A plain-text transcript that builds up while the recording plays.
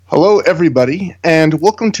Hello, everybody, and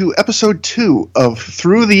welcome to episode 2 of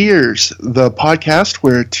Through the Years, the podcast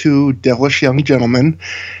where two devilish young gentlemen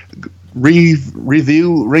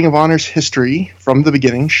review Ring of Honor's history from the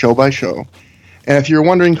beginning, show by show. And if you're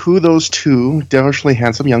wondering who those two devilishly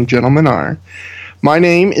handsome young gentlemen are, my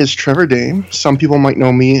name is Trevor Dame. Some people might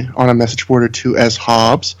know me on a message board or two as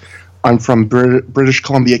Hobbs. I'm from British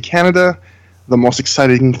Columbia, Canada. The most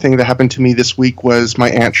exciting thing that happened to me this week was my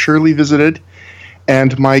Aunt Shirley visited.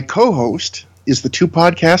 And my co-host is the Two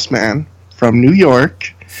Podcast Man from New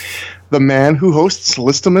York, the man who hosts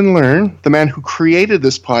List 'em and Learn, the man who created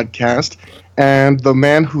this podcast, and the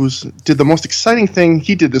man who's did the most exciting thing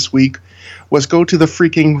he did this week was go to the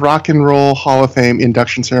freaking Rock and Roll Hall of Fame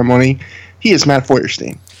induction ceremony. He is Matt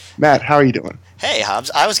Feuerstein. Matt, how are you doing? Hey,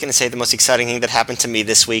 Hobbs. I was going to say the most exciting thing that happened to me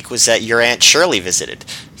this week was that your Aunt Shirley visited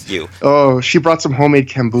you. Oh, she brought some homemade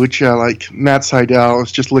kombucha. Like Matt Seidel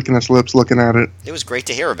was just licking his lips looking at it. It was great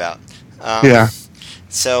to hear about. Yeah.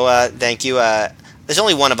 So, thank you. There's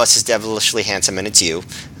only one of us is devilishly handsome, and it's you.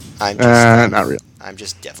 Not really. I'm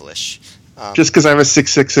just devilish. Just because I have a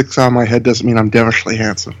 666 on my head doesn't mean I'm devilishly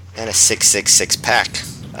handsome. And a 666 pack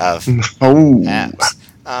of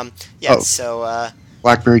abs. So...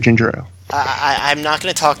 Blackberry ginger ale. I'm not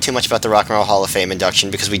going to talk too much about the Rock and Roll Hall of Fame induction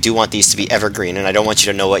because we do want these to be evergreen, and I don't want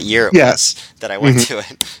you to know what year it was that I went to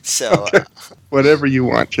it. So, okay. Whatever you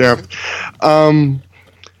want, champ.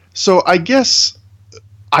 So I guess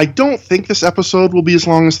I don't think this episode will be as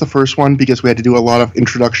long as the first one because we had to do a lot of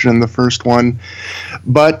introduction in the first one.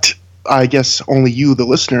 But I guess only you, the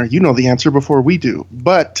listener, you know the answer before we do.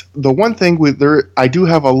 But the one thing I do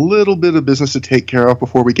have a little bit of business to take care of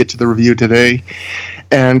before we get to the review today.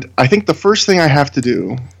 And I think the first thing I have to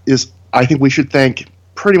do is I think we should thank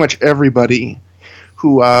pretty much everybody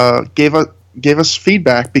who gave us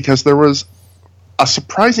feedback, because there was a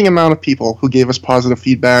surprising amount of people who gave us positive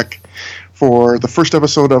feedback for the first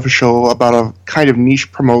episode of a show about a kind of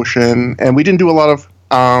niche promotion. And we didn't do a lot of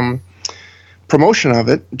promotion of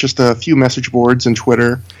it, just a few message boards and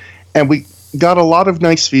Twitter, and we got a lot of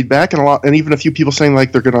nice feedback and even a few people saying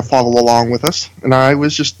like they're going to follow along with us, and I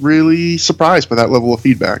was just really surprised by that level of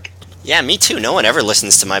feedback. Yeah, me too. No one ever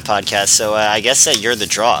listens to my podcast, so I guess that you're the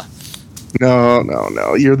draw.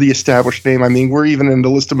 No, you're the established name. I mean, we're even in the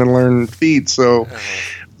List 'em and Learn feed, so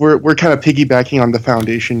we're kind of piggybacking on the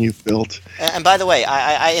foundation you've built. And by the way,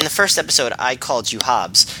 I in the first episode, I called you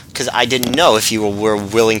Hobbs because I didn't know if you were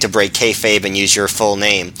willing to break kayfabe and use your full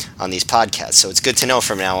name on these podcasts. So it's good to know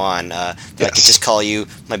from now on that I can just call you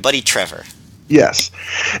my buddy Trevor. Yes.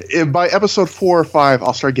 By episode 4 or 5,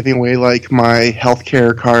 I'll start giving away like my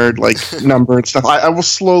healthcare card, like number and stuff. I will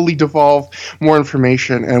slowly devolve more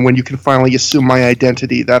information, and when you can finally assume my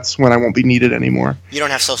identity, that's when I won't be needed anymore. You don't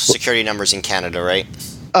have social security numbers in Canada, right?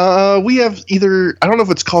 We have either, I don't know if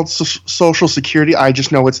it's called Social Security. I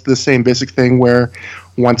just know it's the same basic thing where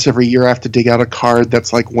once every year I have to dig out a card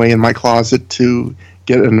that's like way in my closet to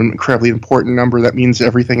get an incredibly important number that means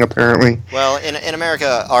everything, apparently. Well, in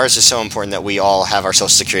America, ours is so important that we all have our Social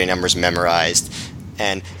Security numbers memorized.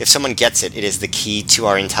 And if someone gets it, it is the key to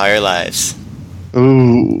our entire lives.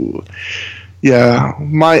 Ooh. Yeah.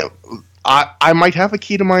 I might have a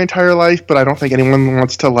key to my entire life, but I don't think anyone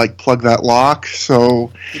wants to like plug that lock.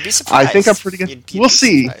 So you'd be surprised. I think I'm pretty good. We'll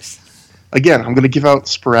see. Surprised. Again, I'm going to give out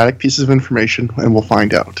sporadic pieces of information, and we'll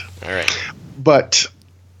find out. All right. But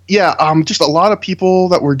yeah, just a lot of people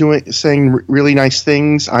that were saying really nice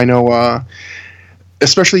things. I know,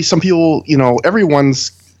 especially some people. You know,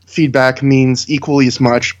 everyone's feedback means equally as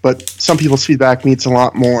much, but some people's feedback means a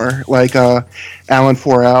lot more. Like Alan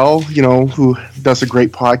Forel, you know, who does a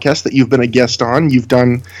great podcast that you've been a guest on. You've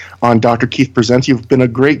done on Dr. Keith Presents. You've been a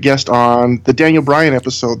great guest on the Daniel Bryan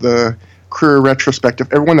episode, the career retrospective.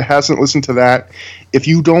 Everyone that hasn't listened to that, if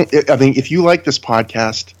you like this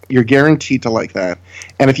podcast, you're guaranteed to like that.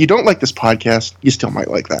 And if you don't like this podcast, you still might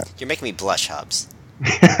like that. You're making me blush, Hobbs.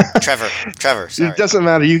 Trevor, sorry. It doesn't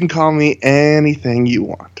matter. You can call me anything you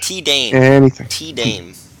want. T-Dame. Anything.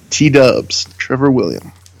 T-Dame. T-Dubs. Trevor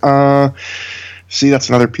William. See, that's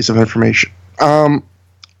another piece of information.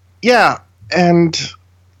 Yeah, and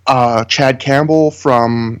Chad Campbell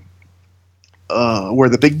from Where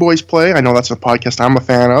the Big Boys Play. I know that's a podcast I'm a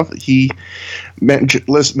fan of. He mentioned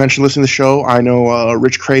listening to the show. I know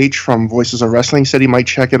Rich Craich from Voices of Wrestling said he might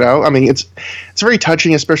check it out. I mean, it's very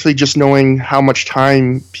touching, especially just knowing how much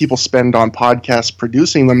time people spend on podcasts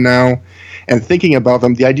producing them now and thinking about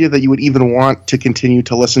them. The idea that you would even want to continue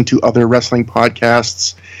to listen to other wrestling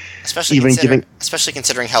podcasts, especially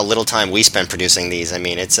considering how little time we spend producing these. I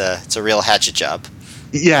mean, it's a real hatchet job.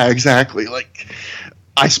 Yeah, exactly. Like,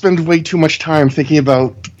 I spend way too much time thinking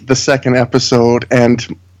about the second episode,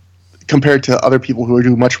 and compared to other people who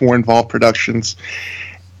do much more involved productions.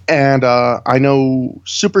 And I know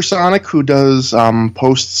Supersonic, who does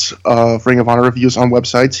posts of Ring of Honor reviews on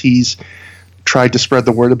websites. He's tried to spread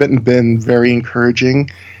the word a bit and been very encouraging.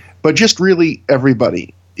 But just really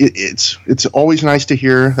everybody. It's always nice to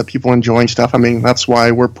hear that people enjoying stuff. I mean, that's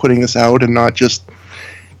why we're putting this out and not just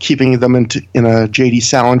keeping them in a J.D.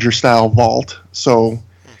 Salinger style vault. So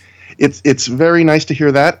it's very nice to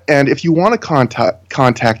hear that. And if you want to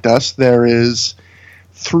contact us, there is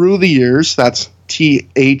Through the Years. That's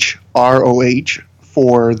THROH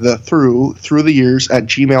for the through the years at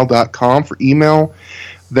gmail.com for email.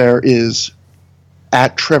 There is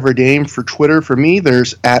at Trevor Dame for Twitter for me.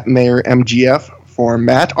 There's at Mayor MGF for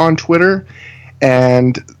Matt on Twitter.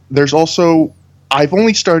 And there's also, I've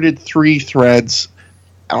only started 3 threads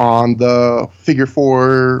on the Figure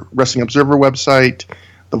 4 Wrestling Observer website,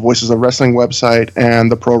 the Voices of Wrestling website,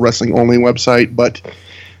 and the Pro Wrestling Only website. But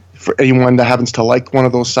for anyone that happens to like one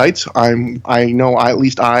of those sites, I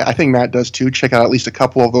think Matt does too. Check out at least a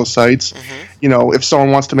couple of those sites. Mm-hmm. If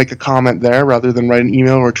someone wants to make a comment there rather than write an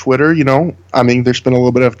email or Twitter, there's been a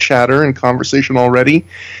little bit of chatter and conversation already.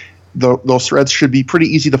 Those threads should be pretty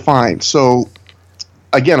easy to find. So,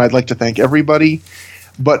 again, I'd like to thank everybody.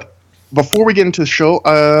 But before we get into the show,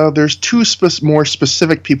 there's 2 more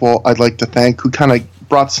specific people I'd like to thank who kind of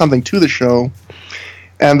brought something to the show.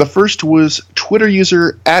 And the first was Twitter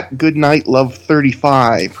user at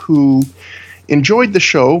GoodnightLove35, who enjoyed the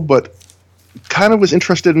show, but kind of was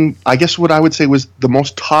interested in, I guess what I would say was the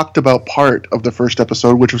most talked about part of the first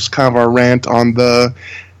episode, which was kind of our rant on the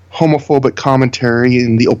homophobic commentary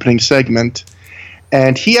in the opening segment.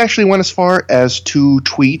 And he actually went as far as to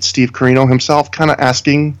tweet Steve Corino himself, kind of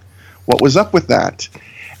asking what was up with that.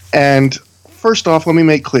 And first off, let me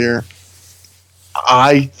make clear,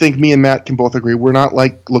 I think me and Matt can both agree. We're not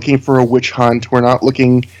looking for a witch hunt. We're not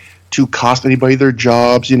looking to cost anybody their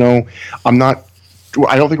jobs. I don't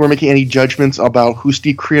think we're making any judgments about who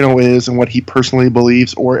Steve Corino is and what he personally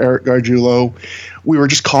believes, or Eric Gargiulo. We were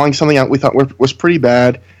just calling something out we thought was pretty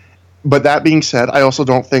bad. But that being said, I also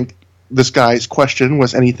don't think this guy's question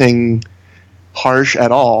was anything harsh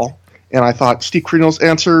at all. And I thought Steve Corino's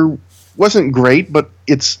answer wasn't great, but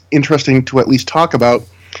it's interesting to at least talk about.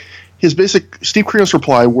 Steve Corino's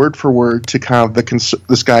reply, word for word, to kind of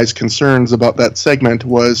this guy's concerns about that segment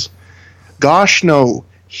was, "Gosh, no,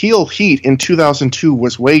 heel heat in 2002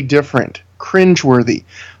 was way different. Cringeworthy.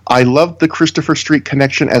 I loved the Christopher Street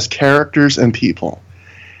connection as characters and people."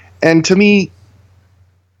 And to me,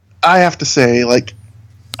 I have to say,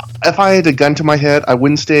 if I had a gun to my head, I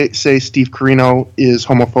wouldn't say Steve Corino is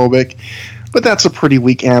homophobic, but that's a pretty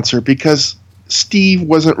weak answer because Steve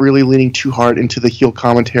wasn't really leaning too hard into the heel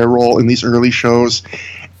commentary role in these early shows,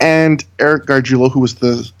 and Eric Gargiulo, who was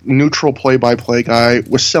the neutral play-by-play guy,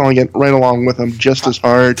 was selling it right along with him just as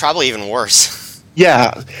hard. Probably even worse.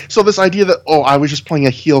 Yeah. So this idea that, I was just playing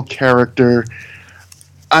a heel character,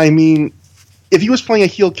 I mean, if he was playing a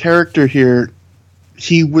heel character here,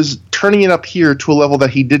 he was turning it up here to a level that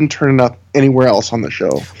he didn't turn it up anywhere else on the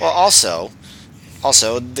show. Well, also,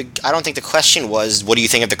 I don't think the question was, what do you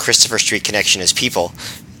think of the Christopher Street connection as people?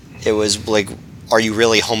 It was are you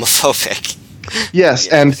really homophobic? Yes,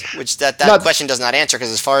 and which that question does not answer,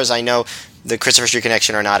 because as far as I know, the Christopher Street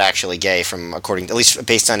connection are not actually gay, at least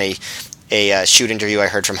based on a shoot interview I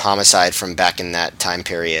heard from Homicide from back in that time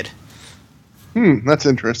period. That's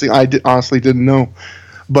interesting. I honestly didn't know.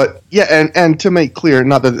 But yeah, and to make clear,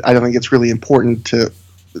 not that I don't think it's really important to,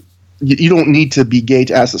 you don't need to be gay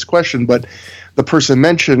to ask this question, but the person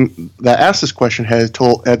mentioned that asked this question had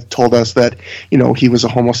told us that he was a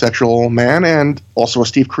homosexual man and also a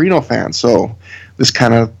Steve Corino fan. So this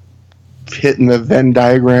kind of hit in the Venn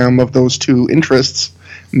diagram of those two interests,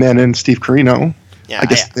 men and Steve Corino. Yeah, I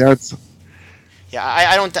guess that's. Yeah,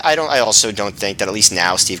 I also don't think that at least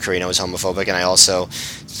now Steve Corino is homophobic, and I also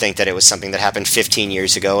think that it was something that happened 15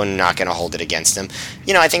 years ago and not going to hold it against him.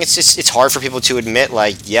 I think it's hard for people to admit,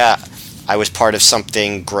 I was part of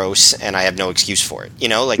something gross and I have no excuse for it.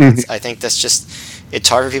 I think that's just, it's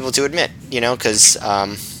hard for people to admit, because,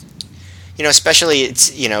 especially it's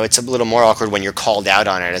a little more awkward when you're called out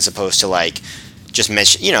on it as opposed to just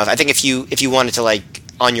mention, I think if you wanted to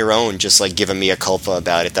on your own, just give a mea culpa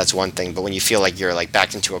about it, that's one thing. But when you feel like you're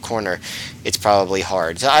backed into a corner, it's probably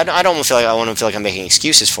hard. So I don't want to feel like I'm making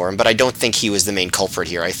excuses for him, but I don't think he was the main culprit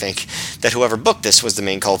here. I think that whoever booked this was the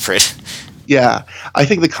main culprit. Yeah, I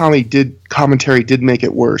think the commentary did make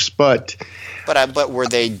it worse, but were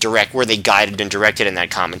they guided and directed in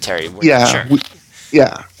that commentary? Yeah, sure.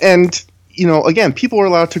 And again, people are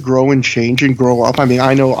allowed to grow and change and grow up. I mean,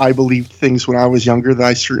 I know I believed things when I was younger that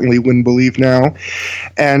I certainly wouldn't believe now.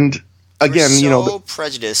 And again,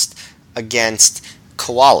 prejudiced against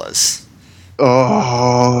koalas.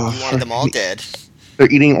 Oh, You wanted them all dead.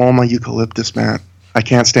 They're eating all my eucalyptus, man. I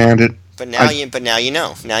can't stand it. But now you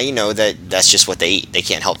know. Now you know that that's just what they eat. They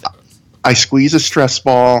can't help it. I squeeze a stress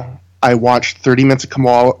ball. I watched 30 minutes of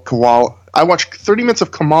koala. I watched 30 minutes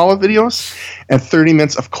of Kamala videos and 30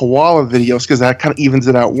 minutes of koala videos because that kind of evens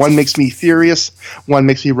it out. One makes me furious. One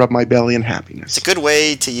makes me rub my belly in happiness. It's a good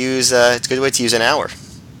way to use. It's a good way to use an hour.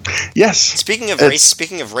 Yes. Speaking of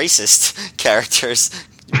racist characters,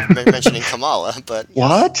 mentioning Kamala, but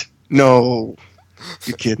what? No,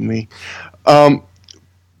 you're kidding me.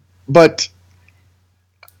 But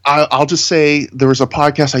I'll just say there was a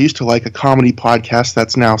podcast I used to like, a comedy podcast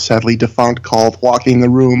that's now sadly defunct, called Walking the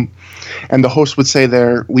Room, and the host would say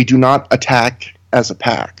there, "We do not attack as a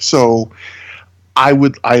pack." So I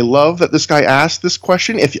love that this guy asked this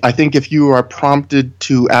question. I think if you are prompted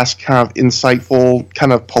to ask kind of insightful,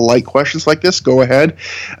 kind of polite questions like this, go ahead.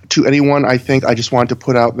 To anyone, I just wanted to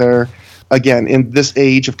put out there, again, in this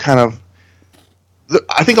age of kind of,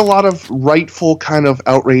 I think a lot of rightful kind of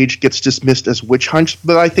outrage gets dismissed as witch hunts,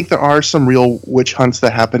 but I think there are some real witch hunts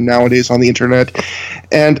that happen nowadays on the internet.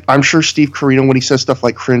 And I'm sure Steve Corino, when he says stuff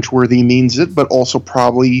like cringeworthy, means it, but also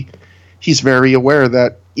probably he's very aware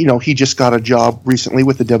that, he just got a job recently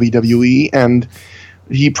with the WWE, and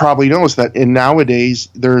he probably knows that nowadays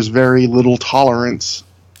there's very little tolerance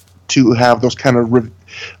to have those kind of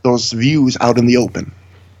those views out in the open.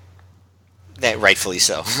 That rightfully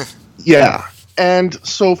so. Yeah. And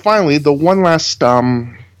so finally, the one last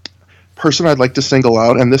person I'd like to single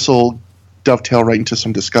out, and this will dovetail right into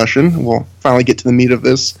some discussion, we'll finally get to the meat of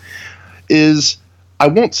this, is, I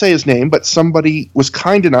won't say his name, but somebody was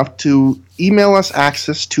kind enough to email us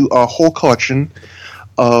access to a whole collection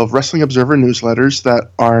of Wrestling Observer newsletters that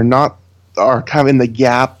are kind of in the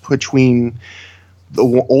gap between the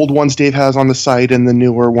old ones Dave has on the site and the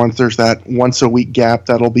newer ones. There's that once-a-week gap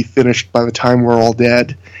that'll be finished by the time we're all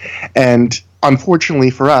dead. And unfortunately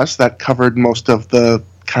for us, that covered most of the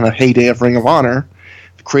kind of heyday of Ring of Honor,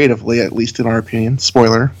 creatively, at least in our opinion.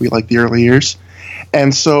 Spoiler, we like the early years.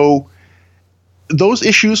 And so those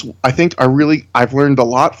issues, I think, are really, I've learned a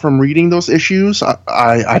lot from reading those issues.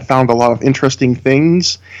 I found a lot of interesting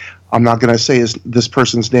things. I'm not going to say this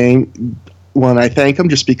person's name when I thank him,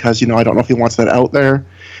 just because, I don't know if he wants that out there.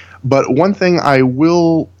 But one thing I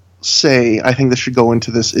will say, I think this should go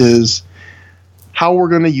into this, is how we're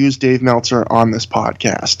going to use Dave Meltzer on this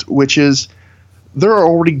podcast, which is, there are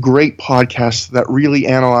already great podcasts that really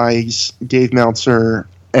analyze Dave Meltzer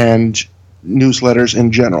and newsletters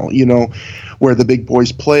in general, where the big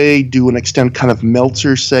boys play, do an extended kind of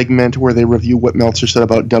Meltzer segment where they review what Meltzer said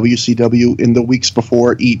about WCW in the weeks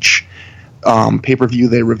before each pay-per-view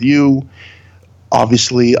they review.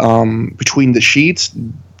 Obviously, Between the Sheets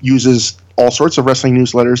uses all sorts of wrestling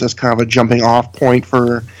newsletters as kind of a jumping off point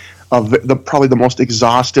for probably the most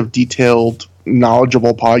exhaustive, detailed,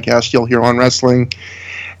 knowledgeable podcast you'll hear on wrestling.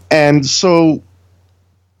 And so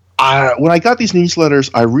when I got these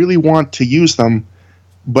newsletters, I really want to use them,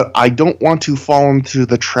 but I don't want to fall into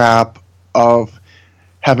the trap of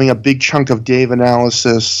having a big chunk of Dave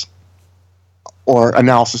analysis or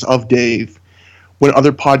analysis of Dave when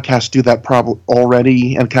other podcasts do that probably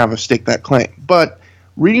already and kind of stake that claim. But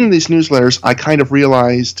reading these newsletters, I kind of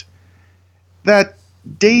realized that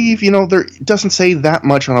Dave, there doesn't say that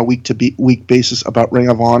much on a week-to-week basis about Ring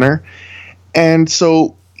of Honor. And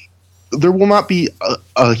so there will not be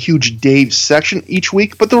a huge Dave section each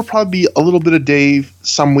week, but there will probably be a little bit of Dave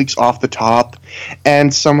some weeks off the top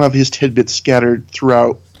and some of his tidbits scattered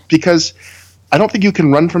throughout, because I don't think you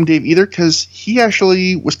can run from Dave either, because he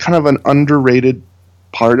actually was kind of an underrated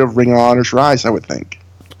part of Ring of Honor's rise, I would think.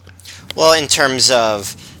 Well, in terms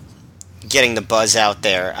of getting the buzz out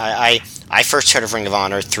there, I first heard of Ring of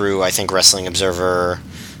Honor through, I think, Wrestling Observer,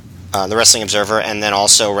 the Wrestling Observer, and then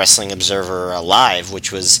also Wrestling Observer Live,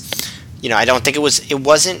 which was, I don't think it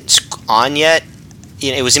wasn't on yet.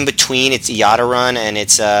 It was in between its IATA run and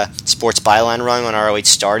its Sports Byline run when ROH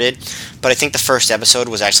started. But I think the first episode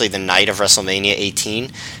was actually the night of WrestleMania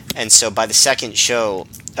 18. And so by the second show,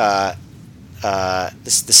 the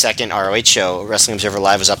second ROH show, Wrestling Observer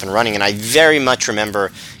Live, was up and running. And I very much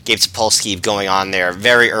remember Gabe Sapolsky going on there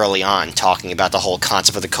very early on, talking about the whole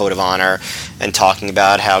concept of the Code of Honor and talking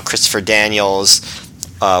about how Christopher Daniels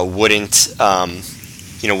wouldn't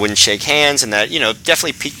shake hands, and that,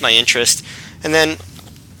 definitely piqued my interest. And then,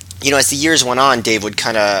 as the years went on, Dave would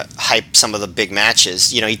kind of hype some of the big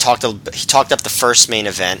matches. He talked up the first main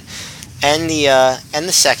event and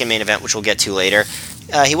the second main event, which we'll get to later.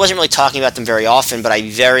 He wasn't really talking about them very often, but I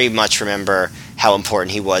very much remember how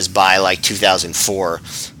important he was by 2004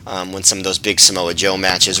 when some of those big Samoa Joe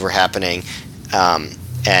matches were happening.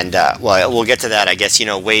 We'll get to that, I guess,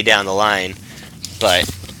 way down the line. But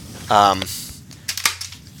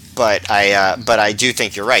I do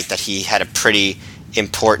think you're right that he had a pretty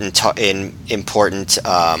important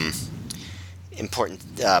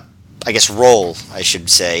I guess role, I should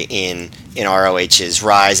say, in ROH's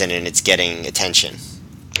rise and in its getting attention.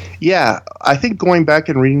 Yeah, I think going back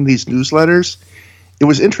and reading these newsletters, it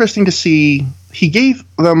was interesting to see he gave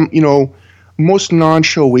them, most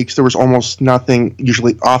non-show weeks there was almost nothing,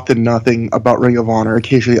 often nothing about Ring of Honor,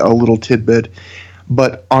 occasionally a little tidbit.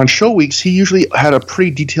 But on show weeks, he usually had a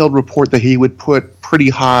pretty detailed report that he would put pretty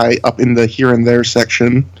high up in the here and there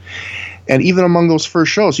section. And even among those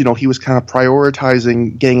first shows, he was kind of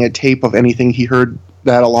prioritizing getting a tape of anything he heard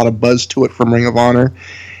that had a lot of buzz to it from Ring of Honor.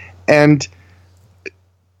 And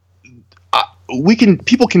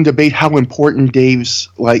people can debate how important Dave's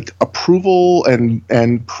approval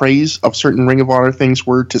and praise of certain Ring of Honor things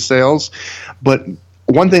were to sales, but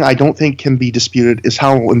one thing I don't think can be disputed is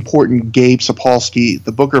how important Gabe Sapolsky,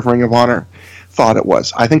 the booker of Ring of Honor, thought it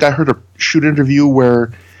was. I think I heard a shoot interview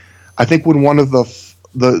where I think when one of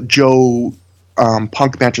the Joe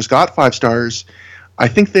Punk matches got 5 stars, I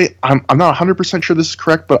think I'm not 100% sure this is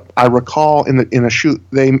correct, but I recall in a shoot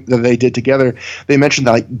that they did together, they mentioned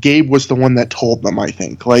that Gabe was the one that told them, I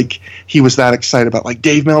think. He was that excited about,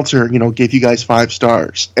 Dave Meltzer, gave you guys 5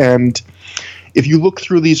 stars. And if you look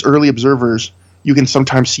through these early observers, you can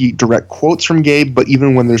sometimes see direct quotes from Gabe, but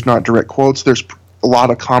even when there's not direct quotes, there's a lot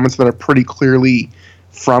of comments that are pretty clearly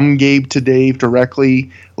from Gabe to Dave directly.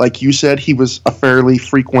 Like you said, he was a fairly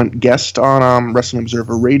frequent guest on Wrestling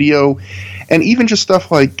Observer Radio, and even just stuff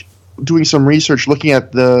like doing some research, looking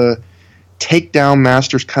at the Takedown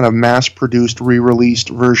Masters kind of mass-produced, re-released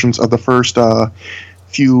versions of the first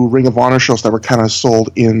few Ring of Honor shows that were kind of sold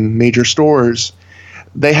in major stores.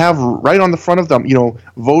 They have right on the front of them,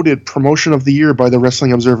 voted Promotion of the Year by the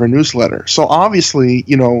Wrestling Observer newsletter. So obviously,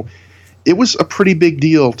 it was a pretty big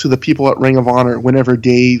deal to the people at Ring of Honor whenever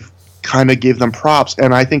Dave kind of gave them props.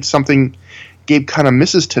 And I think something Gabe kind of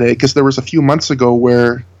misses today, because there was a few months ago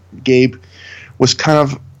where Gabe was kind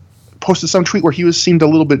of posted some tweet where he seemed a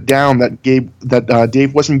little bit down that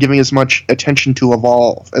Dave wasn't giving as much attention to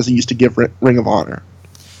Evolve as he used to give Ring of Honor.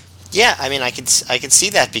 Yeah, I mean, I could see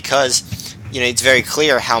that because it's very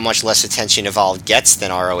clear how much less attention Evolve gets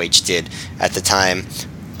than ROH did at the time.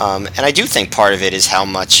 And I do think part of it is how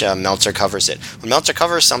much Meltzer covers it. When Meltzer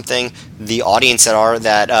covers something, the audience that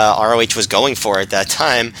ROH was going for at that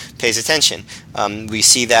time pays attention. We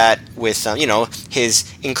see that with his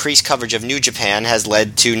increased coverage of New Japan has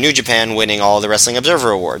led to New Japan winning all the Wrestling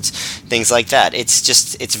Observer Awards, things like that.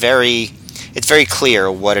 It's very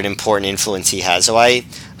clear what an important influence he has. So I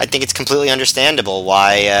think it's completely understandable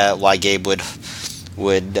why Gabe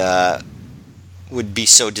would be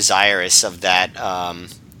so desirous of that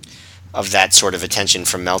sort of attention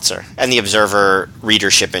from Meltzer and the Observer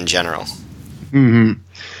readership in general. Mm-hmm.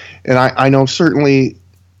 And I know certainly,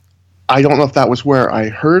 I don't know if that was where I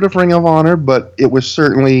heard of Ring of Honor, but it was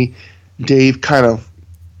certainly Dave kind of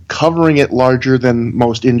covering it larger than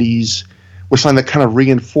most indies was something that kind of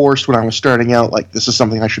reinforced when I was starting out, this is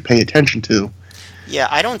something I should pay attention to. Yeah,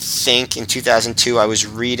 I don't think in 2002 I was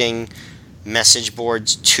reading message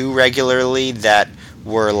boards too regularly that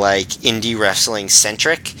were indie wrestling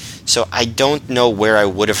centric, so I don't know where I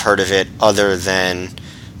would have heard of it other than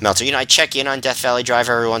Meltzer. I check in on Death Valley Drive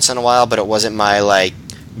every once in a while, but it wasn't my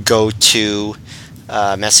go-to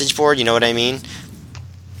message board, you know what I mean?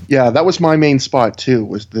 Yeah, that was my main spot too,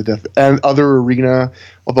 was the Death and other arena,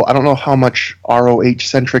 although I don't know how much ROH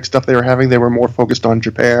centric stuff they were having. They were more focused on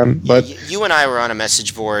Japan. But you and I were on a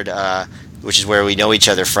message board, which is where we know each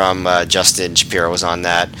other from. Justin Shapiro was on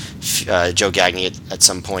that, Joe Gagney at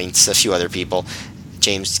some points, a few other people,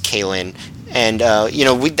 James Kalin, and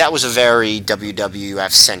that was a very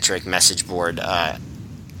WWF-centric message board,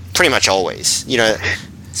 pretty much always.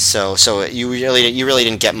 So you really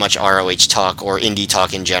didn't get much ROH talk or indie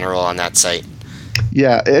talk in general on that site.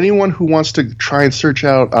 Yeah, anyone who wants to try and search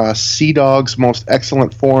out Sea Dog's Most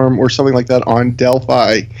Excellent Form or something like that on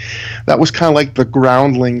Delphi, that was kind of like the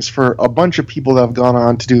groundlings for a bunch of people that have gone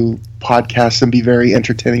on to do podcasts and be very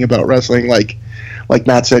entertaining about wrestling, like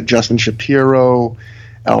Matt said, Justin Shapiro,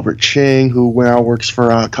 Albert Ching, who now works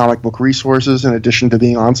for Comic Book Resources in addition to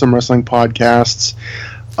being on some wrestling podcasts.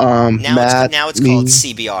 Now it's called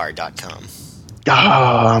CBR.com.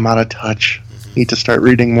 I'm out of touch. Need to start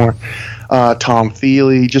reading more. Tom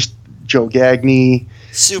Feely, just Joe Gagney.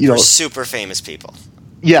 Super famous people.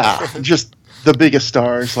 Yeah, just the biggest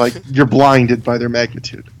stars. You're blinded by their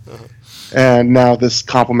magnitude. And now this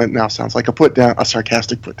compliment now sounds like a put down, a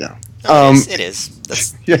sarcastic put down. It is.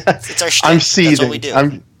 Yeah, it's our shtick. I'm seething. That's what we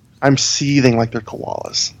do. I'm seething like they're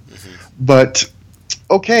koalas. But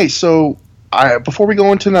okay, so before we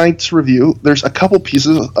go into tonight's review, there's a couple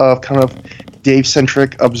pieces of kind of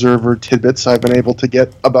Dave-centric observer tidbits I've been able to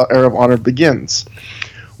get about Era of Honor Begins.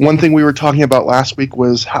 One thing we were talking about last week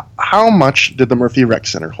was how much did the Murphy Rec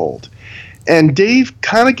Center hold? And Dave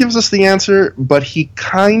kind of gives us the answer, but he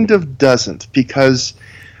kind of doesn't, because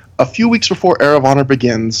a few weeks before Era of Honor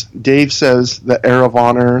Begins, Dave says that Era of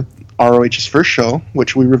Honor, ROH's first show,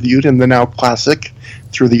 which we reviewed in the now classic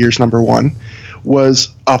Through the Years #1, was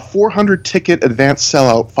a 400-ticket advance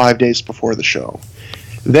sellout 5 days before the show.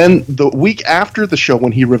 Then the week after the show,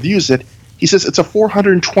 when he reviews it, he says it's a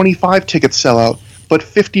 425-ticket sellout, but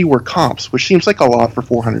 50 were comps, which seems like a lot for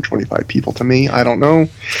 425 people to me. I don't know.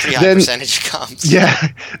 Pretty high percentage comps. Yeah,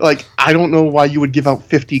 like, I don't know why you would give out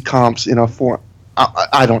 50 comps in a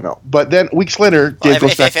I don't know. But then weeks later, Dave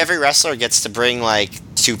goes back. If every wrestler gets to bring like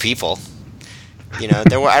 2 people, I don't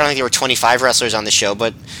think there were 25 wrestlers on the show,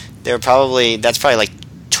 but that's probably like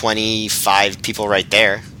 25 people right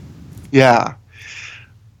there. Yeah.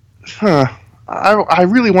 I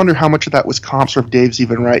really wonder how much of that was comps or if Dave's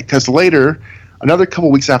even right, because later, another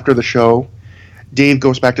couple weeks after the show, Dave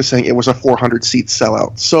goes back to saying it was a 400-seat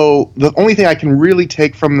sellout. So the only thing I can really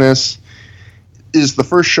take from this is the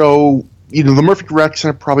first show, the Murphy Rec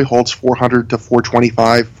Center probably holds 400 to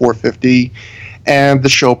 425, 450, and the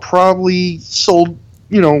show probably sold,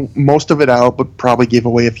 most of it out, but probably gave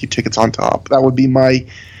away a few tickets on top. That would be my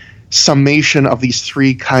summation of these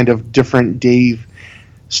 3 kind of different Dave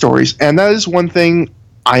stories. And that is one thing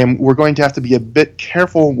we're going to have to be a bit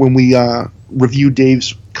careful when we review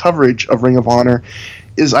Dave's coverage of Ring of Honor,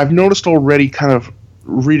 is I've noticed already, kind of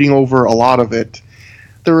reading over a lot of it,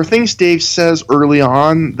 there are things Dave says early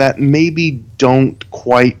on that maybe don't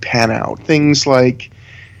quite pan out. Things like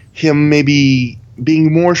him maybe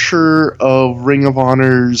being more sure of Ring of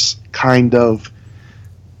Honor's kind of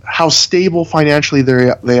how stable financially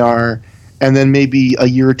they are, and then maybe a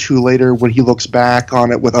year or 2 later when he looks back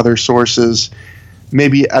on it with other sources,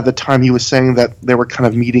 maybe at the time he was saying that they were kind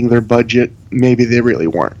of meeting their budget, maybe they really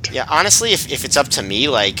weren't. Yeah, honestly, if it's up to me,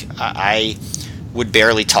 like, I would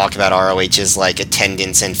barely talk about ROH's like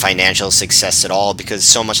attendance and financial success at all, because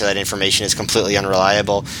so much of that information is completely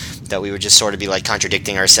unreliable that we would just sort of be like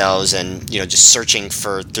contradicting ourselves and just searching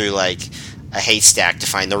through like a haystack to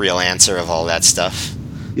find the real answer of all that stuff.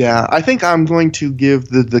 Yeah, I think I'm going to give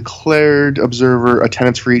the declared observer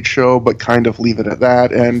attendance for each show, but kind of leave it at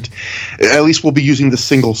that, and at least we'll be using the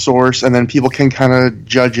single source, and then people can kind of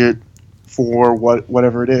judge it for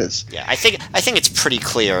whatever it is. Yeah, I think it's pretty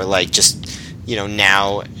clear, like, just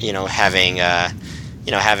now,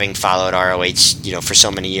 having followed ROH, for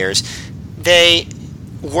so many years, they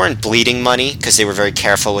weren't bleeding money because they were very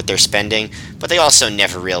careful with their spending, but they also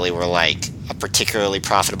never really were like a particularly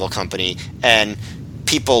profitable company, and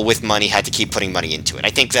people with money had to keep putting money into it. I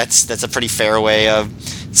think that's a pretty fair way of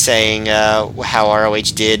saying how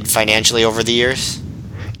ROH did financially over the years.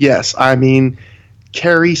 Yes, I mean,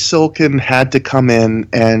 Kerry Silken had to come in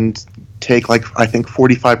and take, like, I think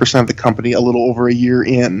 45% of the company a little over a year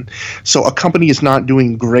in. So a company is not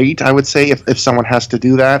doing great, I would say, if someone has to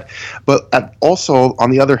do that. But also,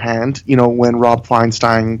 on the other hand, when Rob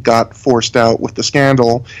Feinstein got forced out with the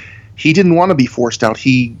scandal, he didn't want to be forced out.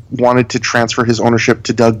 He wanted to transfer his ownership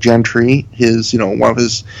to Doug Gentry, one of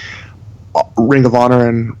his Ring of Honor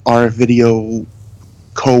and RF Video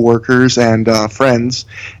co-workers and friends,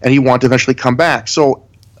 and he wanted to eventually come back. So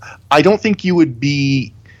I don't think you would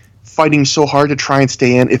be fighting so hard to try and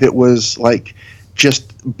stay in if it was like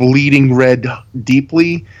just bleeding red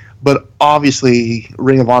deeply, but obviously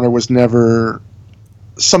Ring of Honor was never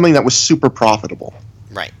something that was super profitable.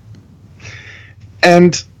 Right.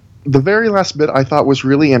 And the very last bit I thought was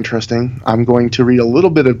really interesting. I'm going to read a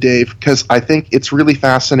little bit of Dave because I think it's really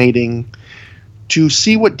fascinating to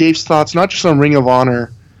see what Dave's thoughts, not just on Ring of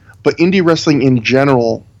Honor, but indie wrestling in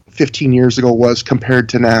general 15 years ago was compared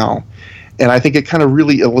to now. And I think it kind of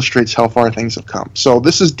really illustrates how far things have come. So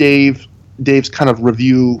this is Dave's kind of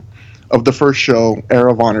review of the first show,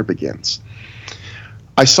 Era of Honor Begins.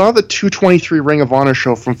 I saw the 223 Ring of Honor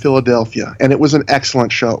show from Philadelphia, and it was an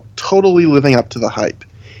excellent show, totally living up to the hype.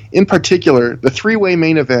 In particular, the 3-way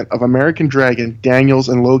main event of American Dragon, Daniels,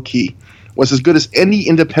 and Low Ki was as good as any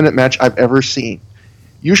independent match I've ever seen.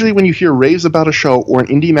 Usually when you hear raves about a show or an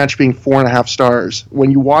indie match being 4.5 stars,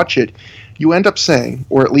 when you watch it, you end up saying,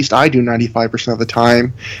 or at least I do 95% of the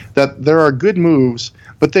time, that there are good moves,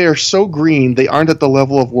 but they are so green they aren't at the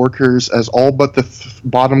level of workers as all but the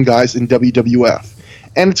bottom guys in WWF.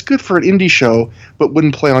 and it's good for an indie show, but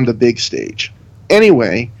wouldn't play on the big stage.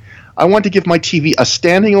 Anyway, I want to give my TV a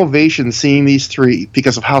standing ovation seeing these three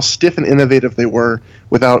because of how stiff and innovative they were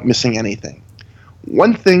without missing anything.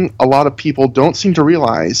 One thing a lot of people don't seem to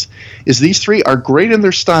realize is these three are great in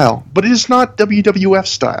their style, but it is not WWF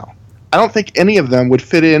style. I don't think any of them would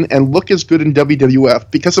fit in and look as good in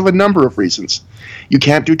WWF because of a number of reasons. You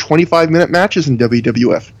can't do 25-minute matches in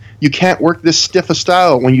WWF. You can't work this stiff a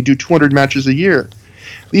style when you do 200 matches a year.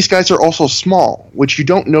 These guys are also small, which you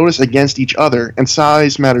don't notice against each other, and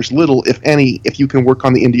size matters little, if any, if you can work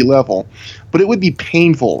on the indie level. But it would be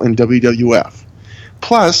painful in WWF.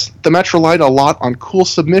 Plus, the match relied a lot on cool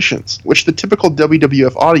submissions, which the typical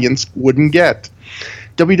WWF audience wouldn't get.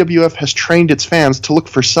 WWF has trained its fans to look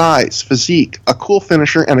for size, physique, a cool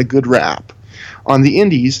finisher, and a good rap. On the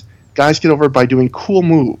indies, guys get over by doing cool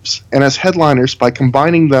moves, and as headliners by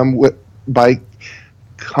combining them with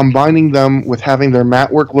having their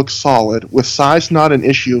mat work look solid, with size not an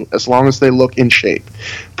issue as long as they look in shape.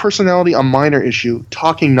 Personality a minor issue,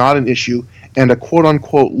 talking not an issue, and a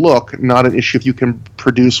quote-unquote look not an issue if you can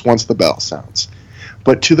produce once the bell sounds.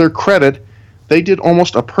 But to their credit, they did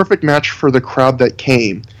almost a perfect match for the crowd that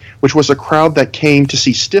came, which was a crowd that came to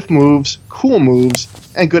see stiff moves, cool moves,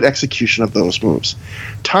 and good execution of those moves.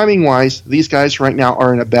 Timing-wise, these guys right now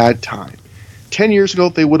are in a bad time. 10 years ago,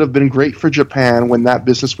 they would have been great for Japan when that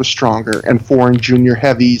business was stronger, and foreign junior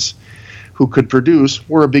heavies who could produce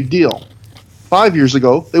were a big deal. 5 years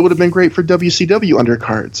ago, they would have been great for WCW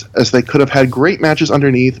undercards, as they could have had great matches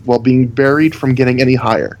underneath while being buried from getting any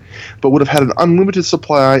higher, but would have had an unlimited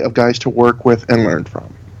supply of guys to work with and learn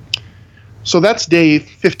from. So that's Dave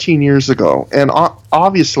 15 years ago, and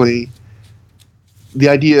obviously the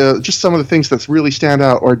idea, just some of the things that really stand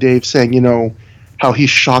out are Dave saying, how he's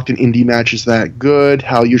shocked an indie match is that good,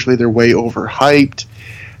 how usually they're way overhyped,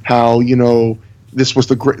 how, this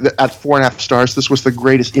was at 4.5 stars, this was the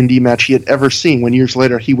greatest indie match he had ever seen, when years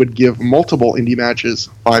later he would give multiple indie matches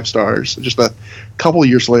 5 stars, just a couple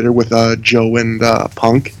years later with Joe and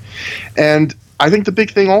Punk. And I think the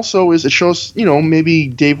big thing also is it shows, maybe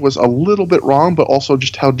Dave was a little bit wrong, but also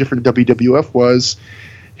just how different WWF was.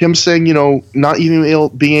 Him saying, not even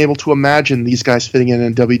being able to imagine these guys fitting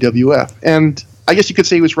in WWF. And I guess you could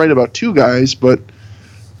say he was right about 2 guys, but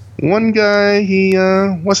one guy he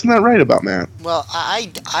wasn't that right about, man. Well,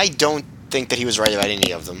 I don't think that he was right about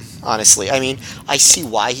any of them, honestly. I mean, I see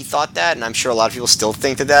why he thought that, and I'm sure a lot of people still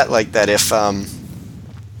think that like that if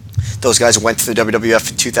those guys went to the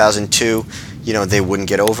WWF in 2002, they wouldn't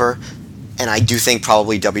get over. And I do think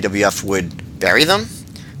probably WWF would bury them.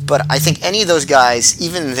 But I think any of those guys,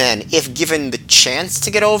 even then, if given the chance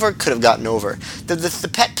to get over, could have gotten over. The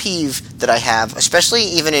pet peeve that I have, especially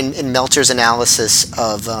even in Meltzer's analysis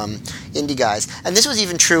of indie guys, and this was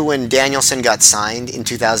even true when Danielson got signed in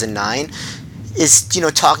 2009, is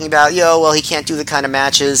talking about he can't do the kind of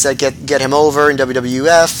matches that get him over in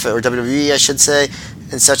WWF or WWE, I should say,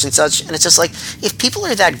 and such. And it's just like, if people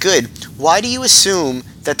are that good, why do you assume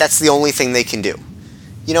that that's the only thing they can do?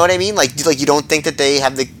 You know what I mean? Like you don't think that they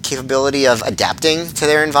have the capability of adapting to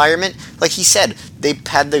their environment? Like he said, they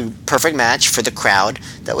had the perfect match for the crowd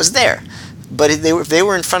that was there. But if they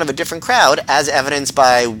were in front of a different crowd, as evidenced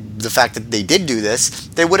by the fact that they did do this,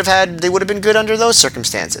 they would have been good under those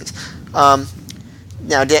circumstances.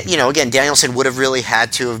 Now, again, Danielson would have really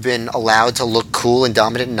had to have been allowed to look cool and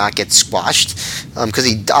dominant and not get squashed, because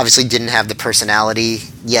he obviously didn't have the personality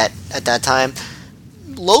yet at that time.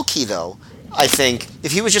 Low-key, though, I think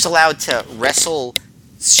if he was just allowed to wrestle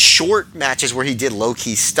short matches where he did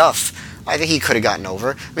low-key stuff, I think he could have gotten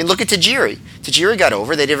over. I mean, look at Tajiri. Tajiri got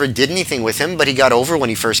over. They never did anything with him, but he got over when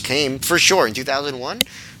he first came, for sure. In 2001,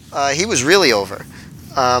 he was really over.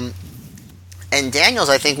 And Daniels,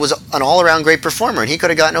 I think, was an all-around great performer, and he could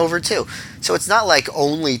have gotten over too. So it's not like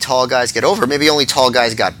only tall guys get over. Maybe only tall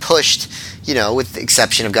guys got pushed, with the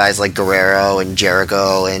exception of guys like Guerrero and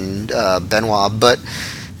Jericho and Benoit. But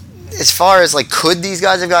as far as could these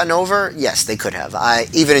guys have gotten over? Yes, they could have.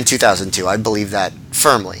 Even in 2002, I believe that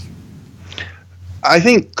firmly. I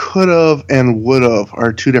think could have and would have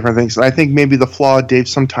are 2 different things. I think maybe the flaw Dave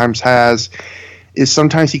sometimes has is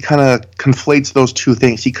sometimes he kind of conflates those 2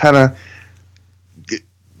 things. He kind of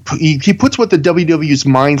he puts what the WWE's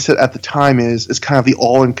mindset at the time is kind of the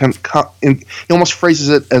he almost phrases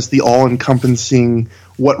it as the all-encompassing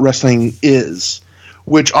what wrestling is.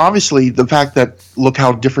 Which obviously the fact that look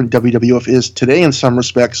how different WWF is today in some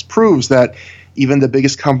respects proves that even the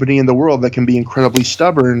biggest company in the world that can be incredibly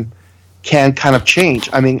stubborn can kind of change.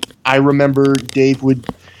 I mean, I remember Dave would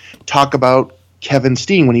talk about Kevin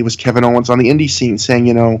Steen when he was Kevin Owens on the indie scene, saying,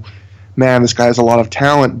 man, this guy has a lot of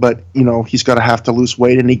talent, but he's got to have to lose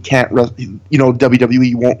weight, and he can't.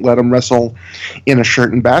 WWE won't let him wrestle in a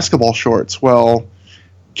shirt and basketball shorts. Well,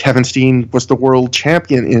 Kevin Steen was the world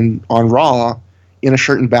champion on Raw in a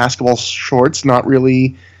shirt and basketball shorts, not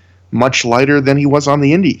really much lighter than he was on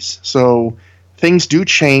the Indies. So things do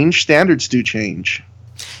change, standards do change.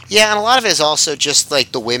 Yeah, and a lot of it is also just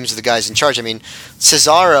like the whims of the guys in charge. I mean,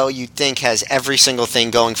 Cesaro, you'd think, has every single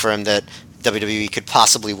thing going for him that WWE could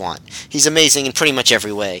possibly want. He's amazing in pretty much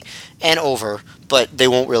every way and over, but they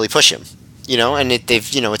won't really push him. And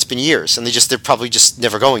it's been years, and they're probably just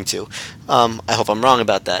never going to. I hope I'm wrong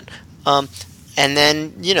about that. And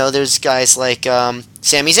then, there's guys like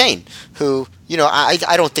Sami Zayn, who,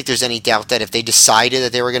 I don't think there's any doubt that if they decided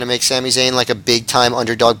that they were going to make Sami Zayn like a big-time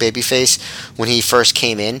underdog babyface when he first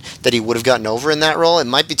came in, that he would have gotten over in that role. It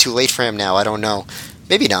might be too late for him now. I don't know.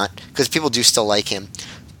 Maybe not, because people do still like him.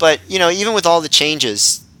 But, even with all the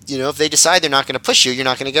changes, if they decide they're not going to push you, you're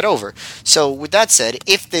not going to get over. So, with that said,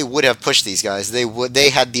 if they would have pushed these guys, they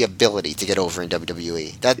had the ability to get over in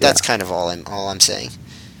WWE. That's kind of all I'm saying.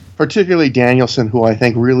 Particularly Danielson, who I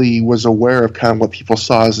think really was aware of kind of what people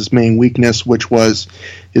saw as his main weakness, which was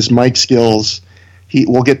his mic skills.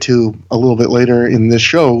 We'll get to a little bit later in this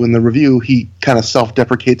show, in the review, he kind of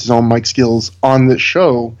self-deprecates his own mic skills on this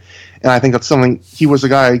show. And I think that's something, he was a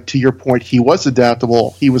guy, to your point, he was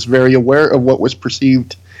adaptable. He was very aware of what was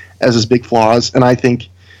perceived as his big flaws, and I think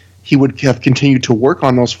he would have continued to work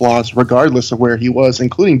on those flaws regardless of where he was,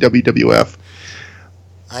 including WWF.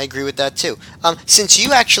 I agree with that, too. Since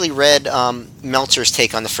you actually read Meltzer's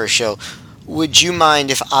take on the first show, would you mind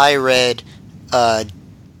if I read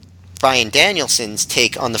Bryan Danielson's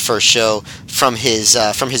take on the first show from his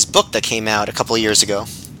book that came out a couple of years ago?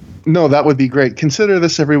 No, that would be great. Consider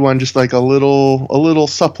this, everyone, just like a little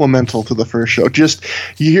supplemental to the first show. Just,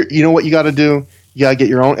 you know what you got to do? You got to get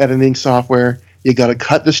your own editing software. You got to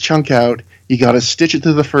cut this chunk out. You got to stitch it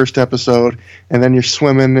to the first episode, and then you're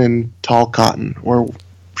swimming in tall cotton or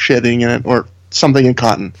shitting in it or something in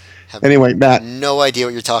cotton. Anyway, Matt. No idea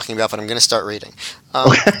what you're talking about, but I'm going to start reading.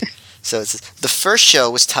 Okay. So the first show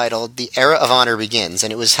was titled The Era of Honor Begins,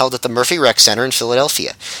 and it was held at the Murphy Rec Center in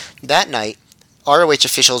Philadelphia. That night, ROH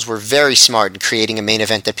officials were very smart in creating a main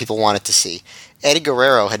event that people wanted to see. Eddie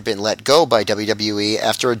Guerrero had been let go by WWE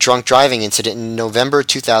after a drunk driving incident in November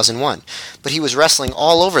 2001, but he was wrestling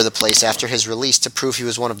all over the place after his release to prove he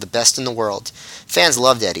was one of the best in the world. Fans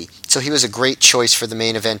loved Eddie, so he was a great choice for the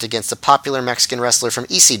main event against a popular Mexican wrestler from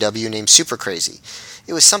ECW named Super Crazy.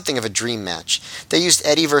 It was something of a dream match. They used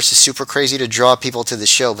Eddie versus Super Crazy to draw people to the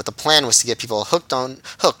show, but the plan was to get people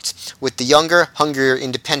hooked with the younger, hungrier,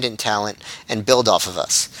 independent talent and build off of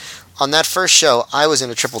us. On that first show, I was in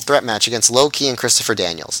a triple threat match against Low Ki and Christopher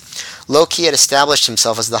Daniels. Low Ki had established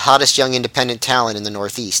himself as the hottest young independent talent in the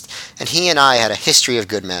Northeast, and he and I had a history of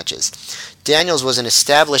good matches. Daniels was an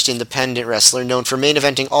established independent wrestler known for main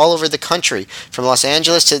eventing all over the country, from Los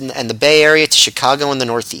Angeles and the Bay Area to Chicago and the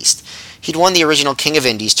Northeast. He'd won the original King of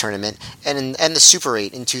Indies tournament and the Super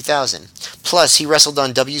 8 in 2000. Plus, he wrestled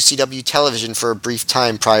on WCW television for a brief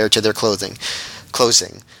time prior to their closing.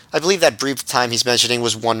 I believe that brief time he's mentioning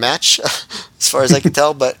was one match, as far as I can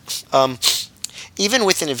tell, but even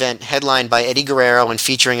with an event headlined by Eddie Guerrero and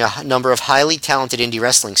featuring a number of highly talented indie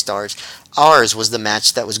wrestling stars, ours was the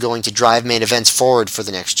match that was going to drive main events forward for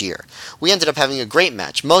the next year. We ended up having a great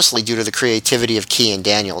match, mostly due to the creativity of Ki and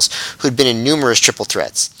Daniels, who'd been in numerous triple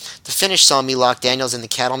threats. The finish saw me lock Daniels in the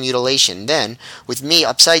cattle mutilation. Then, with me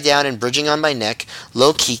upside down and bridging on my neck,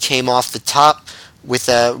 Low Ki came off the top with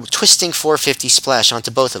a twisting 450 splash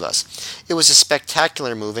onto both of us. It was a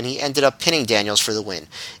spectacular move, and he ended up pinning Daniels for the win.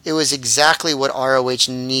 It was exactly what ROH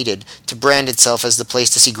needed to brand itself as the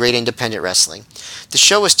place to see great independent wrestling. The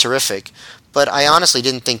show was terrific, but I honestly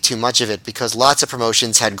didn't think too much of it because lots of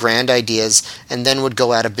promotions had grand ideas and then would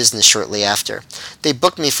go out of business shortly after. They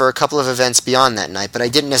booked me for a couple of events beyond that night, but I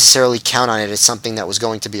didn't necessarily count on it as something that was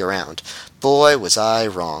going to be around. Boy, was I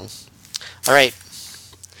wrong. All right.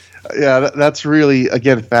 Yeah, that's really,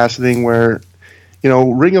 again, fascinating where,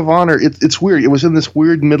 Ring of Honor, it's weird. It was in this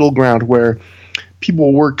weird middle ground where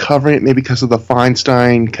people were covering it maybe because of the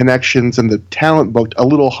Feinstein connections and the talent booked a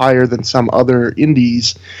little higher than some other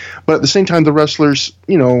indies. But at the same time, the wrestlers,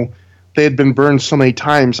 they had been burned so many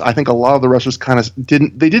times. I think a lot of the wrestlers kind of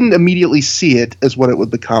didn't immediately see it as what it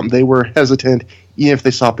would become. They were hesitant even if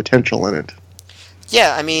they saw potential in it.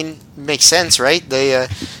 Yeah, I mean, makes sense, right?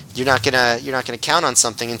 You're not gonna count on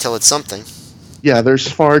something until it's something. Yeah, there's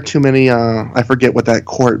far too many. I forget what that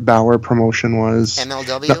Court Bauer promotion was.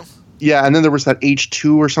 MLW. Yeah, and then there was that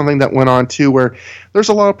H2 or something that went on too, where there's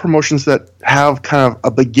a lot of promotions that have kind of a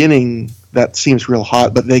beginning that seems real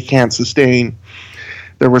hot, but they can't sustain.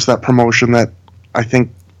 There was that promotion that I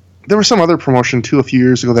think there was some other promotion too a few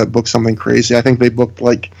years ago that booked something crazy. I think they booked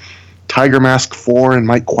like Tiger Mask 4 and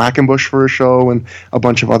Mike Quackenbush for a show and a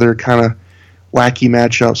bunch of other kind of wacky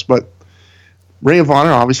matchups. But Ring of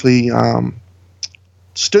Honor obviously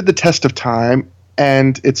stood the test of time,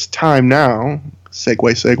 and it's time now,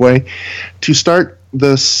 segue, to start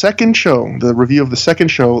the second show, the review of the second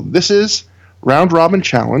show. This is Round Robin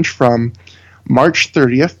Challenge from March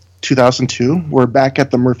 30th, 2002. We're back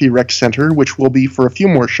at the Murphy Rec Center, which will be for a few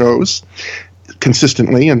more shows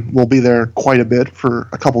consistently, and we'll be there quite a bit for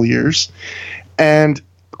a couple years. And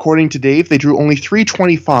according to Dave, they drew only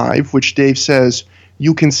 325, which Dave says,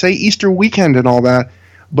 you can say Easter weekend and all that,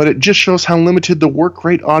 but it just shows how limited the work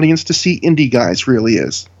rate audience to see indie guys really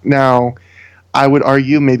is. Now, I would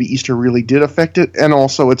argue maybe Easter really did affect it, and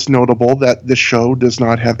also it's notable that this show does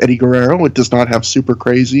not have Eddie Guerrero. It does not have Super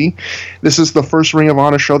Crazy. This is the first Ring of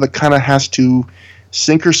Honor show that kind of has to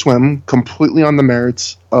sink or swim completely on the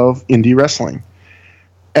merits of indie wrestling.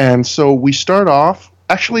 And so we start off,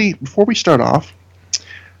 actually, before we start off,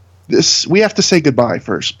 we have to say goodbye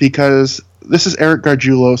first, because this is Eric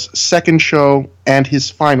Gargiulo's second show and his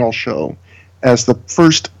final show as the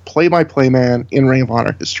first play-by-play man in Ring of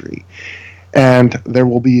Honor history. And there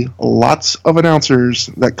will be lots of announcers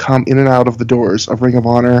that come in and out of the doors of Ring of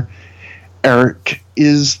Honor. Eric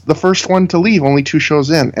is the first one to leave, only 2 shows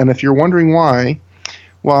in. And if you're wondering why,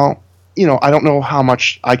 well, I don't know how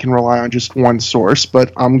much I can rely on just one source,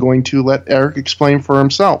 but I'm going to let Eric explain for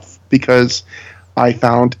himself, because I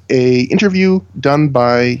found a interview done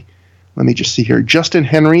by, let me just see here, Justin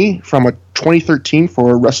Henry from a 2013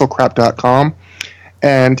 for WrestleCrap.com,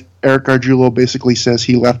 and Eric Gargiulo basically says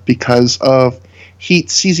he left because of heat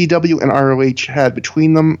CZW and ROH had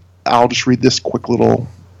between them. I'll just read this quick little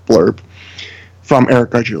blurb from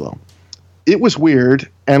Eric Gargiulo. It was weird,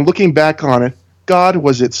 and looking back on it, God,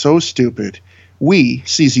 was it so stupid. We,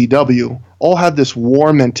 CZW, all had this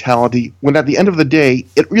war mentality when at the end of the day,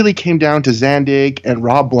 it really came down to Zandig and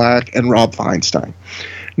Rob Black and Rob Feinstein.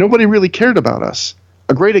 Nobody really cared about us.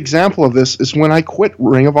 A great example of this is when I quit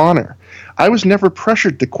Ring of Honor. I was never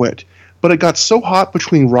pressured to quit, but it got so hot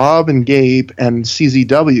between Rob and Gabe and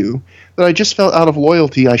CZW that I just felt out of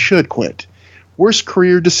loyalty I should quit. Worst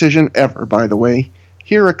career decision ever, by the way.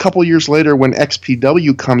 Here, a couple years later, when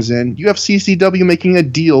XPW comes in, you have CZW making a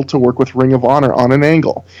deal to work with Ring of Honor on an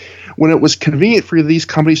angle. When it was convenient for these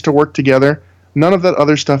companies to work together, none of that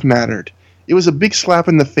other stuff mattered. It was a big slap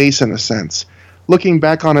in the face in a sense. Looking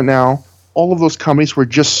back on it now, all of those companies were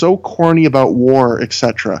just so corny about war,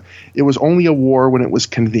 etc. It was only a war when it was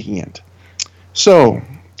convenient. So,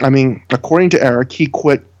 according to Eric, he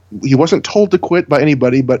quit. He wasn't told to quit by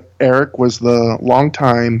anybody, but Eric was the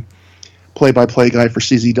longtime play-by-play guy for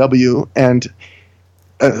CZW, and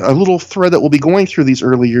a little thread that will be going through these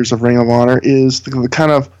early years of Ring of Honor is the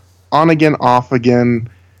kind of on-again, off-again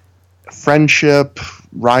friendship,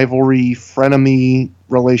 rivalry, frenemy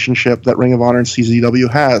relationship that Ring of Honor and CZW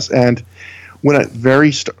has. And when it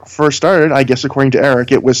first started, I guess according to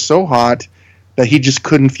Eric, it was so hot that he just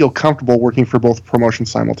couldn't feel comfortable working for both promotions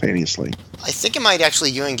simultaneously. I think it might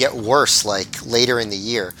actually even get worse, like later in the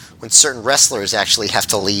year, when certain wrestlers actually have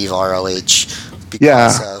to leave ROH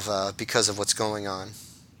because of what's going on.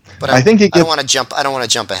 But I don't want to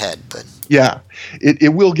jump ahead, but yeah,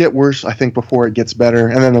 it will get worse, I think, before it gets better,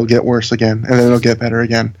 and then it'll get worse again, and then it'll get better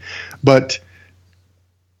again. But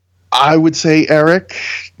I would say, Eric,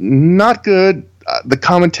 not good. The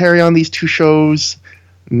commentary on these 2 shows,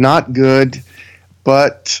 not good.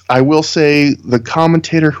 But I will say the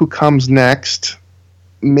commentator who comes next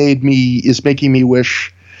is making me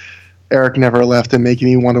wish Eric never left and making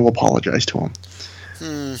me want to apologize to him.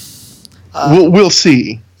 We'll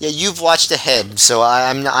see. Yeah, you've watched ahead, so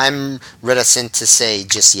I'm reticent to say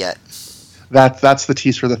just yet. That's the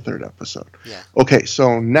tease for the 3rd episode. Yeah. Okay,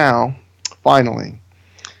 so now, finally,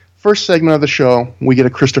 first segment of the show, we get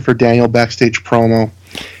a Christopher Daniel backstage promo.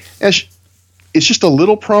 It's just a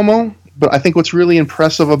little promo, but I think what's really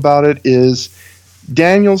impressive about it is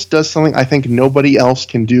Daniels does something I think nobody else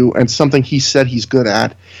can do, and something he said he's good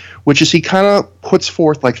at, which is he kind of puts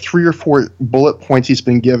forth like 3 or 4 bullet points he's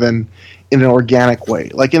been given in an organic way.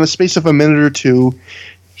 Like in the space of a minute or 2,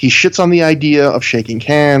 he shits on the idea of shaking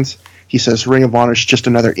hands. He says Ring of Honor is just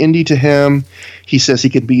another indie to him. He says he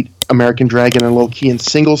could beat American Dragon and Low Ki in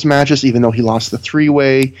singles matches, even though he lost the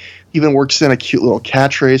 3-way. He even works in a cute little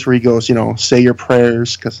catchphrase where he goes, say your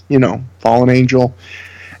prayers, because, fallen angel.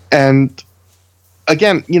 And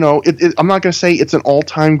again, I'm not going to say it's an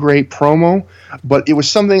all-time great promo, but it was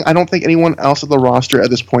something I don't think anyone else at the roster at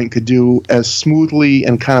this point could do as smoothly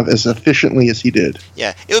and kind of as efficiently as he did.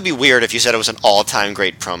 Yeah, it would be weird if you said it was an all-time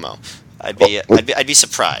great promo. I'd be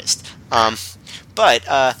surprised. But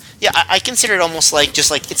I consider it almost like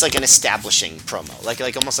it's like an establishing promo, like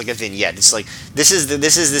almost like a vignette. It's like this is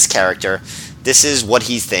this character, this is what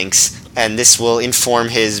he thinks, and this will inform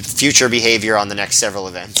his future behavior on the next several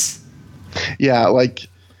events. Yeah, like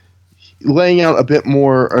laying out a bit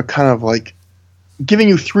more, kind of like giving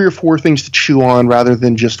you 3 or 4 things to chew on rather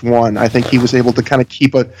than just one. I think he was able to kind of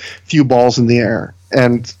keep a few balls in the air.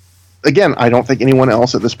 And again, I don't think anyone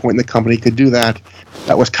else at this point in the company could do that.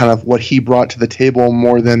 That was kind of what he brought to the table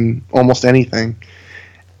more than almost anything.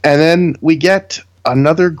 And then we get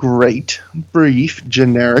another great, brief,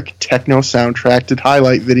 generic techno soundtracked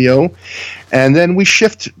highlight video. And then we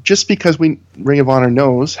shift, just because Ring of Honor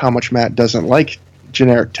knows how much Matt doesn't like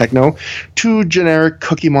generic techno, to generic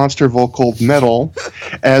Cookie Monster vocal metal,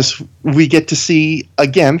 as we get to see,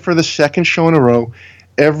 again, for the second show in a row,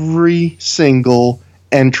 every single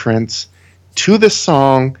entrance to this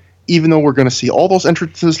song, even though we're going to see all those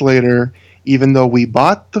entrances later, even though we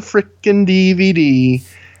bought the frickin' DVD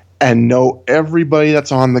and know everybody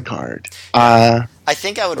that's on the card. I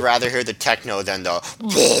think I would rather hear the techno than the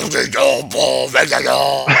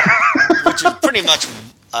which is pretty much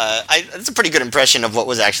it's a pretty good impression of what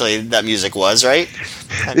was actually that music was, right?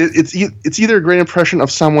 It's either a great impression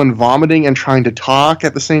of someone vomiting and trying to talk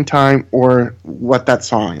at the same time, or what that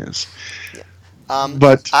song is.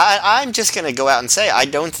 But I'm just going to go out and say I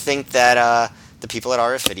don't think that the people at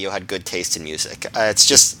RF Video had good taste in music. It's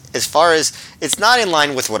just, as far as, it's not in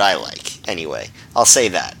line with what I like, anyway. I'll say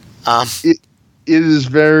that. It is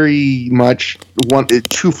very much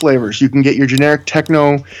two flavors. You can get your generic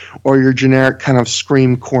techno or your generic kind of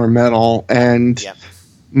scream core metal, and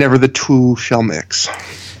never the two shall mix.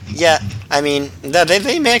 Yeah, I mean,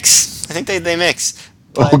 they mix. I think they mix.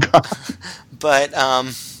 But, oh, God. But,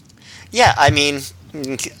 yeah, I mean,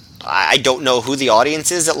 I don't know who the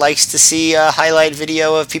audience is that likes to see a highlight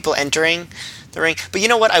video of people entering the ring. But you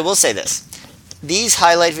know what? I will say this. These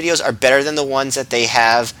highlight videos are better than the ones that they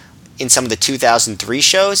have in some of the 2003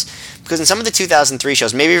 shows. Because in some of the 2003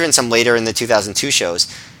 shows, maybe even some later in the 2002 shows,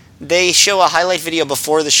 they show a highlight video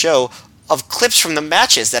before the show of clips from the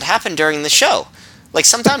matches that happened during the show. Like,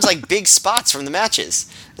 sometimes, like, big spots from the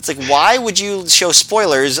matches. It's like, why would you show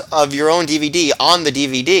spoilers of your own DVD on the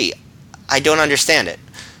DVD? I don't understand it.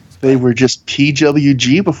 They were just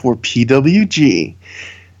PWG before PWG.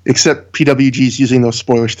 Except PWG's using those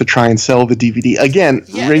spoilers to try and sell the DVD. Again,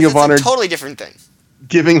 Ring of Honor... It's a totally different thing.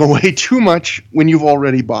 Giving away too much when you've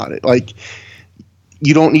already bought it. Like,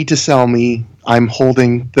 you don't need to sell me. I'm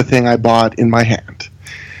holding the thing I bought in my hand.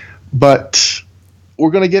 But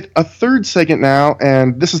we're going to get a third segment now,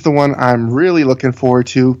 and this is the one I'm really looking forward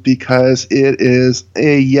to, because it is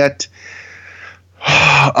yet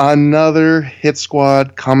another Hit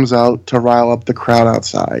Squad comes out to rile up the crowd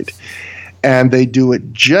outside. And they do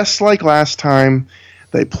it just like last time.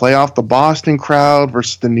 They play off the Boston crowd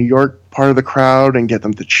versus the New York part of the crowd and get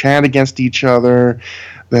them to chant against each other.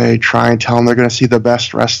 They try and tell them they're going to see the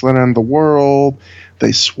best wrestling in the world.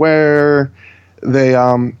 They swear.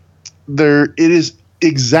 It is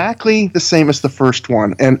exactly the same as the first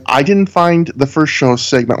one. And I didn't find the first show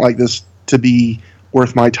segment like this to be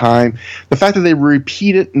worth my time. The fact that they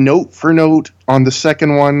repeat it note for note on the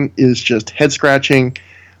second one is just head scratching.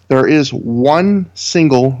 There is one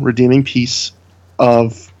single redeeming piece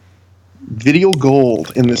of video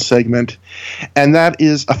gold in this segment, and that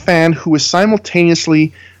is a fan who is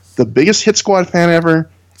simultaneously the biggest Hit Squad fan ever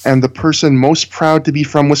and the person most proud to be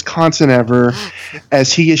from Wisconsin ever,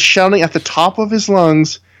 as he is shouting at the top of his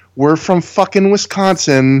lungs, "We're from fucking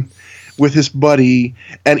Wisconsin," with his buddy.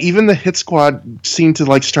 And even the Hit Squad seem to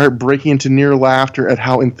like start breaking into near laughter at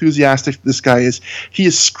how enthusiastic this guy is. He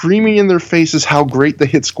is screaming in their faces how great the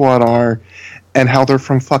Hit Squad are and how they're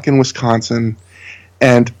from fucking Wisconsin.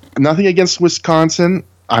 And nothing against Wisconsin.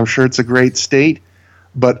 I'm sure it's a great state,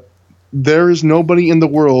 but there is nobody in the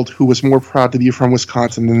world who was more proud to be from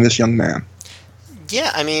Wisconsin than this young man.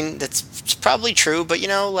 Yeah, I mean, that's probably true, but, you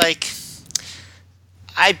know, like,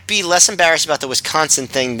 I'd be less embarrassed about the Wisconsin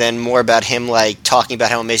thing than more about him, like, talking about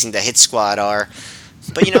how amazing the Hit Squad are.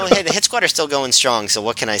 But, you know, hey, the Hit Squad are still going strong, so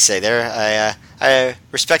what can I say there? I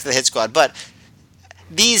respect the Hit Squad, but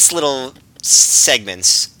these little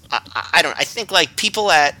segments, I think, like,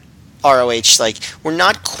 people at ROH, like, we're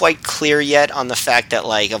not quite clear yet on the fact that,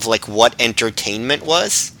 like, of, like, what entertainment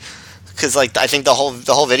was. Because, like, I think the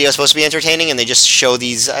whole video is supposed to be entertaining, and they just show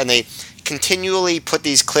these, and they continually put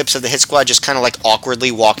these clips of the Hit Squad just kind of like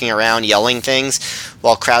awkwardly walking around yelling things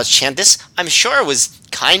while crowds chant. This, I'm sure, was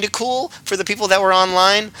kind of cool for the people that were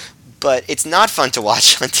online, but it's not fun to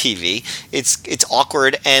watch on TV. It's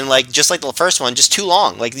awkward and like just like the first one, just too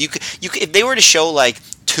long. Like you could if they were to show like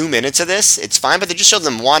 2 minutes of this, it's fine, but they just show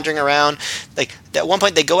them wandering around. Like at one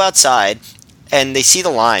point they go outside and they see the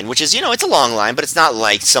line, which is, it's a long line, but it's not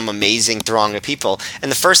like some amazing throng of people. And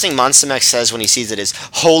the first thing Monsta Max says when he sees it is,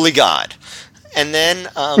 "Holy God." And then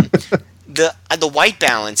the white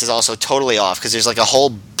balance is also totally off because there's like a whole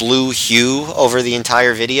blue hue over the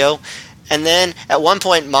entire video. And then at one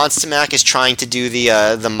point, Monsta Max is trying to do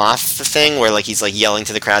the Moff thing where like he's like yelling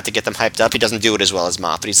to the crowd to get them hyped up. He doesn't do it as well as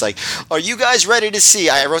Moff, but he's like, "Are you guys ready to see?"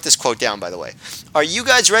 I wrote this quote down, by the way. "Are you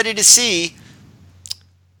guys ready to see?"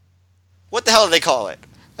 What the hell do they call it?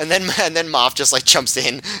 And then Moff just like jumps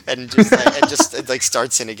in and just like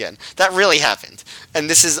starts in again. That really happened, and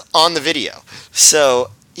this is on the video.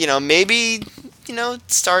 So maybe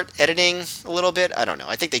start editing a little bit. I don't know.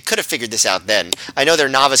 I think they could have figured this out then. I know they're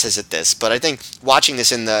novices at this, but I think watching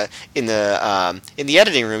this in the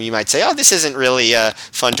editing room, you might say, "Oh, this isn't really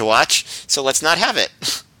fun to watch, so let's not have it."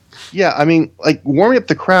 Yeah, I mean, like warming up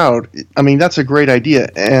the crowd, I mean, that's a great idea.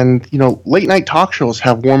 And, late night talk shows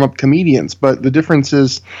have warm up comedians, but the difference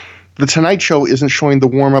is the Tonight Show isn't showing the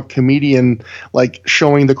warm up comedian, like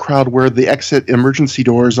showing the crowd where the exit emergency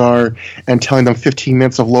doors are and telling them 15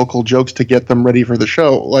 minutes of local jokes to get them ready for the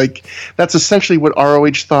show. Like, that's essentially what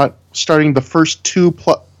ROH thought starting the first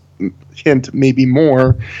hint, maybe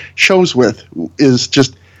more, shows with, is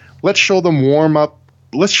just let's show them warm up.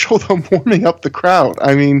 Let's show them warming up the crowd.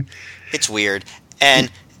 I mean, it's weird,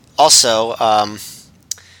 and also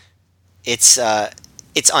it's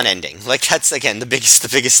unending. Like that's again the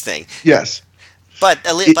biggest thing. Yes, but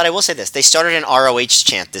I will say this: they started an ROH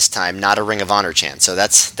chant this time, not a Ring of Honor chant. So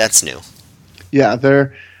that's new. Yeah,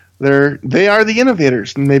 they are the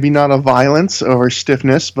innovators. Maybe not of violence or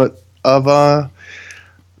stiffness, but of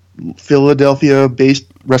Philadelphia-based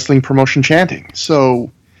wrestling promotion chanting.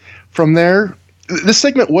 So from there. This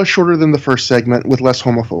segment was shorter than the first segment with less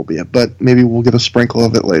homophobia, but maybe we'll get a sprinkle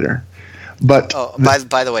of it later. But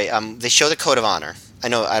by the way, they show the Code of Honor. I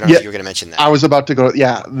don't know if you were going to mention that. I was about to go.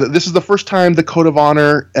 Yeah, this is the first time the Code of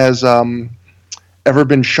Honor has ever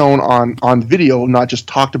been shown on video, not just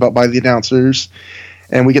talked about by the announcers.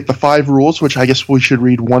 And we get the 5 rules, which I guess we should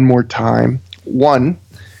read one more time. 1,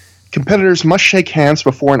 competitors must shake hands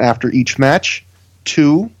before and after each match.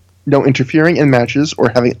 2, no interfering in matches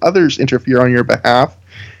or having others interfere on your behalf.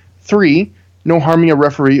 3, no harming a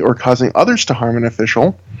referee or causing others to harm an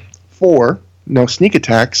official. 4, no sneak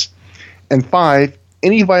attacks. And 5,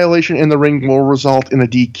 any violation in the ring will result in a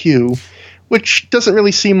DQ, which doesn't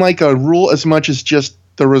really seem like a rule as much as just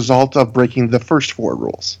the result of breaking the first 4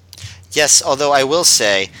 rules. Yes, although I will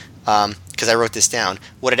say, because I wrote this down,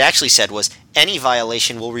 what it actually said was any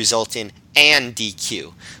violation will result in an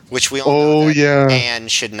DQ, which we all know that "and"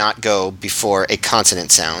 should not go before a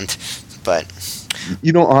consonant sound. But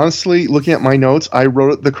honestly, looking at my notes, I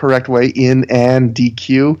wrote it the correct way in "and"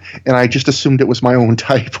 DQ, and I just assumed it was my own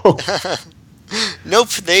typo. Nope,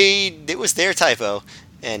 it was their typo,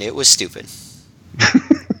 and it was stupid.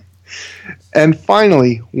 And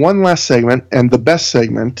finally, one last segment, and the best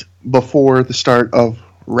segment before the start of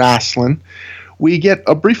wrestling. We get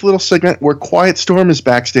a brief little segment where Quiet Storm is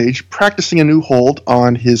backstage practicing a new hold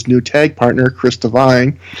on his new tag partner, Chris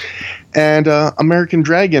Devine. And American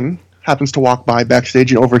Dragon happens to walk by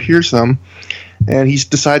backstage and overhears them. And he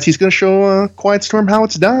decides he's going to show Quiet Storm how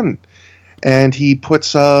it's done. And he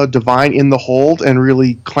puts Devine in the hold and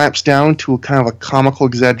really clamps down to a kind of a comical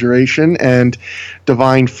exaggeration. And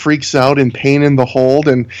Devine freaks out in pain in the hold.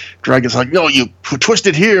 And Dragon's like, "No, you twist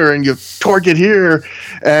it here and you torque it here."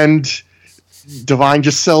 And Devine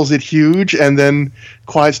just sells it huge, and then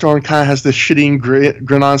Quiet Storm kind of has this shitting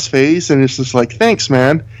grin on his face, and it's just like, "Thanks,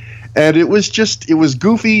 man." And it was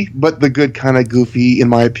goofy, but the good kind of goofy, in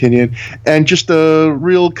my opinion, and just a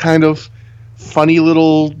real kind of funny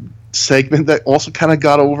little segment that also kind of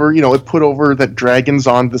got over, it put over that Dragon's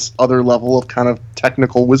on this other level of kind of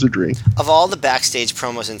technical wizardry. Of all the backstage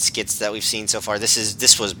promos and skits that we've seen so far,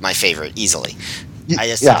 this was my favorite, easily.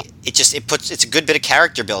 It's a good bit of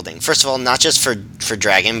character building. First of all, not just for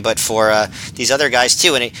Dragon, but for these other guys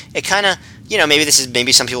too. And it kind of,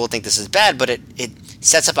 maybe some people will think this is bad, but it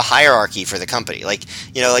sets up a hierarchy for the company. Like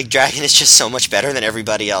Dragon is just so much better than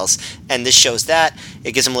everybody else, and this shows that.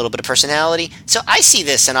 It gives him a little bit of personality. So I see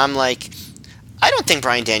this, and I'm like, I don't think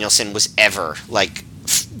Bryan Danielson was ever like,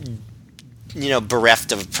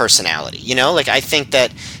 bereft of personality. I think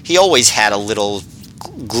that he always had a little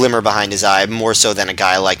glimmer behind his eye more so than a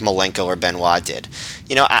guy like Malenko or Benoit did.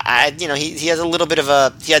 He has a little bit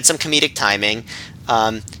of he had some comedic timing.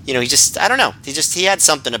 I don't know. He had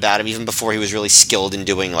something about him even before he was really skilled in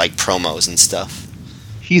doing like promos and stuff.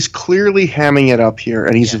 He's clearly hamming it up here,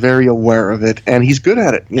 and he's very aware of it, and he's good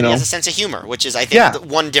at it. He has a sense of humor, which is, I think,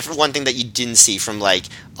 one thing that you didn't see from like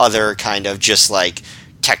other kind of just like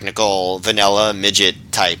technical vanilla midget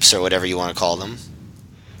types or whatever you want to call them.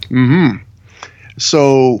 Mm-hmm.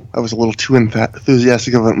 So I was a little too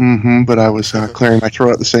enthusiastic of it, but I was clearing my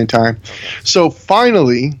throat at the same time. So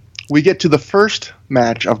finally, we get to the first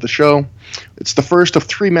match of the show. It's the first of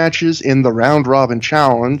 3 matches in the Round Robin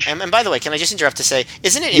Challenge. And by the way, can I just interrupt to say,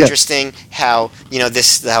 isn't it interesting how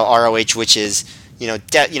how ROH, which is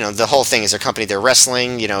the whole thing is their company, they're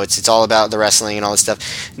wrestling. It's all about the wrestling and all this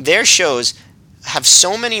stuff. Their shows have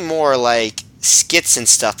so many more like skits and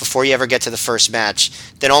stuff before you ever get to the first match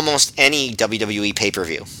than almost any WWE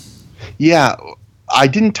pay-per-view. Yeah, I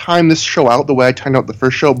didn't time this show out the way I timed out the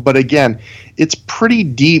first show, but again, it's pretty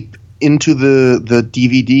deep into the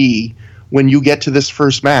DVD when you get to this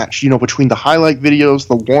first match. Between the highlight videos,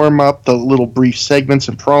 the warm-up, the little brief segments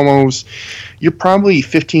and promos, you're probably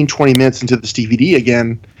 15-20 minutes into this DVD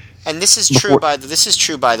again. And this is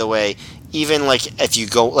true by the way, even like if you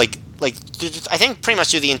go like I think pretty much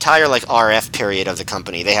through the entire like RF period of the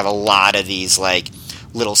company, they have a lot of these like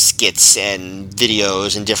little skits and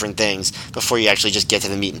videos and different things before you actually just get to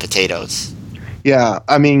the meat and potatoes. Yeah,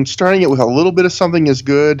 I mean, starting it with a little bit of something is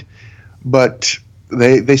good, but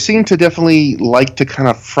they seem to definitely like to kind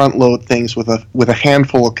of front load things with a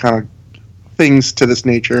handful of kind of things to this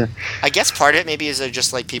nature. I guess part of it maybe is they're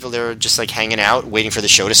just like people that are just like hanging out waiting for the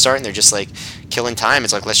show to start, and they're just like killing time.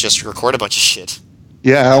 It's like, let's just record a bunch of shit.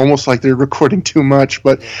 Yeah, almost like they're recording too much.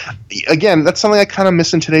 But again, that's something I kind of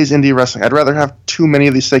miss in today's indie wrestling. I'd rather have too many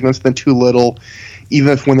of these segments than too little,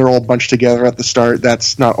 even if when they're all bunched together at the start,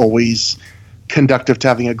 that's not always conductive to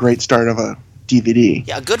having a great start of a DVD.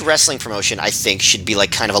 Yeah, a good wrestling promotion, I think, should be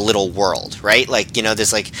like kind of a little world, right? Like,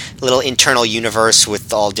 there's like a little internal universe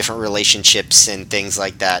with all different relationships and things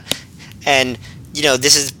like that. And,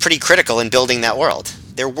 this is pretty critical in building that world.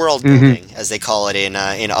 They're world building, as they call it in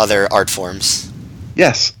other art forms.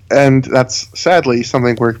 Yes, and that's sadly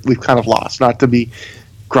something we've kind of lost. Not to be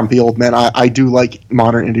grumpy old man, I do like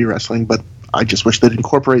modern indie wrestling, but I just wish they'd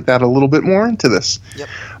incorporate that a little bit more into this. Yep.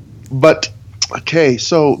 But, okay,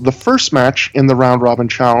 so the first match in the Round Robin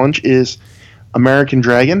Challenge is American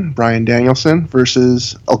Dragon, Bryan Danielson,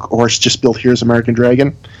 versus, of course, just built here as American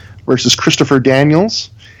Dragon, versus Christopher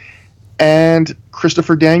Daniels. And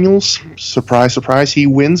Christopher Daniels, surprise, surprise, he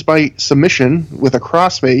wins by submission with a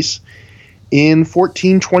crossface in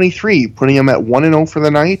 14:23, putting him at 1-0 for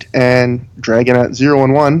the night, and Dragon at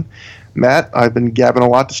 0-1. Matt, I've been gabbing a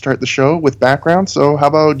lot to start the show with background, so how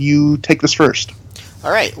about you take this first?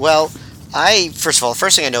 All right. Well, first of all, the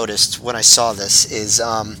first thing I noticed when I saw this is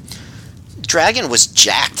Dragon was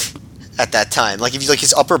jacked at that time. Like if you like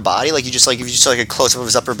his upper body, like if you just saw like a close up of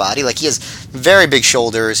his upper body, like he has very big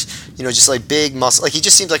shoulders, just like big muscle. Like he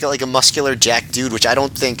just seems like a muscular jacked dude, which I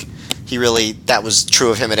don't think that was true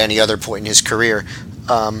of him at any other point in his career.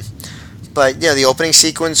 But yeah, the opening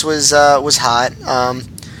sequence was hot.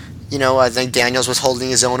 I think Daniels was holding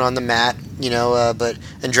his own on the mat,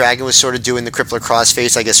 and Dragon was sort of doing the crippler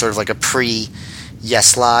crossface, I guess sort of like a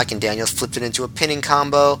pre-yes lock, and Daniels flipped it into a pinning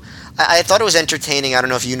combo. I thought it was entertaining. I don't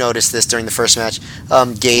know if you noticed this during the first match.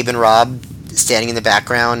 Gabe and Rob standing in the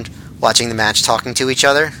background, watching the match, talking to each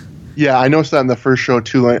other. Yeah, I noticed that in the first show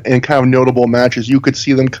too, and kind of notable matches. You could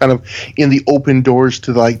see them kind of in the open doors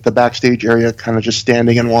to like the backstage area, kind of just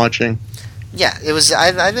standing and watching. Yeah, it was.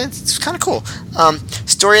 It's kind of cool.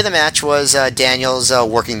 Story of the match was Daniels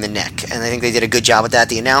working the neck, and I think they did a good job with that.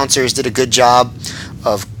 The announcers did a good job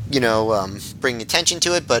of bringing attention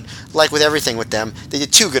to it, but like with everything with them, they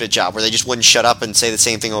did too good a job where they just wouldn't shut up and say the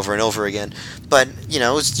same thing over and over again. But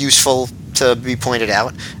it was useful to be pointed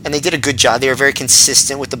out, and they did a good job. They were very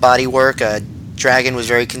consistent with the body work. Dragon was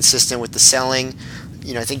very consistent with the selling.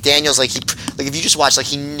 I think Daniels, if you just watch,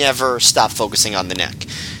 he never stopped focusing on the neck.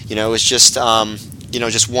 It was just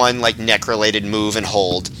just one like neck related move and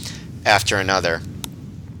hold after another.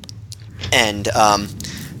 And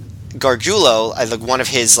Gargiulo, one of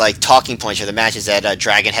his talking points for the match is that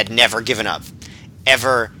Dragon had never given up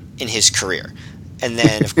ever in his career. And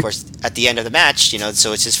then, of course, at the end of the match,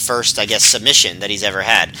 so it's his first, I guess, submission that he's ever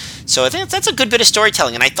had. So I think that's a good bit of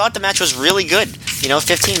storytelling, and I thought the match was really good.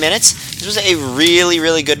 15 minutes. This was a really,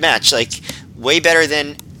 really good match. Way better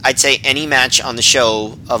than, I'd say, any match on the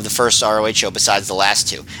show of the first ROH show besides the last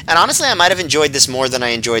two. And honestly, I might have enjoyed this more than I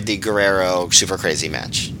enjoyed the Guerrero Super Crazy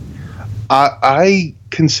match. I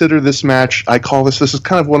consider this match, I call this is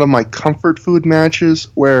kind of one of my comfort food matches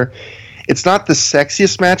where it's not the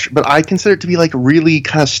sexiest match, but I consider it to be like really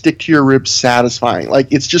kind of stick to your ribs satisfying. Like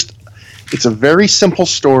it's a very simple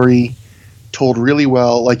story told really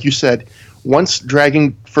well. Like you said, once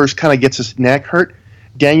Dragon first kind of gets his neck hurt,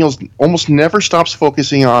 Daniels almost never stops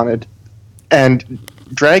focusing on it. And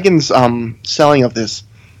Dragon's selling of this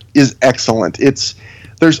is excellent.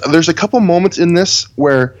 There's a couple moments in this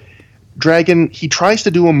where Dragon, he tries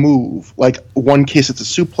to do a move. Like, one case it's a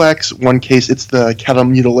suplex, one case it's the cattle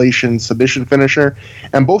mutilation submission finisher,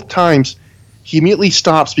 and both times he immediately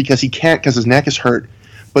stops because he can't because his neck is hurt.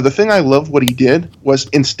 But the thing I love what he did was,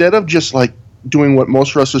 instead of just like doing what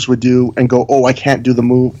most wrestlers would do and go, oh, I can't do the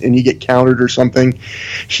move, and you get countered or something,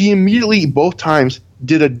 he immediately, both times,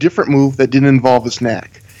 did a different move that didn't involve his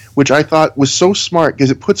neck, which I thought was so smart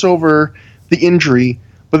because it puts over the injury,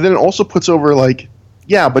 but then it also puts over, like,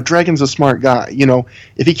 yeah, but Dragon's a smart guy. You know,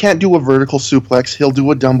 if he can't do a vertical suplex, he'll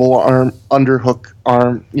do a double arm, underhook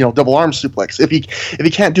arm, double arm suplex. If he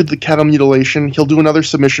can't do the cattle mutilation, he'll do another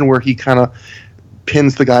submission where he kind of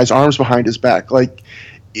pins the guy's arms behind his back. Like,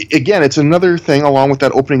 again, it's another thing along with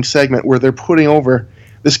that opening segment where they're putting over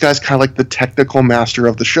this guy's kind of like the technical master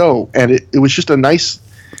of the show. And it was just a nice,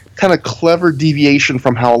 kind of clever deviation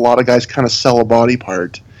from how a lot of guys kind of sell a body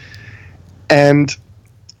part. And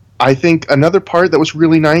I think another part that was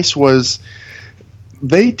really nice was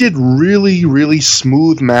they did really, really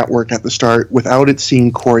smooth mat work at the start without it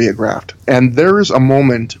seeming choreographed. And there's a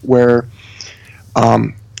moment where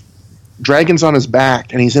Dragon's on his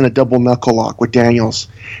back and he's in a double knuckle lock with Daniels.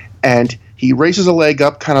 And he raises a leg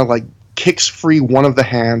up, kind of like kicks free one of the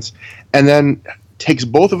hands, and then takes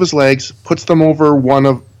both of his legs, puts them over one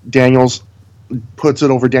of Daniels, puts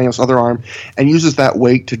it over Daniels' other arm, and uses that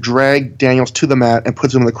weight to drag Daniels to the mat and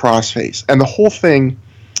puts him in the crossface. And the whole thing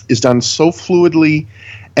is done so fluidly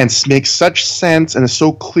and makes such sense and is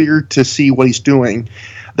so clear to see what he's doing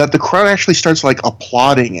that the crowd actually starts like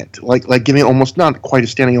applauding it, like giving it almost not quite a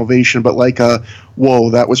standing ovation, but like a, whoa,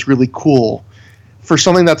 that was really cool. For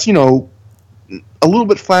something that's, a little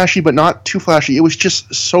bit flashy, but not too flashy. It was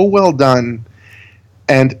just so well done.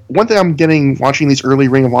 And one thing I'm getting watching these early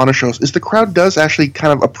Ring of Honor shows is the crowd does actually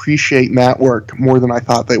kind of appreciate mat work more than I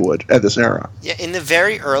thought they would at this era. Yeah, in the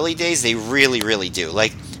very early days, they really, really do.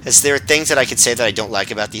 Like, as there are things that I could say that I don't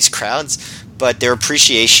like about these crowds, but their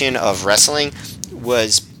appreciation of wrestling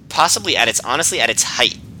was possibly at its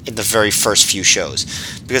height in the very first few shows,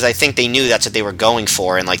 because I think they knew that's what they were going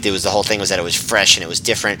for, and like the whole thing was that it was fresh and it was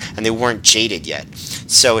different, and they weren't jaded yet.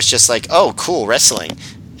 So it's just like, oh, cool, wrestling.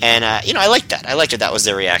 And I liked that. I liked it. That was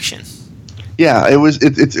their reaction. Yeah,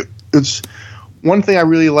 it's one thing I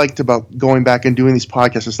really liked about going back and doing these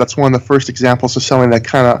podcasts is that's one of the first examples of something that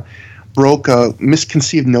kind of broke a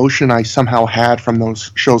misconceived notion I somehow had from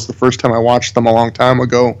those shows the first time I watched them a long time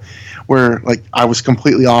ago, where like I was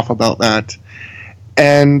completely off about that.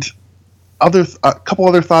 And a couple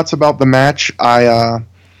other thoughts about the match. Let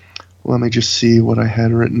me just see what I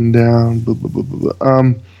had written down.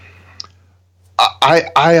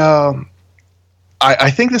 I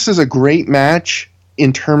think this is a great match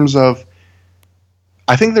in terms of,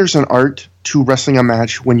 I think there's an art to wrestling a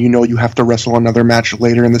match when you know you have to wrestle another match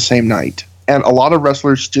later in the same night. And a lot of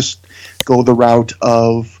wrestlers just go the route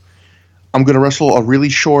of, I'm going to wrestle a really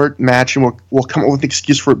short match and we'll come up with an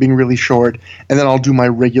excuse for it being really short, and then I'll do my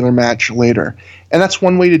regular match later. And that's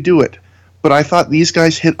one way to do it. But I thought these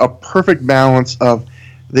guys hit a perfect balance of,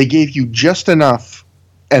 they gave you just enough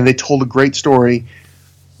and they told a great story,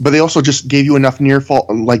 but they also just gave you enough near fall,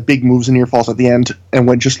 like big moves and near falls at the end, and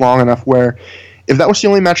went just long enough where if that was the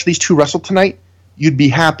only match these two wrestled tonight, you'd be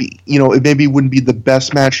happy. It maybe wouldn't be the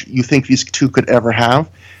best match you think these two could ever have,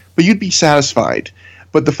 but you'd be satisfied.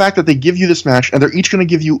 But the fact that they give you this match, and they're each going to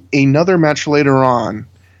give you another match later on,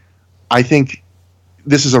 I think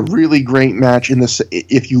this is a really great match in this,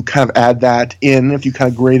 if you kind of add that in, if you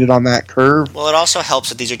kind of grade it on that curve. Well, it also helps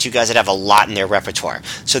that these are two guys that have a lot in their repertoire,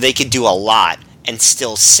 so they could do a lot and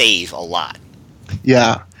still save a lot.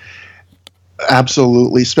 Yeah,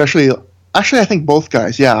 absolutely. Actually, I think both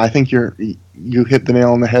guys. Yeah, I think you hit the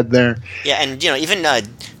nail on the head there. Yeah, and even I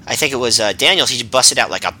think it was Daniels. He busted out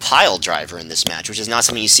like a pile driver in this match, which is not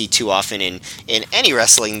something you see too often in any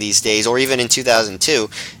wrestling these days, or even in 2002.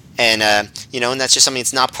 And and that's just something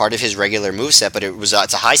that's not part of his regular moveset, but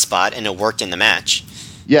it's a high spot and it worked in the match.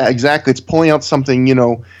 Yeah, exactly. It's pulling out something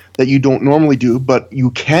that you don't normally do, but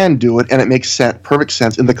you can do it, and it makes perfect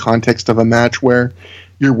sense in the context of a match where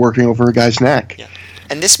you're working over a guy's neck. Yeah.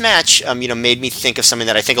 And this match, made me think of something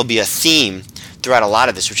that I think will be a theme throughout a lot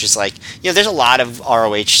of this, which is like, there's a lot of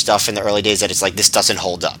ROH stuff in the early days that it's like, this doesn't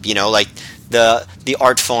hold up, like the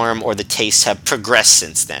art form or the tastes have progressed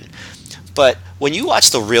since then. But when you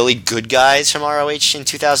watch the really good guys from ROH in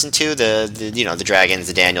 2002, the Dragons,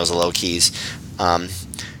 the Daniels, the Low Keys,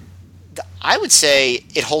 I would say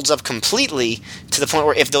it holds up completely to the point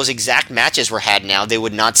where if those exact matches were had now, they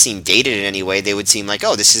would not seem dated in any way. They would seem like,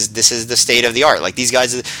 oh, this is the state of the art. Like these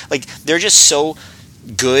guys, like they're just so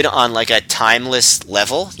good on like a timeless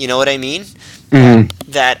level. You know what I mean?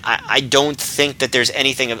 Mm-hmm. That I don't think that there's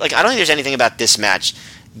anything I don't think there's anything about this match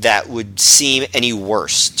that would seem any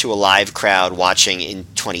worse to a live crowd watching in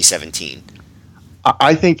 2017.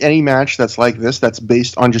 I think any match that's like this, that's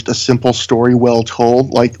based on just a simple story well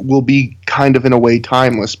told, like, will be kind of in a way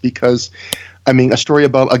timeless because, I mean, a story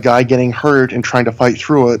about a guy getting hurt and trying to fight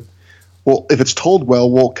through it, well, if it's told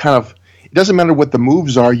well, it doesn't matter what the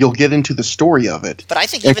moves are, you'll get into the story of it. But I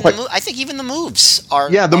think even the moves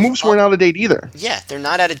are... Yeah, the moves weren't out of date either. Yeah, they're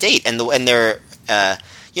not out of date, and they're...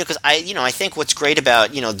 because I think what's great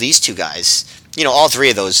about, these two guys, all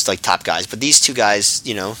three of those, like, top guys, but these two guys,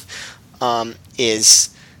 is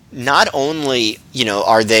not only,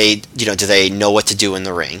 are they, do they know what to do in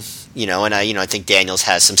the ring, and I think Daniels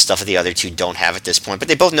has some stuff that the other two don't have at this point, but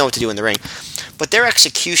they both know what to do in the ring, but their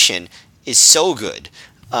execution is so good,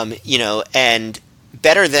 and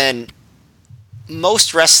better than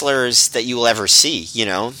most wrestlers that you will ever see,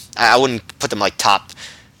 I wouldn't put them like top,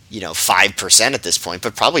 5% at this point,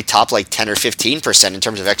 but probably top like 10 or 15% in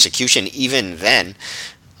terms of execution, even then.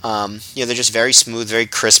 They're just very smooth, very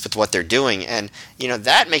crisp with what they're doing, and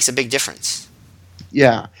that makes a big difference.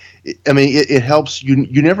 Yeah, I mean, it helps.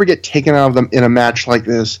 You never get taken out of them in a match like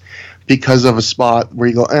this because of a spot where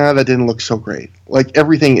you go, that didn't look so great. Like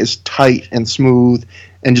everything is tight and smooth,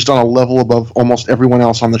 and just on a level above almost everyone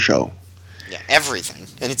else on the show. Yeah, everything,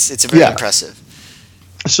 and it's very impressive.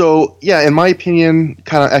 So yeah, in my opinion,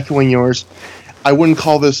 kind of echoing yours, I wouldn't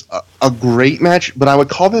call this a great match, but I would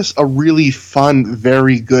call this a really fun,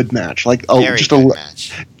 very good match. Like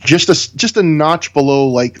just a notch below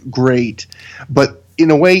like great, but in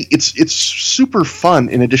a way it's super fun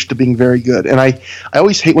in addition to being very good. And I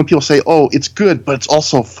always hate when people say, "Oh, it's good, but it's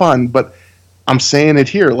also fun." But I'm saying it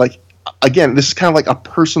here, like again, this is kind of like a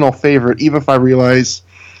personal favorite, even if I realize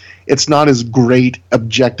it's not as great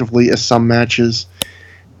objectively as some matches.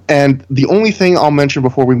 And the only thing I'll mention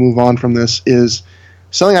before we move on from this is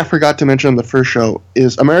something I forgot to mention on the first show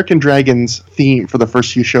is American Dragon's theme for the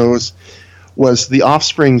first few shows was The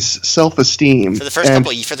Offspring's Self-Esteem. For the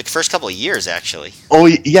first couple of years, actually. Oh,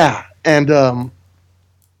 yeah. And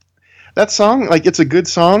that song, like, it's a good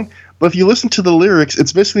song, but if you listen to the lyrics,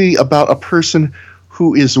 it's basically about a person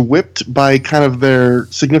who is whipped by kind of their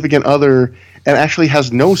significant other and actually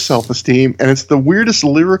has no self-esteem, and it's the weirdest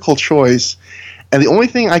lyrical choice. And the only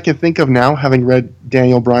thing I can think of now, having read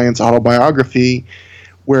Daniel Bryan's autobiography,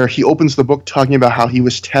 where he opens the book talking about how he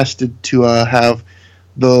was tested to have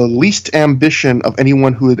the least ambition of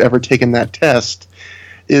anyone who had ever taken that test,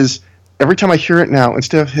 is every time I hear it now,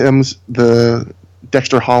 instead of him, the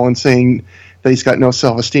Dexter Holland saying that he's got no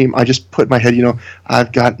self-esteem, I just put in my head,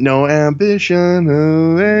 I've got no ambition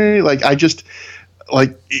away. Like,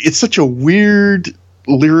 it's such a weird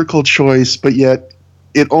lyrical choice, but yet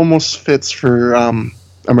it almost fits for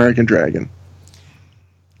American Dragon.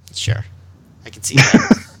 Sure. I can see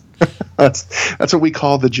that. That's what we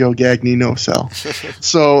call the Joe Gagne no-sell.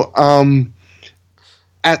 So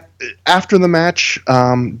after the match,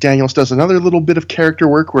 Daniels does another little bit of character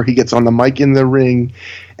work where he gets on the mic in the ring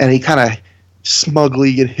and he kind of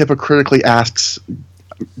smugly and hypocritically asks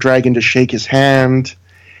Dragon to shake his hand,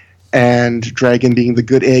 and Dragon, being the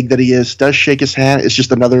good egg that he is, does shake his hand. It's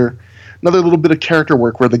just another little bit of character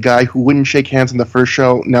work where the guy who wouldn't shake hands in the first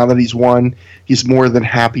show, now that he's won, he's more than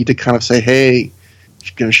happy to kind of say, hey,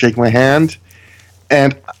 you're going to shake my hand.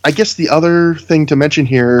 And I guess the other thing to mention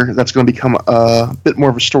here that's going to become a bit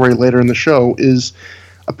more of a story later in the show is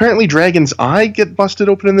apparently Dragon's eye get busted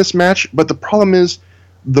open in this match, but the problem is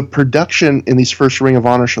the production in these first Ring of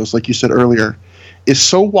Honor shows, like you said earlier, is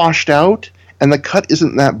so washed out and the cut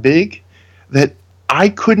isn't that big that I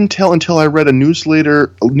couldn't tell until I read a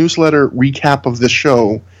newsletter recap of this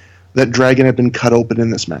show that Dragon had been cut open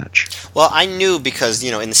in this match. Well, I knew because,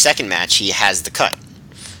 in the second match he has the cut.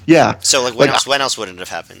 Yeah. So when else would it have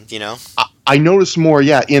happened, I noticed more,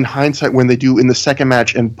 in hindsight, when they do in the second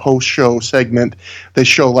match and post-show segment, they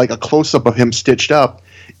show like a close-up of him stitched up.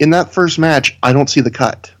 In that first match, I don't see the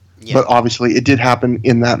cut. Yeah. But obviously it did happen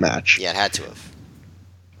in that match. Yeah, it had to have.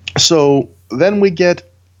 So then we get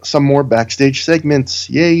some more backstage segments.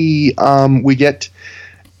 Yay! We get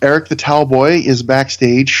Eric the Towel Boy is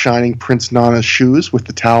backstage shining Prince Nana's shoes with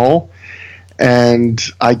the towel. And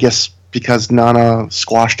I guess because Nana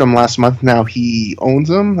squashed him last month, now he owns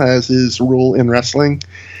him, as his rule in wrestling.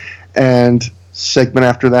 And segment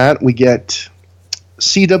after that, we get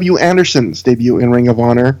C.W. Anderson's debut in Ring of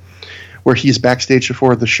Honor, where he's backstage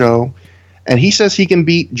before the show. And he says he can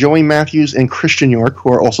beat Joey Matthews and Christian York,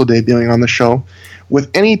 who are also debuting on the show, with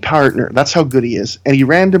any partner. That's how good he is. And he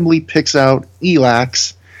randomly picks out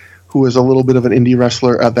Elax, who is a little bit of an indie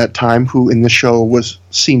wrestler at that time, who in the show was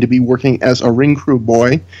seen to be working as a ring crew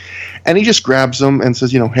boy. And he just grabs him and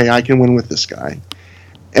says, hey, I can win with this guy.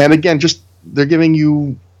 And again, just they're giving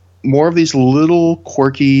you more of these little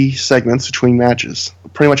quirky segments between matches.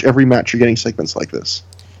 Pretty much every match you're getting segments like this.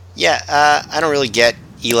 Yeah, I don't really get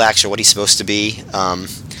Elax or what he's supposed to be.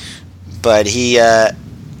 But I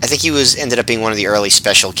think he ended up being one of the early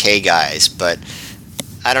Special K guys, but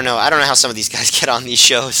I don't know how some of these guys get on these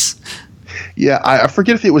shows. Yeah, I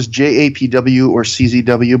forget if it was JAPW or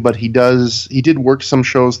CZW, but he did work some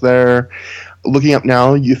shows there. Looking up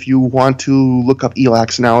now, if you want to look up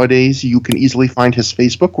Elax nowadays, you can easily find his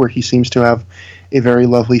Facebook, where he seems to have a very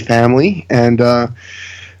lovely family, and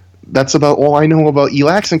that's about all I know about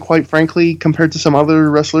Elax, and quite frankly, compared to some other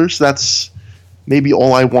wrestlers, that's maybe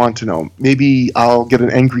all I want to know. Maybe I'll get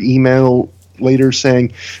an angry email later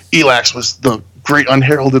saying Elax was the great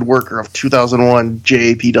unheralded worker of 2001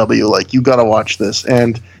 JAPW, like, you gotta watch this,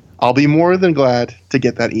 and I'll be more than glad to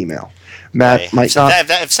get that email. Matt might not.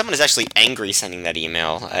 If someone is actually angry sending that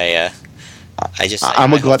email,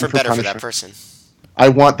 I'm a glutton for better punishment. for that person. I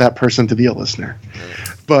want that person to be a listener,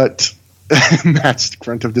 but Matt's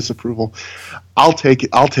grunt of disapproval. I'll take it.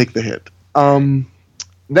 I'll take the hit.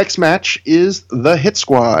 Next match is the Hit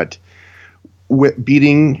Squad.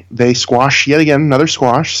 They squash yet again, another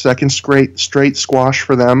squash, second straight squash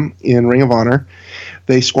for them in Ring of Honor.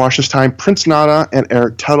 They squash this time Prince Nana and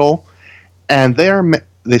Eric Tuttle, and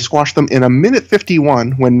they squash them in a minute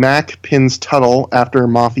 51 when Mac pins Tuttle after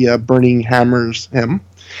Mafia burning hammers him.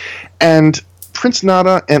 And Prince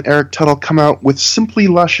Nana and Eric Tuttle come out with Simply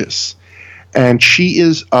Luscious, and she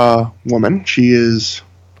is a woman. She is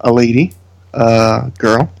a lady,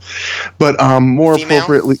 girl, but more Female?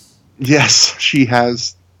 Appropriately. Yes, she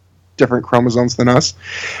has different chromosomes than us,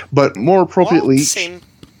 but more appropriately, same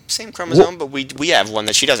chromosome, but we have one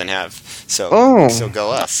that she doesn't have. So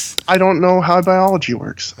go us. I don't know how biology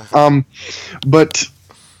works. But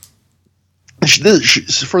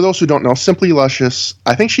for those who don't know, Simply Luscious,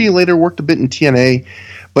 I think she later worked a bit in TNA,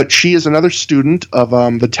 but she is another student of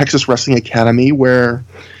the Texas Wrestling Academy, where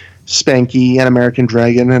Spanky and American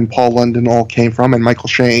Dragon and Paul London all came from, and Michael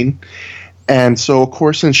Shane. And so, of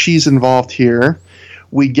course, since she's involved here,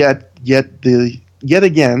 we get yet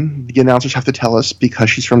again, the announcers have to tell us, because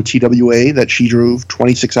she's from TWA, that she drove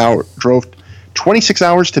 26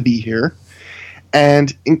 hours to be here.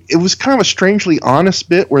 And it was kind of a strangely honest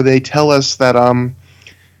bit where they tell us that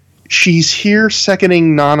she's here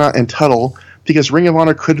seconding Nana and Tuttle because Ring of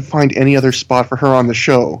Honor couldn't find any other spot for her on the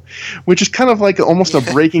show, which is kind of like almost a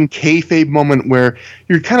breaking kayfabe moment where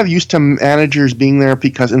you're kind of used to managers being there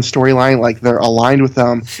because in storyline, like, they're aligned with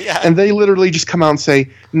them. Yeah. And they literally just come out and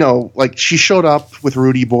say, no, like, she showed up with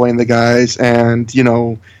Rudy Boy and the guys, and,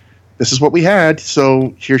 this is what we had,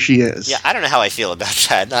 so here she is. Yeah, I don't know how I feel about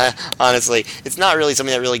that. Honestly, it's not really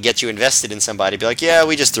something that really gets you invested in somebody. Be like, yeah,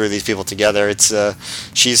 we just threw these people together. It's her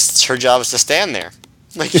job is to stand there.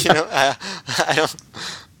 Like, I don't know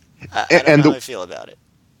how I feel about it.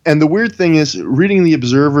 And the weird thing is, reading the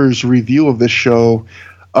Observer's review of this show,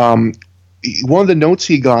 one of the notes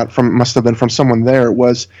he got must have been from someone there,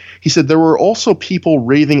 was he said there were also people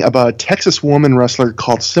raving about a Texas woman wrestler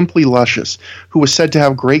called Simply Luscious, who was said to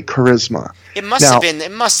have great charisma. It must have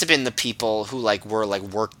been the people who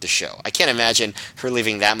worked the show. I can't imagine her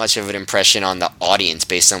leaving that much of an impression on the audience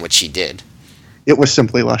based on what she did. It was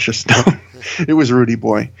Simply Luscious. No, it was Rudy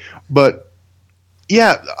Boy. But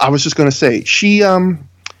yeah, I was just going to say, she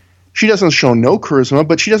doesn't show no charisma,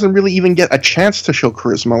 but she doesn't really even get a chance to show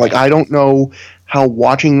charisma. Like, I don't know how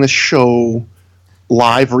watching this show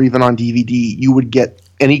live or even on DVD, you would get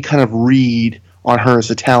any kind of read on her as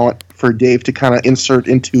a talent for Dave to kind of insert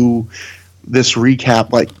into this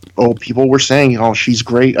recap. Like, oh, people were saying, oh, she's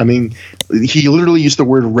great. I mean, he literally used the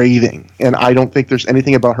word raving, and I don't think there's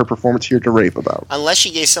anything about her performance here to rave about. Unless she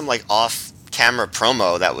gave some, off-camera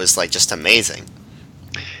promo that was, just amazing.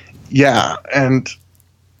 Yeah, and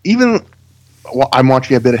even I'm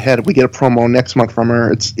watching a bit ahead. We get a promo next month from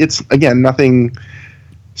her. It's again nothing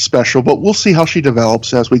special, but we'll see how she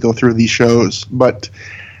develops as we go through these shows. But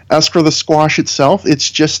as for the squash itself, it's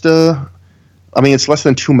just it's less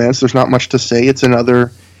than 2 minutes. There's not much to say. It's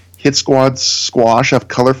another Hit Squad squash of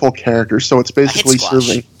colorful characters. So it's basically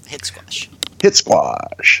serving Hit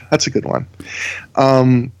Squash. That's a good one.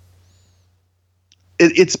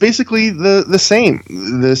 It's basically the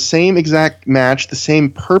same exact match, the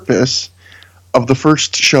same purpose of the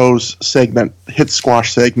first show's segment, Hit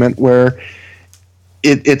Squash segment, where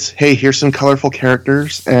it's, hey, here's some colorful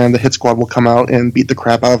characters, and the Hit Squad will come out and beat the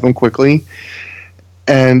crap out of them quickly.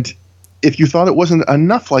 And if you thought it wasn't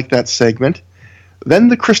enough like that segment, then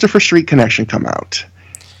the Christopher Street Connection come out.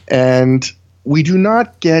 And we do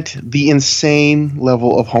not get the insane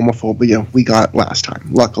level of homophobia we got last time,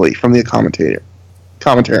 luckily, from the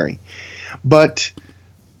commentary. But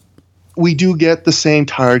we do get the same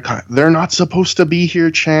tired, they're not supposed to be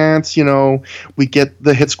here chants. We get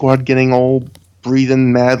the Hit Squad getting old,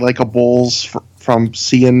 breathing mad like a bull's from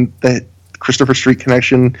seeing the Christopher Street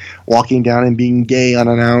Connection walking down and being gay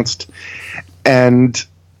unannounced. And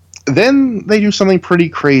then they do something pretty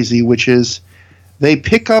crazy, which is they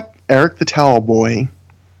pick up Eric the Towel Boy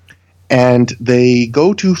and they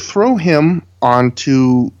go to throw him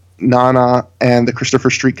onto Nana and the Christopher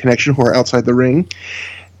Street Connection, who are outside the ring.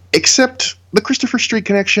 Except the Christopher Street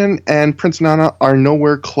Connection and Prince Nana are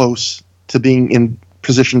nowhere close to being in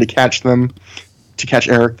position to catch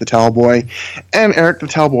Eric the Towel Boy. And Eric the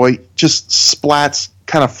Towel Boy just splats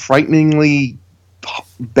kind of frighteningly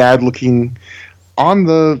bad looking on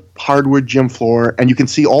the hardwood gym floor, and you can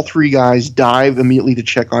see all three guys dive immediately to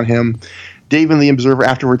check on him. Dave in the Observer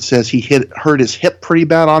afterwards says he hurt his hip pretty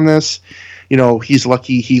bad on this. He's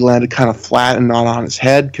lucky he landed kind of flat and not on his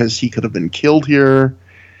head, because he could have been killed here.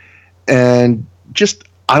 And just,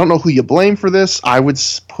 I don't know who you blame for this. I would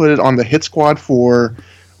put it on the Hit Squad for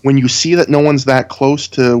when you see that no one's that close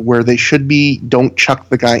to where they should be, don't chuck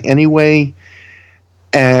the guy anyway.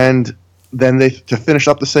 And then to finish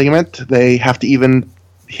up the segment, they have to even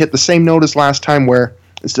hit the same note as last time, where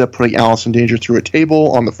instead of putting Allison Danger through a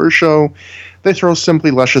table on the first show, they throw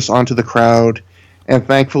Simply Luscious onto the crowd. And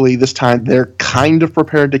thankfully, this time, they're kind of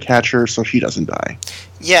prepared to catch her so she doesn't die.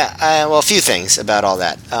 Yeah, well, a few things about all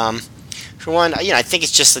that. For one, I think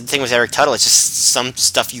it's just the thing with Eric Tuttle. It's just some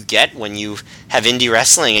stuff you get when you have indie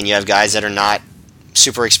wrestling and you have guys that are not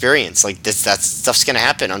super experienced. Like, that stuff's going to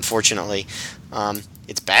happen, unfortunately.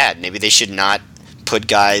 It's bad. Maybe they should not put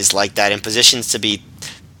guys like that in positions to be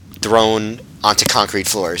thrown onto concrete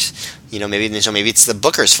floors. Maybe it's the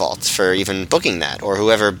booker's fault for even booking that, or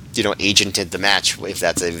whoever agented the match, if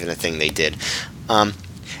that's even a thing they did.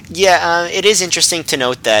 It is interesting to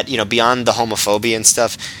note that beyond the homophobia and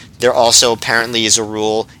stuff, there also apparently is a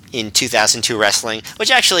rule in 2002 wrestling,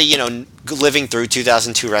 which actually living through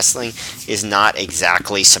 2002 wrestling is not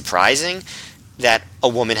exactly surprising, that a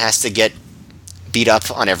woman has to get beat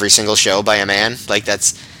up on every single show by a man. Like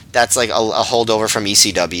that's like a holdover from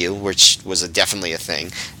ECW, which was definitely a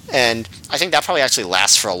thing. And I think that probably actually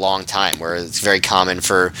lasts for a long time, where it's very common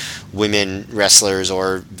for women wrestlers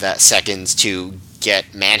or seconds to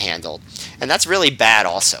get manhandled. And that's really bad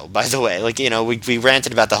also, by the way. Like, we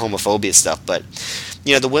ranted about the homophobia stuff, but,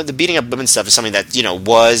 the beating up women stuff is something that,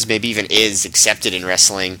 was, maybe even is, accepted in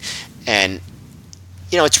wrestling. And,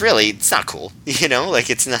 it's not cool, Like,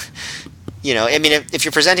 it's not... if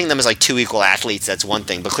you're presenting them as like two equal athletes, that's one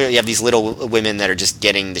thing. But clearly, you have these little women that are just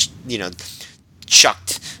getting,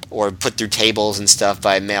 chucked or put through tables and stuff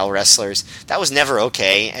by male wrestlers. That was never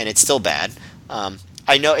okay, and it's still bad.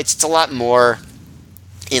 I know it's a lot more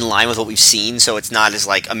in line with what we've seen, so it's not as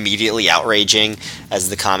like immediately outraging as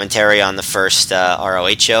the commentary on the first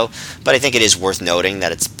ROH show. But I think it is worth noting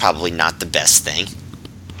that it's probably not the best thing.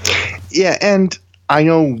 Yeah, and I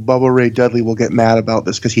know Bubba Ray Dudley will get mad about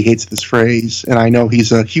this because he hates this phrase, and I know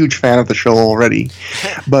he's a huge fan of the show already.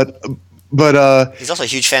 But he's also a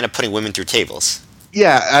huge fan of putting women through tables.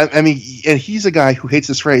 Yeah, I mean, and he's a guy who hates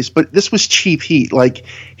this phrase, but this was cheap heat. Like,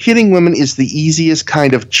 hitting women is the easiest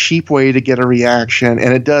kind of cheap way to get a reaction,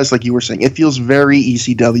 and it does, like you were saying, it feels very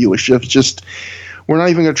ECW-ish. It's just, we're not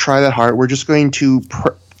even going to try that hard. We're just going to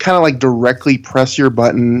kind of like directly press your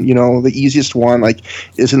button, the easiest one, like,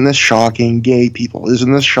 isn't this shocking, gay people?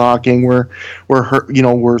 Isn't this shocking? We're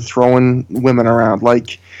throwing women around.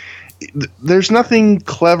 Like, there's nothing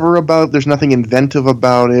clever about it. There's nothing inventive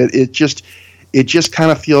about it. It just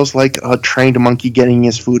kind of feels like a trained monkey getting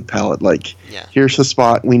his food pellet. Like, Here's the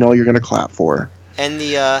spot we know you're going to clap for. And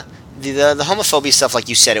the homophobia stuff, like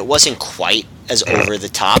you said, it wasn't quite as over the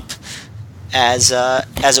top as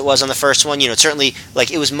it was on the first one. Certainly, like,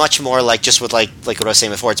 it was much more like, just with like what I was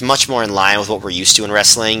saying before, it's much more in line with what we're used to in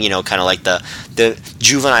wrestling. Kind of like the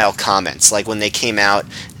juvenile comments, like when they came out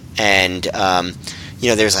and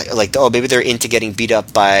there's like oh, maybe they're into getting beat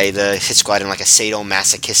up by the Hit Squad in like a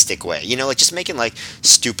sadomasochistic way. Like just making like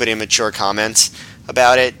stupid, immature comments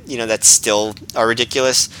about it. That still are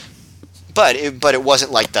ridiculous. But it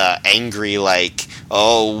wasn't like the angry, like,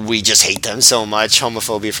 oh, we just hate them so much,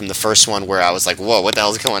 homophobia from the first one, where I was like, whoa, what the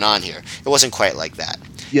hell's going on here? It wasn't quite like that.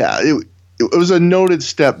 Yeah, it was a noted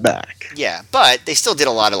step back. Yeah, but they still did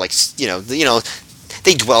a lot of like,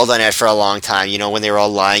 they dwelled on it for a long time. When they were all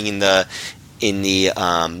lying in the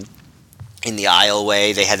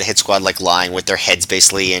aisleway, they had the Hit Squad like lying with their heads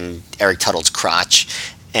basically in Eric Tuttle's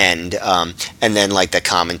crotch. And then like the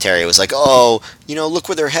commentary was like, oh, look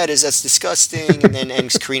where their head is, that's disgusting. And then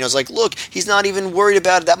Carino's like, look, he's not even worried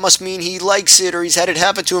about it, that must mean he likes it, or he's had it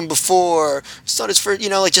happen to him before, it's not his first,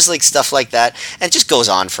 like just like stuff like that, and it just goes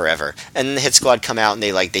on forever. And then the Hit Squad come out and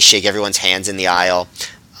they shake everyone's hands in the aisle,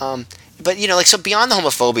 but so beyond the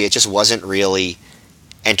homophobia, it just wasn't really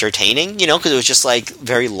entertaining, because it was just like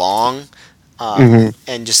very long,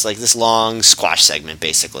 and just like this long squash segment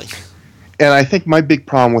basically. And I think my big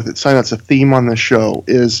problem with it, something that's a theme on the show,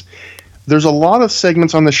 is there's a lot of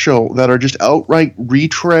segments on the show that are just outright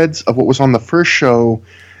retreads of what was on the first show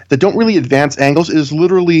that don't really advance angles. It is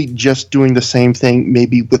literally just doing the same thing,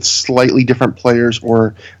 maybe with slightly different players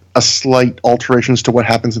or a slight alterations to what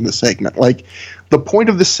happens in the segment. Like, the point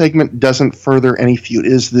of this segment doesn't further any feud.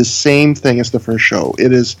 It is the same thing as the first show.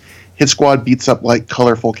 It is Hit Squad beats up like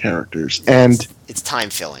colorful characters. And it's time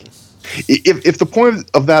filling. If the point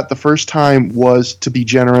of that the first time was to be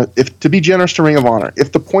generous, to Ring of Honor,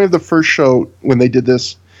 if the point of the first show when they did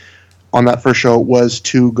this on that first show was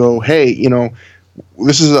to go, hey,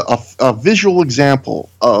 this is a visual example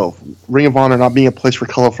of Ring of Honor not being a place for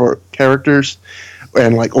colorful characters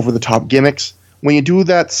and like over the top gimmicks. When you do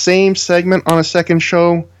that same segment on a second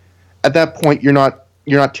show, at that point you're not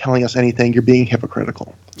telling us anything. You're being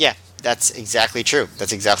hypocritical. Yeah, that's exactly true.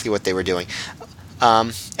 That's exactly what they were doing.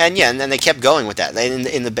 And then they kept going with that.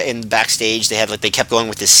 In the backstage, they kept going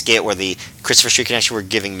with this skit where the Christopher Street Connection were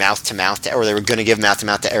giving mouth to mouth, or they were going to give mouth to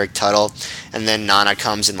mouth to Eric Tuttle, and then Nana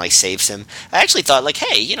comes and like saves him. I actually thought like,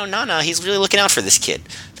 hey, Nana, he's really looking out for this kid.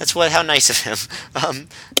 How nice of him.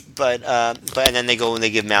 But and then they go and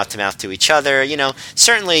they give mouth to mouth to each other.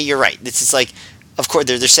 Certainly you're right. This is like, of course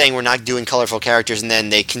they're saying we're not doing colorful characters, and then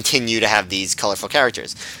they continue to have these colorful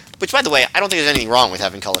characters. Which, by the way, I don't think there's anything wrong with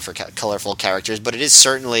having colorful characters, but it is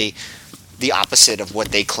certainly the opposite of what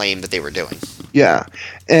they claimed that they were doing. Yeah.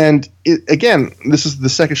 And, again, this is the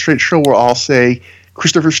second straight show where I'll say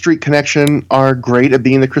Christopher Street Connection are great at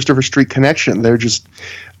being the Christopher Street Connection. They're just...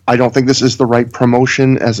 I don't think this is the right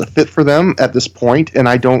promotion as a fit for them at this point, and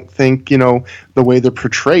I don't think, the way they're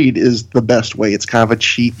portrayed is the best way. It's kind of a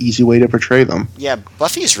cheap, easy way to portray them. Yeah,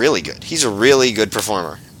 Buffy is really good. He's a really good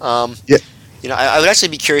performer. Yeah. I would actually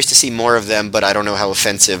be curious to see more of them, but I don't know how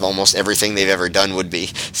offensive almost everything they've ever done would be.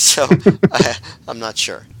 So I'm not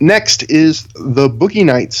sure. Next is the Boogie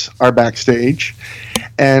Nights are backstage,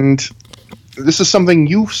 and this is something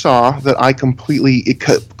you saw that I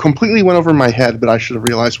completely went over my head, but I should have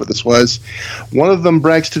realized what this was. One of them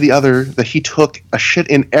brags to the other that he took a shit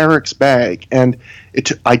in Eric's bag, and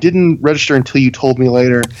I didn't register until you told me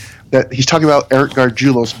later that he's talking about Eric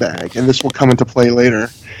Gargiulo's bag, and this will come into play later.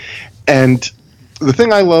 And the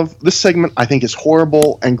thing I love, this segment I think is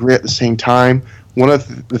horrible and great at the same time. One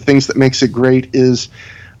of the things that makes it great is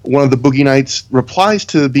one of the Boogie Nights replies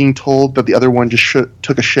to being told that the other one just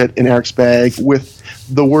took a shit in Eric's bag with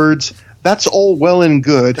the words, "That's all well and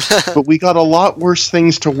good, but we got a lot worse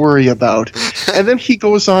things to worry about." And then he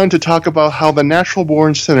goes on to talk about how the natural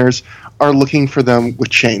born sinners are looking for them with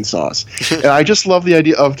chainsaws. And I just love the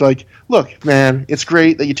idea of like, look, man, it's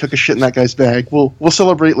great that you took a shit in that guy's bag. We'll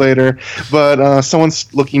celebrate later, but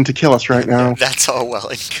someone's looking to kill us right now. That's all well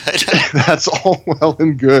and good. That's all well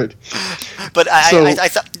and good. But I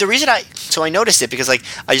thought the reason I noticed it because like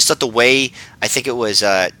I just thought the way I think it was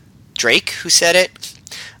Drake who said it.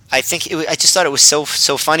 I just thought it was so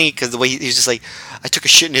funny because the way he was just like, I took a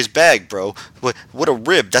shit in his bag, bro. What a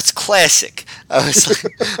rib. That's classic. I was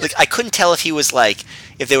like, I couldn't tell if he was like,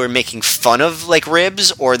 if they were making fun of like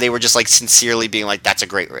ribs or they were just like sincerely being like, that's a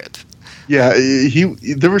great rib. Yeah,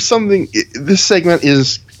 there was something. This segment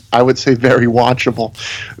is, I would say, very watchable.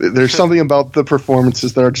 There's something about the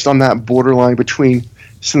performances that are just on that borderline between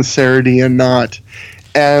sincerity and not.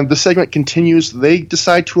 And the segment continues. They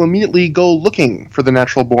decide to immediately go looking for the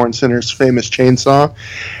Natural Born Sinner's famous chainsaw.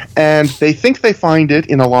 And they think they find it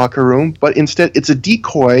in a locker room, but instead it's a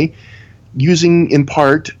decoy using, in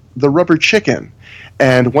part, the rubber chicken.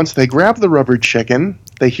 And once they grab the rubber chicken,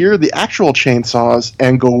 They hear the actual chainsaws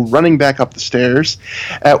and go running back up the stairs,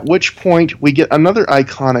 at which point we get another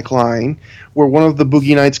iconic line where one of the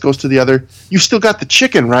Boogie Knights goes to the other, "You still got the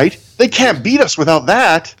chicken, right? They can't beat us without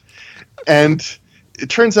that." And it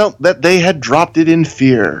turns out that they had dropped it in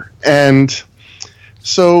fear. And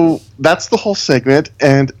so that's the whole segment,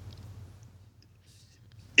 and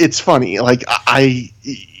it's funny. Like, I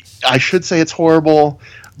should say it's horrible,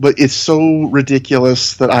 but it's so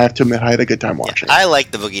ridiculous that I have to admit I had a good time watching. I like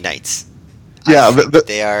the Boogie Knights. Yeah,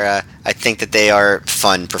 they are. I think that they are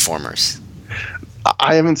fun performers.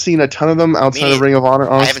 I haven't seen a ton of them outside of Ring of Honor,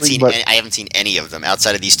 honestly. I haven't seen any of them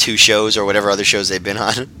outside of these 2 shows or whatever other shows they've been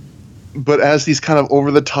on. But as these kind of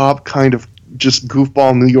over-the-top kind of just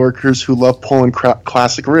goofball New Yorkers who love pulling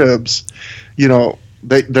classic ribs,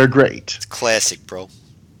 they're great. It's classic, bro.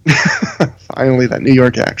 Finally, that New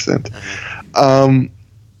York accent.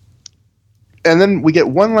 And then we get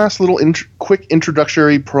one last little quick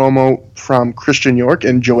introductory promo from Christian York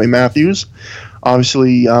and Joey Matthews.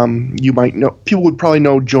 Obviously, you might know, people would probably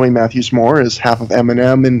know Joey Matthews more as half of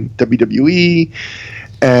Eminem in WWE,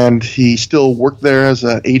 and he still worked there as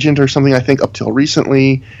an agent or something, I think, up till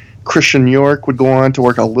recently. Christian York would go on to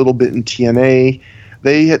work a little bit in TNA.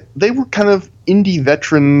 They were kind of indie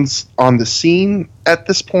veterans on the scene at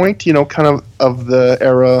this point, kind of the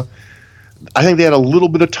era. I think they had a little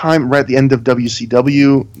bit of time right at the end of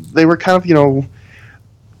WCW. They were kind of,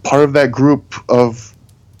 part of that group of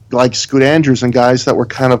like Scoot Andrews and guys that were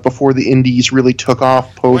kind of before the indies really took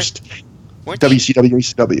off post WCW and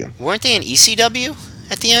ECW. Weren't they in ECW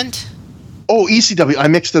at the end? Oh, ECW! I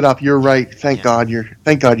mixed it up. You're right. Thank God you're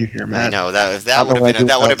here, man. I know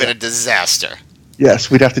that would have been a disaster.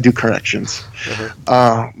 Yes, we'd have to do corrections.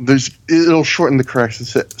 It'll shorten the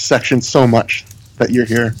corrections section so much that you're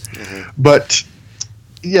here. But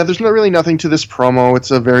yeah, there's nothing to this promo.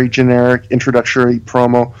 It's a very generic introductory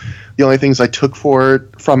promo. The only things I took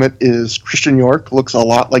from it is Christian York looks a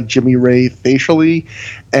lot like Jimmy Ray facially,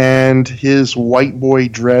 and his white boy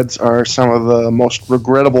dreads are some of the most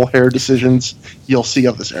regrettable hair decisions you'll see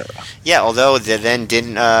of this era. Yeah, although then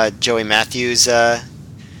didn't Joey Matthews...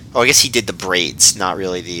 I guess he did the braids, not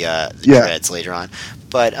really the dreads later on.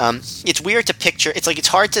 But it's weird to picture. It's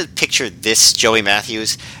hard to picture this Joey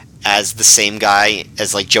Matthews as the same guy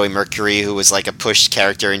as like Joey Mercury, who was like a pushed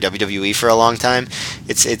character in WWE for a long time.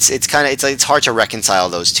 It's hard to reconcile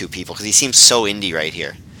those two people because he seems so indie right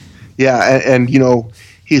here. Yeah, and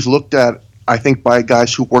he's looked at, I think, by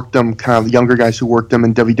guys who worked him, kind of younger guys who worked him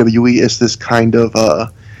in WWE, as this kind of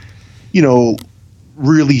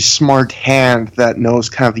really smart hand that knows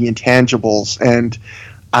kind of the intangibles, and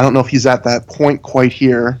I don't know if he's at that point quite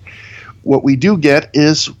here. What we do get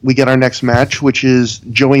is we get our next match, which is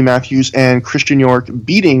Joey Matthews and Christian York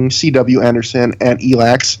beating CW Anderson and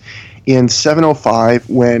Elax in 7:05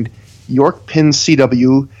 when York pins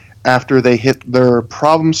CW after they hit their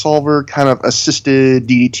problem solver kind of assisted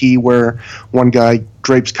DDT, where one guy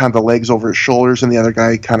drapes kind of the legs over his shoulders and the other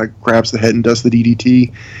guy kind of grabs the head and does the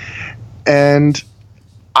DDT. And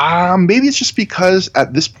maybe it's just because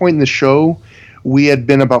at this point in the show we had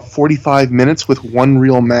been about 45 minutes with one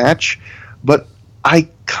real match, but I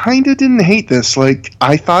kind of didn't hate this. Like,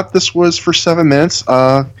 I thought this was, for 7 minutes,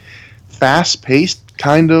 fast-paced,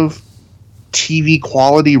 kind of TV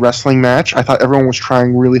quality wrestling match. I thought everyone was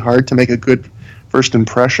trying really hard to make a good first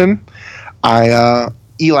impression.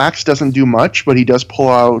 Elax doesn't do much, but he does pull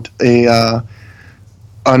out a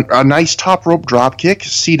nice top rope drop kick.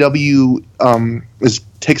 CW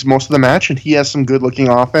takes most of the match, and he has some good looking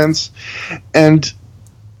offense. And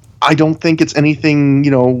I don't think it's anything,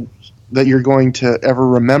 that you're going to ever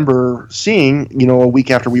remember seeing, a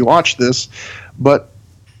week after we watch this, but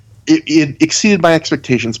it exceeded my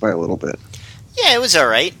expectations by a little bit. Yeah, it was all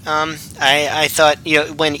right. I thought,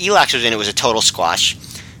 when Elax was in, it was a total squash.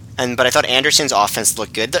 But I thought Anderson's offense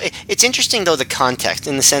looked good. It's interesting, though, the context,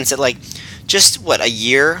 in the sense that, just, a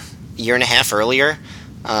year and a half earlier,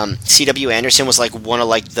 CW Anderson was, one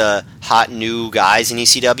of, the hot new guys in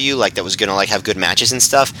ECW, that was going to, have good matches and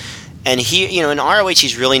stuff. And he, in ROH,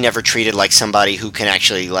 he's really never treated like somebody who can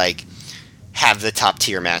actually, have the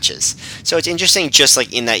top-tier matches. So it's interesting, just,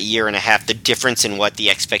 in that year and a half, the difference in what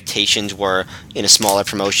the expectations were in a smaller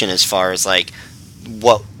promotion as far as,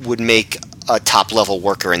 what would make a top-level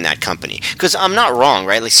worker in that company. Because I'm not wrong,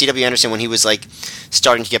 right? CW Anderson, when he was,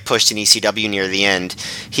 starting to get pushed in ECW near the end,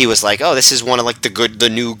 he was oh, this is one of, the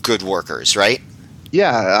new good workers, right?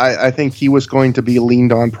 Yeah, I think he was going to be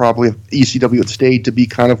leaned on probably if ECW had stayed to be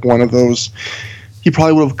kind of one of those. He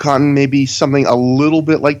probably would have gotten maybe something a little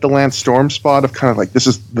bit like the Lance Storm spot of kind of this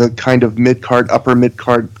is the kind of mid-card, upper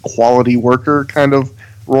mid-card quality worker kind of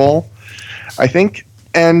role. I think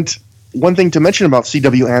And one thing to mention about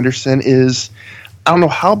C.W. Anderson is, I don't know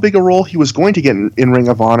how big a role he was going to get in Ring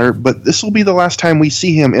of Honor, but this will be the last time we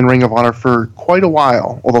see him in Ring of Honor for quite a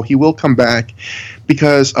while, although he will come back,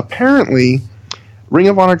 because apparently Ring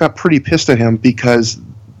of Honor got pretty pissed at him because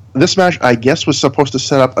this match, I guess, was supposed to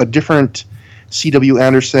set up a different C.W.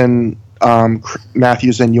 Anderson,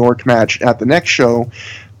 Matthews, and York match at the next show,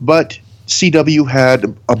 but CW had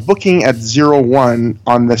a booking at 0-1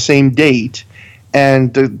 on the same date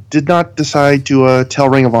and did not decide to tell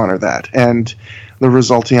Ring of Honor that. And the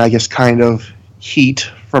resulting, I guess, kind of heat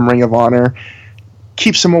from Ring of Honor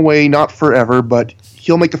keeps him away, not forever, but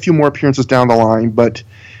he'll make a few more appearances down the line. But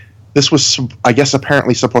this was, I guess,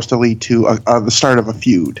 apparently supposed to lead to the start of a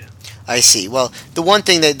feud. I see. Well, the one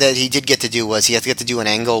thing that he did get to do was he had to get to do an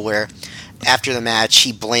angle where after the match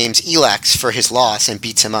he blames Elax for his loss and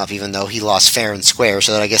beats him up, even though he lost fair and square,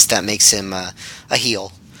 so that I guess that makes him a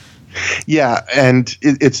heel. Yeah, and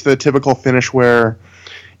it's the typical finish where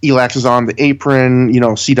Elax is on the apron,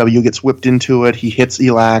 CW gets whipped into it, he hits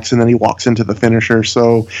Elax, and then he walks into the finisher.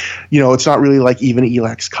 So, it's not really like even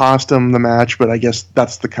Elax cost him the match, but I guess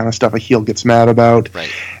that's the kind of stuff a heel gets mad about.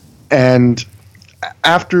 Right. And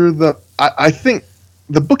after I think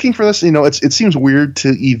the booking for this, it seems weird to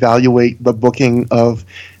evaluate the booking of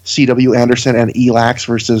C.W. Anderson and Elax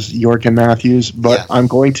versus York and Matthews, but yeah. I'm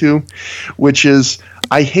going to, which is,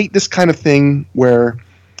 I hate this kind of thing where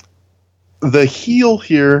the heel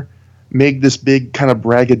here make this big kind of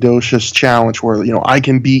braggadocious challenge where, I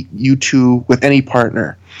can beat you two with any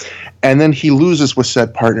partner. And then he loses with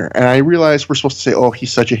said partner. And I realize we're supposed to say, oh,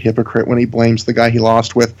 he's such a hypocrite when he blames the guy he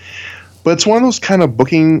lost with. But it's one of those kind of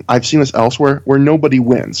booking, I've seen this elsewhere, where nobody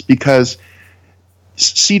wins because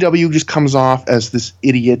CW just comes off as this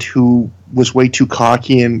idiot who was way too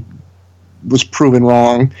cocky and was proven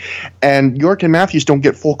wrong. And York and Matthews don't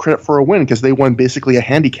get full credit for a win because they won basically a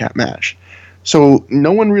handicap match. So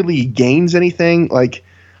no one really gains anything. Like,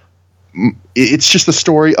 it's just the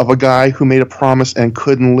story of a guy who made a promise and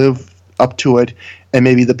couldn't live up to it, and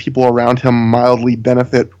maybe the people around him mildly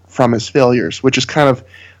benefit from his failures, which is kind of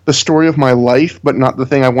the story of my life, but not the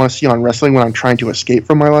thing I want to see on wrestling when I'm trying to escape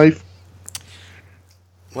from my life.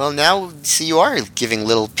 Well, now, see, you are giving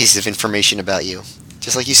little pieces of information about you,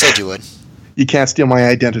 just like you said you would. You can't steal my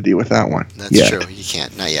identity with that one. That's true. You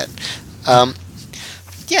can't. Not yet.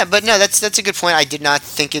 Yeah, but no, that's a good point. I did not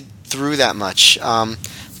think it through that much.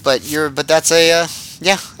 But that's a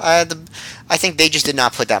I think they just did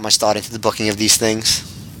not put that much thought into the booking of these things.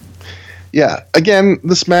 Yeah. Again,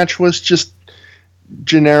 this match was just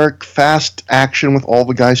generic fast action with all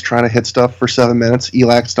the guys trying to hit stuff for 7 minutes.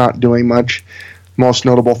 Elax not doing much. Most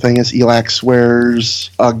notable thing is Elax wears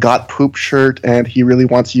a Got Poop shirt, and he really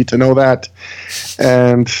wants you to know that.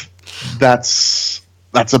 And that's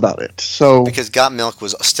about it. So because Got Milk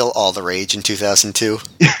was still all the rage in 2002.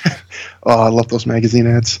 Oh, I love those magazine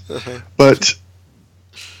ads. But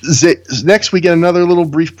next we get another little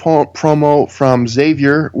brief promo from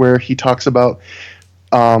Xavier where he talks about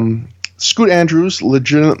Scoot Andrews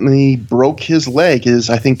legitimately broke his leg,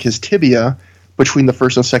 I think his tibia, between the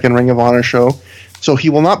first and second Ring of Honor show. So he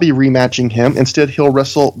will not be rematching him. Instead, he'll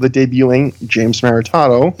wrestle the debuting James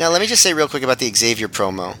Maritato. Now, let me just say real quick about the Xavier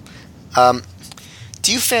promo.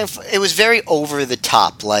 Do you feel it was very over the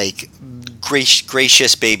top, like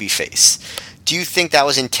gracious babyface? Do you think that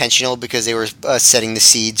was intentional because they were setting the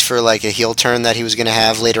seeds for like a heel turn that he was going to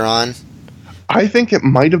have later on? I think it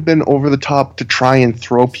might have been over the top to try and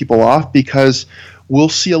throw people off because we'll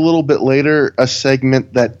see a little bit later a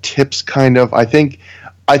segment that tips kind of. I think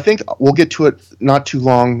we'll get to it not too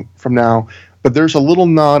long from now, but there's a little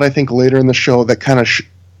nod I think later in the show that kind of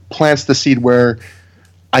plants the seed where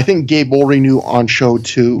I think Gabe already knew on show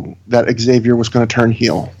 2 that Xavier was going to turn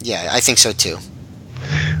heel. Yeah, I think so too.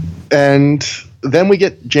 And then we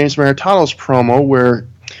get James Maritato's promo where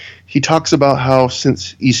he talks about how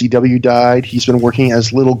since ECW died, he's been working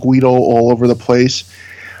as Little Guido all over the place.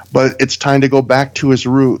 But it's time to go back to his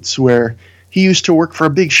roots where he used to work for a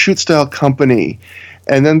big shoot-style company.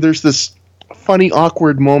 And then there's this funny,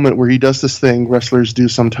 awkward moment where he does this thing wrestlers do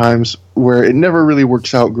sometimes where it never really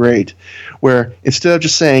works out great, where instead of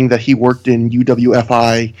just saying that he worked in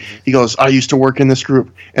UWFI, he goes, I used to work in this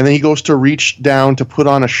group. And then he goes to reach down to put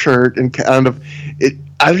on a shirt and kind of it.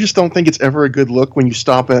 I just don't think it's ever a good look when you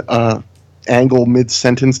stop at angle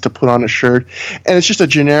mid-sentence to put on a shirt. And it's just a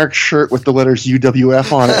generic shirt with the letters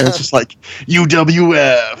UWF on it. And it's just like,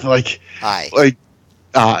 UWF,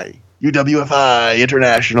 I. UWFI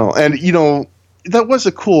International. And, that was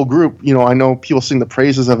a cool group. I know people sing the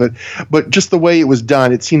praises of it, but just the way it was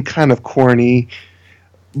done, it seemed kind of corny.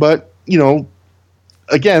 But,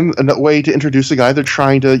 again, a way to introduce a guy. They're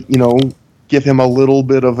trying to, give him a little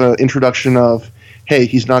bit of an introduction of, hey,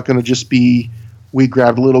 he's not going to just be, we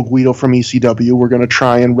grabbed little Guido from ECW. We're going to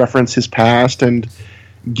try and reference his past and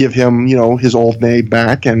give him, his old name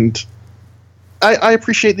back. And I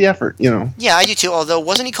appreciate the effort, Yeah, I do too. Although,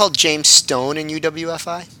 wasn't he called James Stone in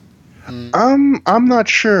UWFI? I'm not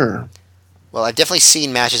sure. Well, I've definitely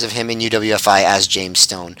seen matches of him in UWFI as James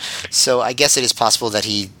Stone. So I guess it is possible that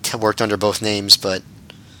he worked under both names, but...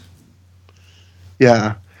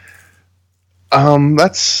 Yeah.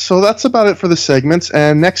 That's about it for the segments.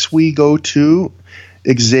 And next we go to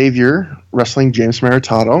Xavier wrestling James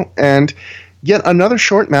Maritato. And yet another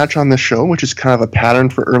short match on this show, which is kind of a pattern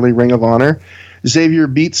for early Ring of Honor. Xavier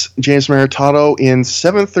beats James Maritato in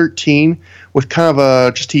 7:13 with kind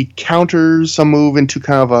of he counters a move into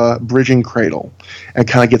kind of a bridging cradle and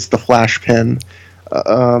kind of gets the flash pin.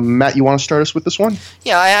 Matt, you want to start us with this one?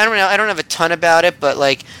 Yeah, I don't know. I don't have a ton about it, but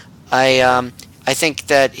I think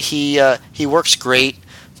that he works great,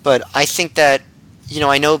 but I think that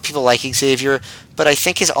I know people like Xavier, but I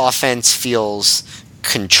think his offense feels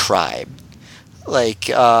contrived.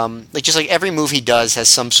 Just every move he does has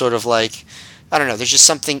some sort of I don't know, there's just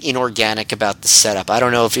something inorganic about the setup. I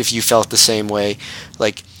don't know if you felt the same way.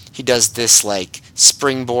 He does this,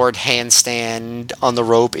 springboard handstand on the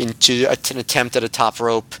rope into an attempt at a top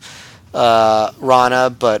rope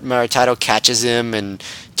Rana, but Maritato catches him and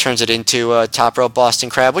turns it into a top rope Boston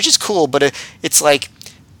Crab, which is cool, but it's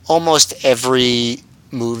almost every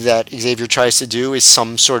move that Xavier tries to do is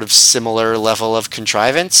some sort of similar level of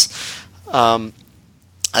contrivance.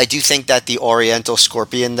 I do think that the Oriental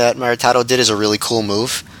Scorpion that Maritato did is a really cool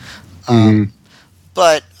move.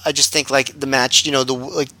 But I just think the match,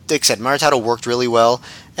 like Dick said, Maritato worked really well,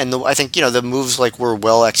 and I think the moves were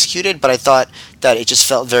well executed. But I thought that it just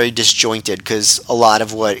felt very disjointed because a lot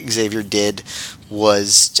of what Xavier did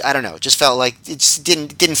was, I don't know, just felt like it just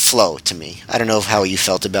didn't flow to me. I don't know how you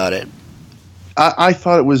felt about it. I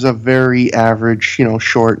thought it was a very average,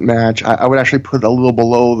 short match. I would actually put it a little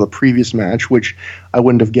below the previous match, which I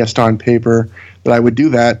wouldn't have guessed on paper that I would do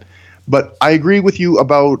that. But I agree with you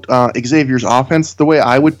about Xavier's offense. The way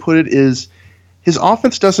I would put it is his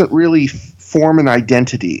offense doesn't really form an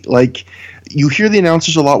identity. You hear the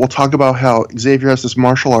announcers a lot will talk about how Xavier has this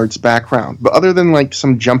martial arts background. But other than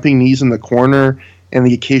some jumping knees in the corner and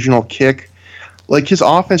the occasional kick, his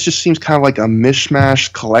offense just seems kind of like a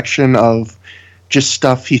mishmash collection of just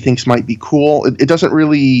stuff he thinks might be cool. It doesn't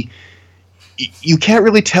really... You can't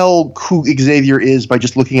really tell who Xavier is by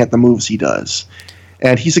just looking at the moves he does.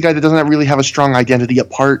 And he's a guy that doesn't really have a strong identity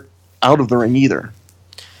out of the ring either.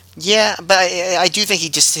 Yeah, but I do think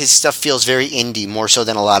his stuff feels very indie, more so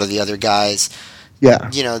than a lot of the other guys. Yeah.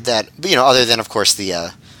 Other than, of course,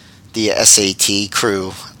 the SAT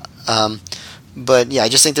crew. But yeah, I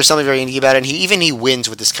just think there's something very indie about it. And he wins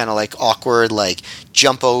with this kind of awkward,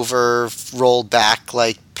 jump over, roll back,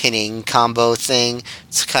 pinning combo thing.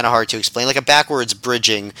 It's kind of hard to explain. A backwards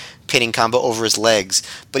bridging pinning combo over his legs.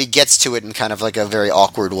 But he gets to it in kind of a very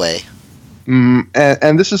awkward way.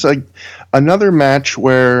 And this is another match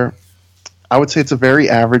where I would say it's a very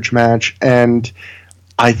average match. And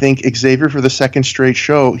I think Xavier, for the second straight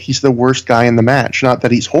show, he's the worst guy in the match. Not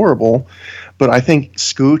that he's horrible, but I think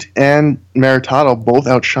Scoot and Maritato both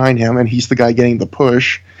outshine him, and he's the guy getting the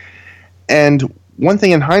push. And one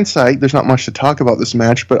thing in hindsight, there's not much to talk about this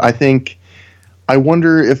match, but I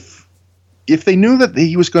wonder if they knew that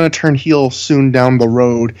he was going to turn heel soon down the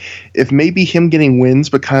road, if maybe him getting wins,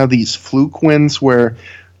 but kind of these fluke wins where,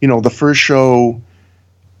 the first show,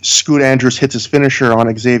 Scoot Andrews hits his finisher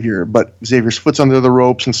on Xavier, but Xavier's foot's under the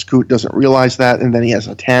ropes and Scoot doesn't realize that, and then he has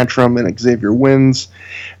a tantrum and Xavier wins.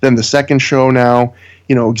 Then the second show now,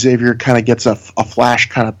 Xavier kind of gets a flash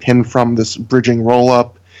kind of pin from this bridging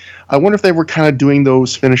roll-up. I wonder if they were kind of doing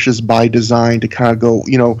those finishes by design to kind of go,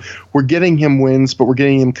 we're getting him wins, but we're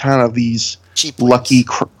getting him kind of these cheap lucky,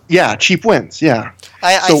 cheap wins. Yeah,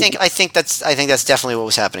 I think that's definitely what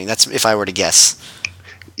was happening. That's if I were to guess.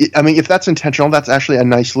 I mean, if that's intentional, that's actually a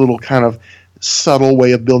nice little kind of subtle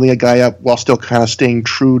way of building a guy up while still kind of staying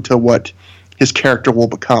true to what his character will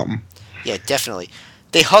become. Yeah, definitely.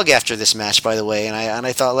 They hug after this match, by the way, and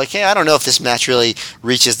I thought, hey, I don't know if this match really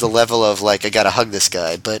reaches the level of, I gotta hug this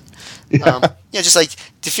guy, but, just,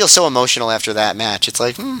 to feel so emotional after that match, it's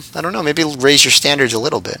I don't know, maybe raise your standards a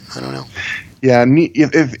little bit. I don't know. Yeah,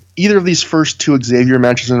 if either of these first two Xavier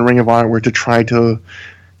matches in the Ring of Honor were to try to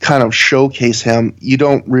kind of showcase him, you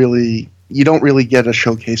don't really get a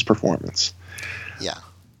showcase performance. Yeah.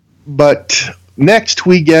 But next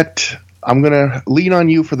I'm going to lean on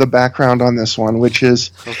you for the background on this one, which is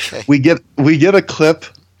we get a clip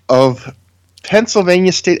of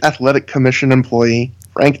Pennsylvania State Athletic Commission employee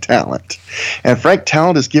Frank Talent. And Frank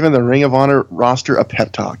Talent is giving the Ring of Honor roster a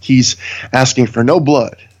pep talk. He's asking for no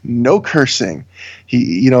blood, no cursing.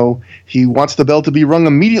 He wants the bell to be rung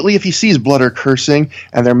immediately if he sees blood or cursing,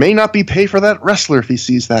 and there may not be pay for that wrestler if he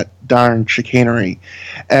sees that darn chicanery.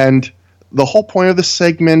 And the whole point of this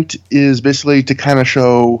segment is basically to kind of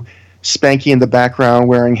show Spanky in the background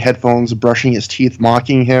wearing headphones, brushing his teeth,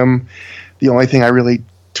 mocking him. The only thing I really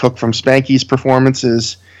took from Spanky's performance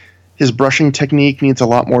is his brushing technique needs a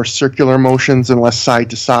lot more circular motions and less side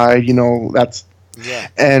to side.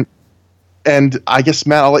 And I guess,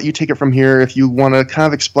 Matt, I'll let you take it from here if you want to kind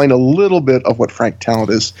of explain a little bit of what Frank Talent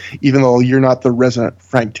is, even though you're not the resident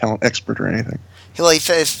Frank Talent expert or anything. Well, it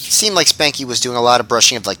seemed like Spanky was doing a lot of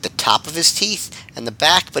brushing of like the top of his teeth and the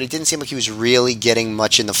back, but it didn't seem like he was really getting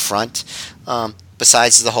much in the front.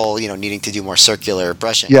 Besides the whole, needing to do more circular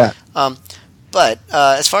brushing. Yeah. But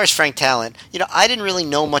as far as Frank Talent, I didn't really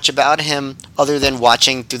know much about him other than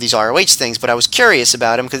watching through these ROH things. But I was curious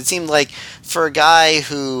about him because it seemed like for a guy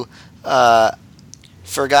whose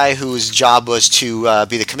job was to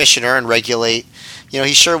be the commissioner and regulate,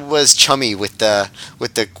 he sure was chummy with the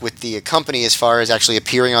company as far as actually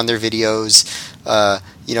appearing on their videos.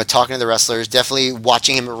 Talking to the wrestlers. Definitely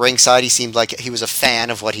watching him at ringside, he seemed like he was a fan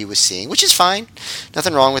of what he was seeing, which is fine.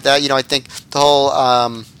 Nothing wrong with that. I think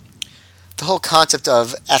the whole concept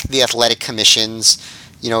of the athletic commissions,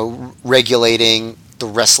 regulating the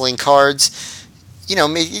wrestling cards,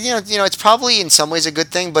 it's probably in some ways a good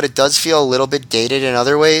thing, but it does feel a little bit dated in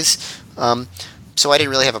other ways. So I didn't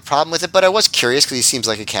really have a problem with it, but I was curious because he seems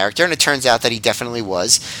like a character, and it turns out that he definitely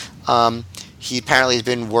was. He apparently has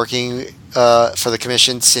been working for the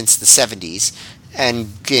commission since the 70s, and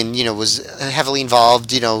was heavily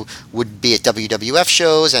involved. Would be at WWF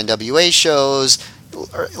shows, NWA shows,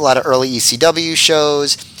 a lot of early ECW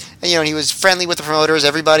shows, and he was friendly with the promoters.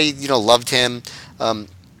 Everybody loved him.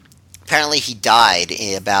 Apparently he died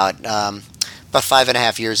about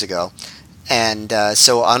 5.5 years ago, and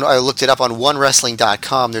so I looked it up on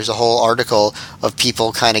OneWrestling.com. There's a whole article of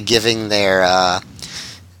people kind of giving their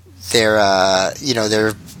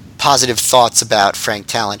positive thoughts about Frank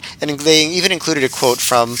Talent, and they even included a quote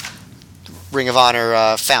from Ring of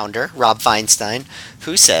Honor founder Rob Feinstein,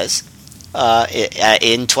 who says,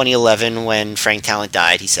 in 2011 when Frank Talent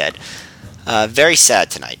died, he said, very sad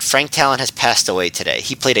tonight. Frank Talent has passed away today.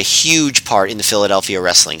 He played a huge part in the Philadelphia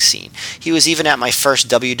wrestling scene. He was even at my first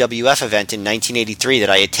WWF event in 1983 that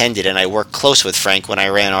I attended, and I worked close with Frank when I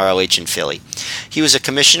ran ROH in Philly. He was a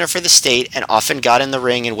commissioner for the state and often got in the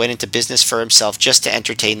ring and went into business for himself just to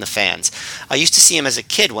entertain the fans. I used to see him as a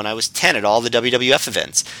kid when I was 10 at all the WWF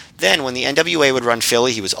events. Then, when the NWA would run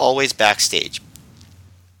Philly, he was always backstage.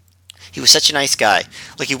 He was such a nice guy.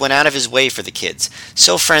 Like, he went out of his way for the kids.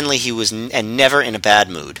 So friendly he was, and never in a bad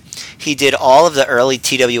mood. He did all of the early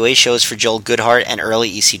TWA shows for Joel Goodhart and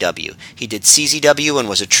early ECW. He did CZW and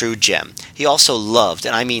was a true gem. He also loved,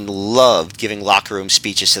 and I mean loved, giving locker room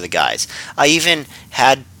speeches to the guys. I even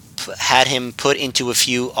had him put into a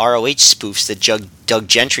few ROH spoofs that Doug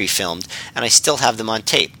Gentry filmed, and I still have them on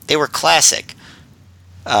tape. They were classic.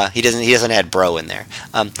 He doesn't add bro in there.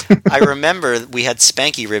 I remember we had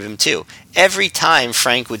Spanky rib him too. Every time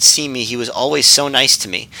Frank would see me, he was always so nice to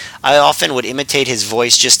me. I often would imitate his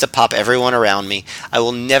voice just to pop everyone around me. I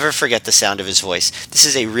will never forget the sound of his voice. This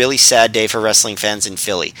is a really sad day for wrestling fans in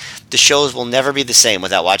Philly. The shows will never be the same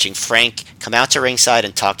without watching Frank come out to ringside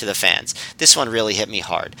and talk to the fans. This one really hit me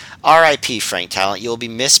hard. R.I.P. Frank Talent. You will be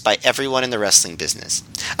missed by everyone in the wrestling business.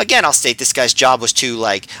 Again, I'll state this guy's job was to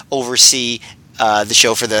oversee the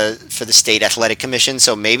show for the state athletic commission,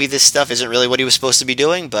 so maybe this stuff isn't really what he was supposed to be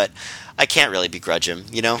doing, but I can't really begrudge him,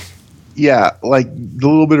 Yeah, like the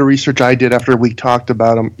little bit of research I did after we talked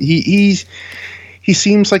about him, he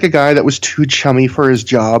seems like a guy that was too chummy for his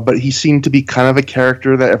job, but he seemed to be kind of a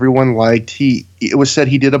character that everyone liked. It was said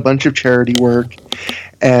he did a bunch of charity work,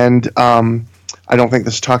 and I don't think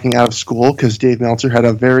this is talking out of school because Dave Meltzer had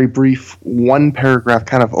a very brief one-paragraph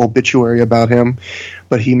kind of obituary about him,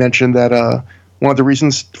 but he mentioned that one of the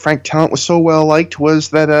reasons Frank Talent was so well liked was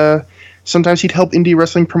that sometimes he'd help indie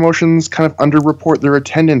wrestling promotions kind of underreport their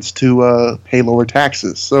attendance to pay lower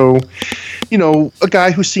taxes. So, a guy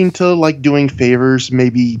who seemed to like doing favors,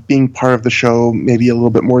 maybe being part of the show, maybe a little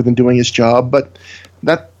bit more than doing his job, but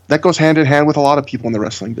that goes hand in hand with a lot of people in the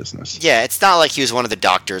wrestling business. Yeah, it's not like he was one of the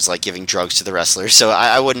doctors like giving drugs to the wrestlers. So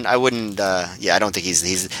I don't think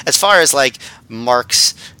he's as far as like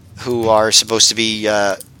marks who are supposed to be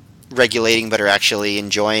regulating but are actually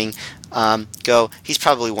enjoying go. He's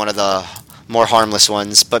probably one of the more harmless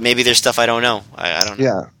ones, but maybe there's stuff I don't know. I don't know.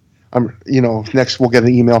 Yeah. Next we'll get an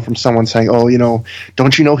email from someone saying, "Oh,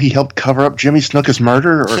 don't you know he helped cover up Jimmy Snuka's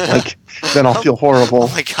murder?" Or then I'll feel horrible. Oh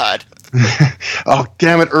my god. Oh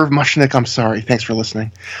damn it, Irv Mushnick! I'm sorry. Thanks for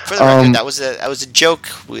listening. For the record, that was a joke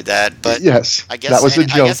with that, but yes, I guess that was a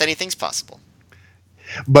joke. I guess anything's possible.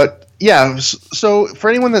 But yeah, so for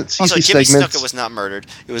anyone that sees these Jimmy segments, Snuka was not murdered.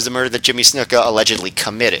 It was the murder that Jimmy Snuka allegedly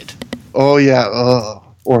committed. Oh yeah,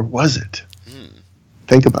 or was it?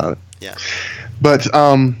 Think about it. Yeah. But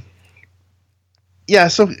yeah,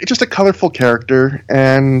 so it's just a colorful character,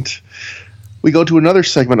 and we go to another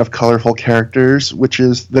segment of colorful characters, which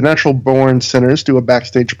is the Natural Born Sinners do a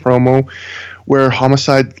backstage promo where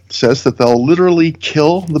Homicide says that they'll literally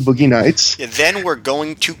kill the Boogie Nights. Yeah, then we're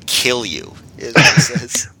going to kill you, is what he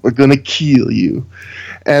says. We're going to kill you.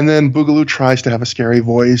 And then Boogaloo tries to have a scary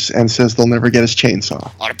voice and says they'll never get his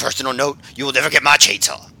chainsaw. On a personal note, you will never get my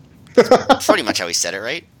chainsaw. Pretty much how he said it,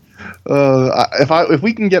 right? If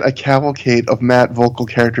we can get a cavalcade of Matt vocal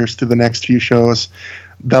characters to the next few shows,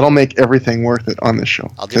 that'll make everything worth it on this show.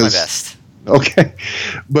 I'll do my best. Okay.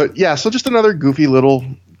 But yeah, so just another goofy little,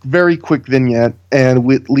 very quick vignette, and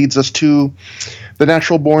it leads us to the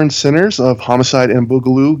Natural Born Sinners of Homicide and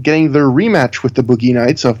Boogaloo getting their rematch with the Boogie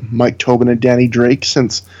Nights of Mike Tobin and Danny Drake,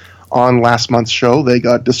 since on last month's show they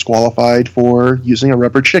got disqualified for using a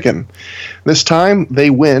rubber chicken. This time they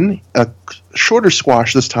win a shorter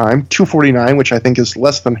squash this time, 249, which I think is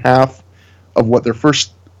less than half of what their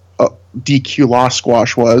first DQ loss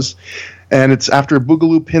squash was. And it's after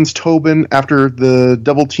Boogaloo pins Tobin after the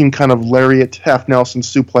double team kind of lariat half Nelson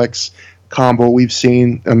suplex combo we've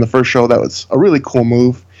seen in the first show. That was a really cool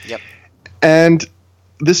move. Yep. And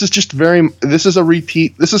this is a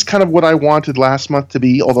repeat. This is kind of what I wanted last month to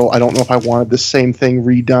be, although I don't know if I wanted the same thing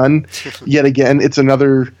redone. Yet again, it's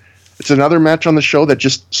another match on the show that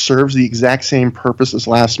just serves the exact same purpose as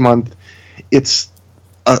last month. It's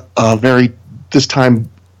a very, this time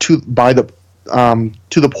to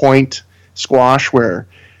the point squash where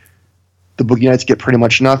the Boogie Nights get pretty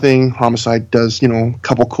much nothing. Homicide does, a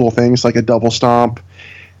couple cool things like a double stomp.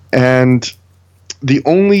 And the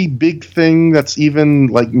only big thing that's even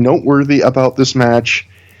noteworthy about this match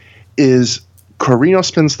is Corino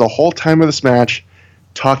spends the whole time of this match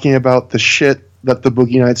talking about the shit that the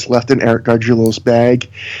Boogie Nights left in Eric Gargiulo's bag.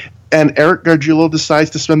 And Eric Gargiulo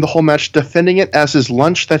decides to spend the whole match defending it as his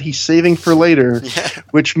lunch that he's saving for later,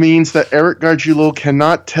 which means that Eric Gargiulo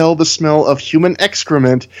cannot tell the smell of human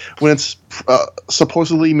excrement when it's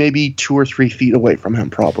supposedly maybe 2 or 3 feet away from him,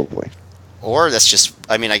 probably. Or that's just,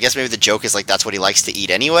 I guess maybe the joke is that's what he likes to eat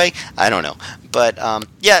anyway. I don't know. But,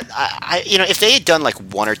 yeah, if they had done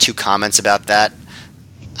 1 or 2 comments about that,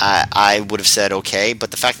 I would have said okay.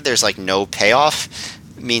 But the fact that there's no payoff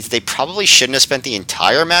means they probably shouldn't have spent the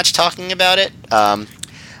entire match talking about it.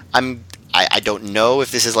 I don't know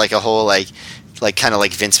if this is a whole kind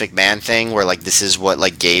of Vince McMahon thing where this is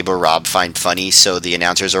what Gabe or Rob find funny, so the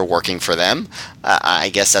announcers are working for them. I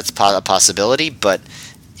guess that's a possibility, but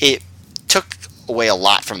it took away a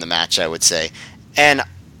lot from the match, I would say. And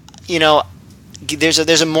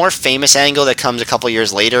there's a more famous angle that comes a couple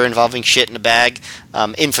years later involving shit in a bag,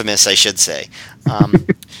 infamous, I should say.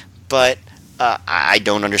 But I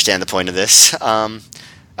don't understand the point of this.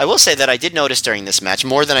 I will say that I did notice during this match,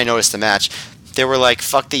 more than I noticed the match, there were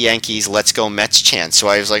fuck the Yankees, let's go Mets chants. So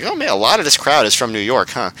I was oh man, a lot of this crowd is from New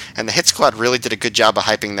York, huh? And the Hit Squad really did a good job of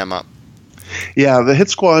hyping them up. Yeah, the Hit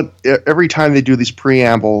Squad, every time they do these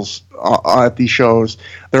preambles at these shows,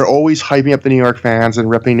 they're always hyping up the New York fans and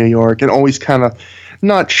repping New York, and always kind of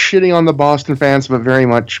not shitting on the Boston fans, but very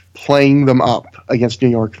much playing them up against New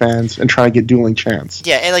York fans and trying to get dueling chants.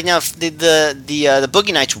 Yeah, and now if the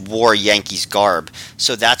Boogie Nights wore Yankees garb,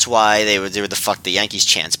 so that's why they were the fuck the Yankees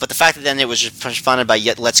chants. But the fact that then it was responded by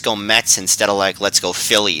let's go Mets instead of let's go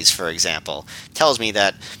Phillies, for example, tells me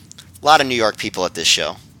that a lot of New York people at this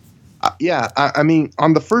show. Yeah,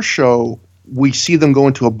 on the first show, we see them go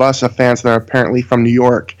into a bus of fans that are apparently from New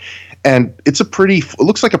York, and it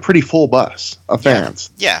looks like a pretty full bus of fans.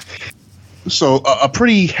 Yeah. So a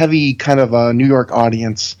pretty heavy kind of a New York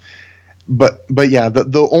audience. But yeah,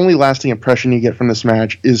 the only lasting impression you get from this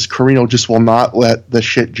match is Corino just will not let the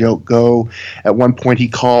shit joke go. At one point, he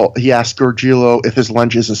asked Gargiulo if his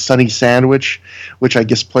lunch is a Sunny sandwich, which I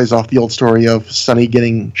guess plays off the old story of Sunny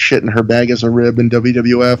getting shit in her bag as a rib in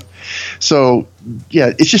WWF. So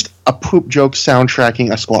yeah, it's just a poop joke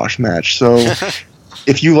soundtracking a squash match. So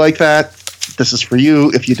if you like that, this is for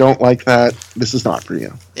you. If you don't like that, this is not for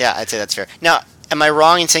you. Yeah, I'd say that's fair. Now, am I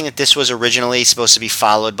wrong in saying that this was originally supposed to be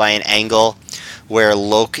followed by an angle where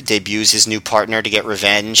Loke debuts his new partner to get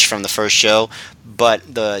revenge from the first show, but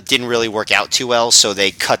didn't really work out too well, so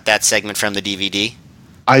they cut that segment from the DVD?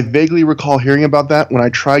 I vaguely recall hearing about that. When I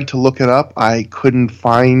tried to look it up, I couldn't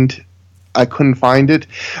find it,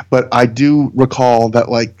 but I do recall that,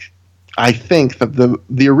 like, I think that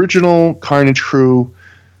the original Carnage Crew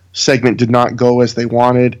segment did not go as they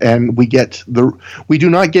wanted, and we do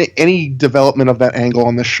not get any development of that angle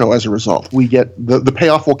on this show as a result. We get the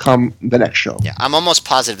payoff will come the next show. Yeah, I'm almost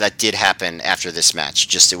positive that did happen after this match.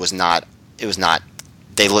 Just it was not.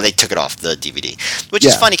 They took it off the DVD, which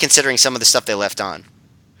is funny considering some of the stuff they left on.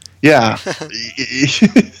 Yeah,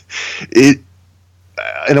 it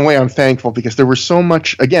in a way I'm thankful, because there was so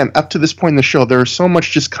much, again, up to this point in the show, there was so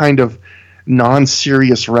much just kind of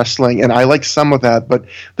non-serious wrestling, and I like some of that, but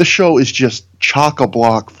the show is just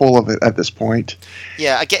chock-a-block full of it at this point.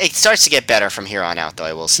 Yeah, it starts to get better from here on out, though,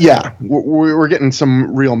 I will say. Yeah, we're getting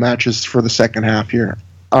some real matches for the second half here.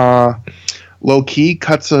 Low Ki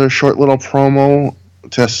cuts a short little promo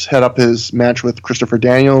to set up his match with Christopher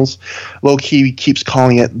Daniels. Low Ki keeps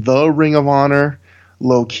calling it the Ring of Honor.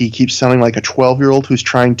 Low Ki keeps sounding like a 12-year-old who's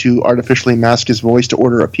trying to artificially mask his voice to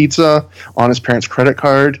order a pizza on his parents' credit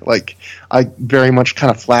card. Like, I very much kind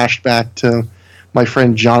of flashed back to my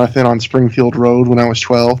friend Jonathan on Springfield Road when I was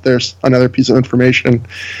 12. There's another piece of information.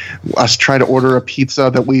 Us trying to order a pizza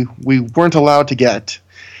that we weren't allowed to get.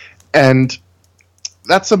 And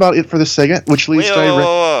that's about it for this segment, which leads to...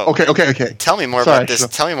 Whoa. Okay. Tell me more about this.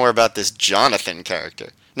 Tell me more about this Jonathan character.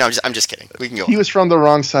 No, I'm just kidding. We can go. He was from the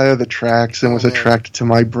wrong side of the tracks and was attracted to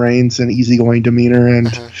my brains and easygoing demeanor, and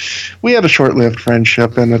we had a short-lived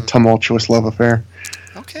friendship and a tumultuous love affair.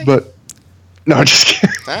 Okay. But no, just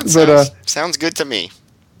kidding. That sounds good to me.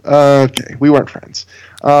 Okay, we weren't friends.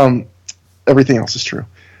 Everything else is true.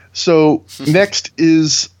 So next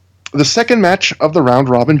is the second match of the Round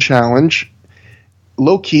Robin Challenge.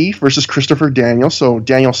 Low Ki versus Christopher Daniels. So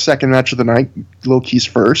Daniels' second match of the night, Low Ki's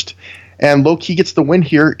first. And Low Ki gets the win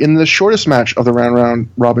here in the shortest match of the Round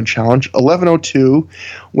Robin Challenge, 11:02,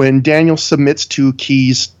 when Daniel submits to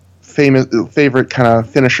Ki's favorite kind of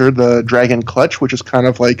finisher, the Dragon Clutch, which is kind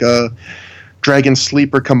of like a Dragon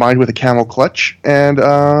Sleeper combined with a Camel Clutch. And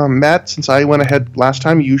Matt, since I went ahead last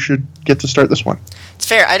time, you should get to start this one. It's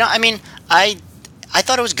fair. I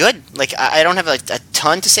thought it was good. Like, I don't have a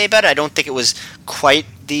ton to say about it. I don't think it was quite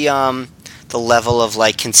the level of,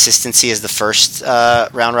 like, consistency as the first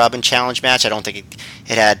Round Robin Challenge match. I don't think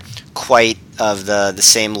it had quite of the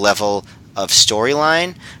same level of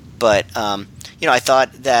storyline, but I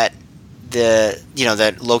thought that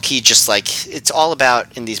that Low Ki just, like, it's all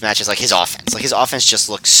about in these matches, like, his offense. Like, his offense just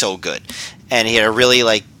looked so good, and he had a really,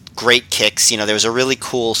 like, great kicks. There was a really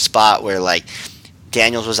cool spot where, like,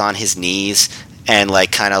 Daniels was on his knees and,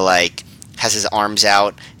 like, kind of, like, has his arms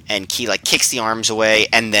out, and Ki, like, kicks the arms away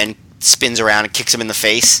and then spins around and kicks him in the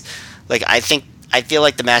face. Like, I feel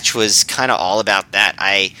like the match was kind of all about that.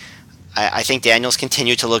 I think Daniels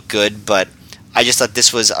continued to look good, but I just thought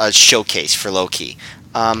this was a showcase for Low Ki.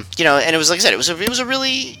 And it was, like I said, it was a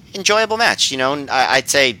really enjoyable match. I'd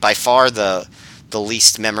say by far the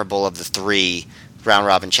least memorable of the three Round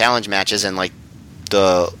Robin Challenge matches, and like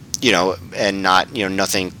and not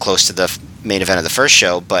nothing close to the main event of the first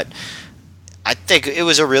show. But I think it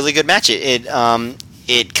was a really good match.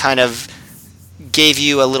 It kind of gave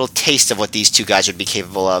you a little taste of what these two guys would be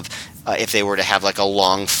capable of if they were to have, like, a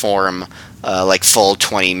long form, like, full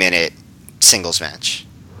 20-minute singles match.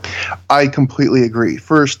 I completely agree.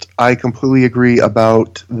 First, I completely agree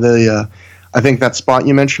about I think that spot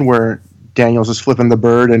you mentioned where Daniels is flipping the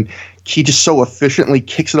bird and he just so efficiently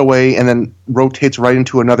kicks it away and then rotates right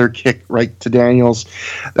into another kick right to Daniels.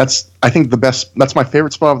 That's, I think, that's my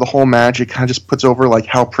favorite spot of the whole match. It kind of just puts over, like,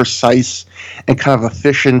 how precise and kind of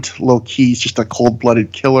efficient Low Ki is, just a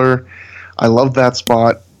cold-blooded killer. I love that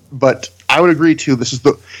spot. But I would agree, too, this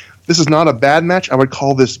is not a bad match. I would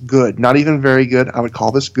call this good. Not even very good. I would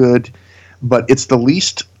call this good. But it's the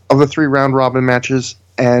least of the three Round Robin matches.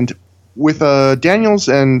 And with Daniels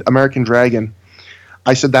and American Dragon,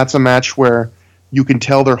 I said that's a match where you can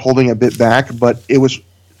tell they're holding a bit back, but it was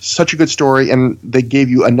such a good story, and they gave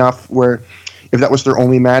you enough where if that was their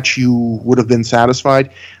only match, you would have been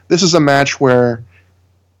satisfied. This is a match where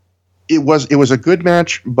it was a good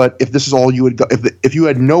match, but if this is all you would go, if you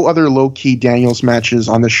had no other Low Ki Daniels matches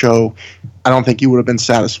on the show, I don't think you would have been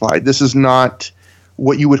satisfied. This is not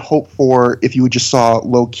what you would hope for if you just saw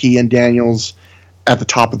Low Ki and Daniels at the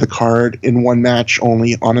top of the card in one match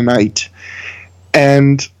only on a night.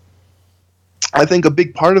 And I think a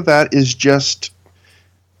big part of that is just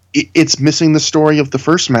it's missing the story of the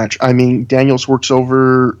first match. I mean, Daniels works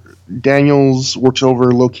over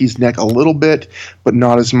Low Ki's neck a little bit, but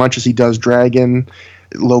not as much as he does Dragon.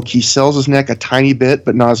 Low-key sells his neck a tiny bit,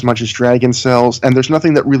 but not as much as Dragon sells, and there's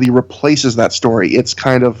nothing that really replaces that story. It's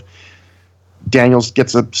kind of Daniels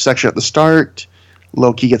gets a section at the start,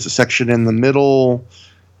 Low-key gets a section in the middle,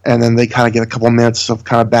 and then they kind of get a couple minutes of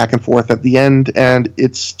kind of back and forth at the end, and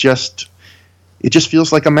it just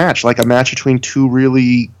feels like a match between two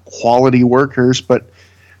really quality workers, but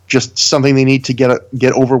just something they need to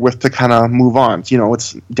get over with to kind of move on. You know,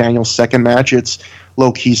 it's Daniel's second match. It's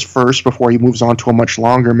Low-key's first before he moves on to a much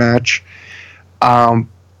longer match.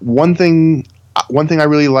 One thing I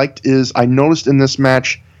really liked is I noticed in this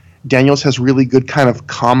match, Daniels has really good kind of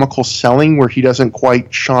comical selling where he doesn't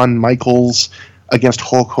quite Shawn Michaels against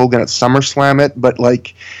Hulk Hogan at SummerSlam it, but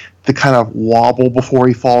like the kind of wobble before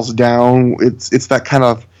he falls down. It's that kind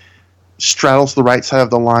of straddles the right side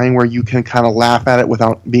of the line where you can kind of laugh at it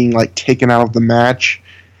without being like taken out of the match.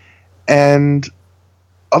 And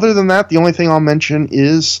other than that, the only thing I'll mention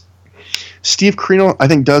is Steve Corino, I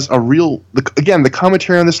think, does the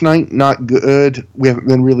commentary on this night, not good. We haven't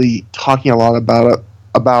been really talking a lot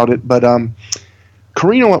about it, but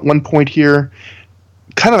Corino at one point here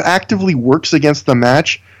kind of actively works against the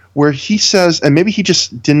match where he says, and maybe he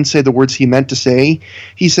just didn't say the words he meant to say,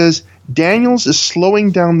 he says, Daniels is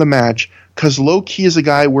slowing down the match because Low-key is a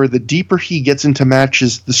guy where the deeper he gets into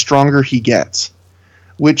matches, the stronger he gets.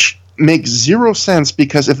 Which makes zero sense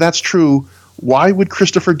because if that's true, why would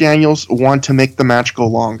Christopher Daniels want to make the match go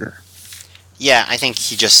longer? Yeah, I think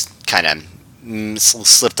he just kind of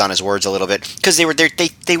slipped on his words a little bit because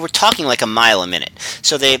they were talking like a mile a minute.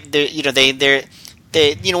 So they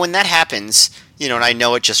when that happens, and I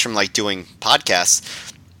know it just from like doing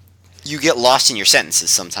podcasts, you get lost in your sentences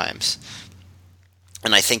sometimes,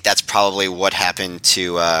 and I think that's probably what happened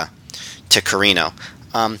to Corino.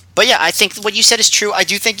 But yeah, I think what you said is true. I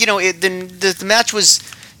do think the match was,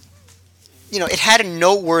 it had a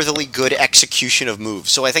noteworthily good execution of moves.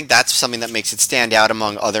 So I think that's something that makes it stand out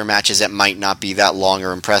among other matches that might not be that long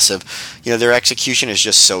or impressive. Their execution is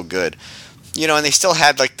just so good. And they still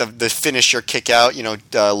had like the finisher kick out.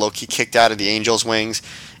 Low-key kicked out of the Angel's wings,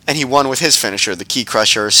 and he won with his finisher, the Key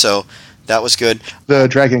Crusher. So that was good. The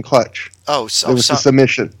Dragon Clutch. Oh, it was the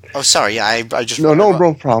submission. Oh, sorry. Yeah, I just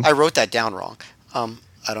no problem. I wrote that down wrong.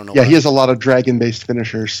 I don't know. Yeah, he has a lot of dragon-based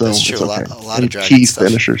finishers. So that's true. It's okay. A lot of dragon key stuff.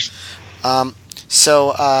 finishers.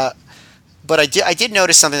 But I did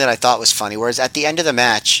notice something that I thought was funny. Whereas at the end of the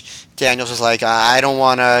match, Daniels was like, I don't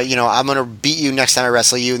want to, I'm going to beat you next time I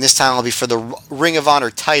wrestle you, and this time I'll be for the Ring of Honor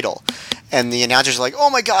title. And the announcers are like, oh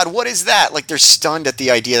my God, what is that? Like, they're stunned at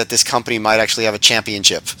the idea that this company might actually have a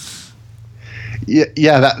championship.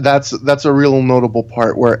 Yeah, that's a real notable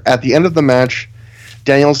part where at the end of the match,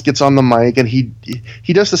 Daniels gets on the mic and he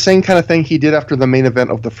does the same kind of thing he did after the main event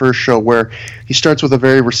of the first show where he starts with a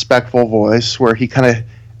very respectful voice where he kind of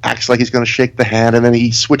acts like he's going to shake the hand, and then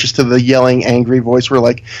he switches to the yelling, angry voice where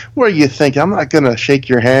like, what are you thinking? I'm not going to shake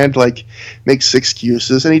your hand, like makes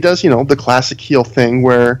excuses. And he does, the classic heel thing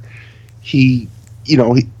where he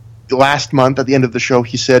last month at the end of the show,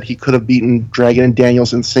 he said he could have beaten Dragon and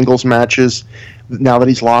Daniels in singles matches. Now that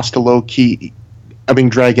he's lost to Low-key,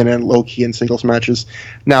 Dragon and Low-key in singles matches.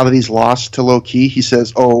 Now that he's lost to Low-key, he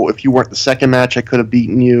says, oh, if you weren't the second match, I could have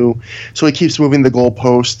beaten you. So he keeps moving the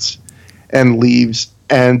goalposts and leaves.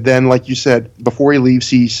 And then, like you said, before he leaves,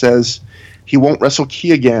 he says he won't wrestle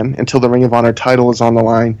Key again until the Ring of Honor title is on the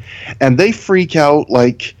line. And they freak out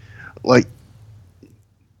like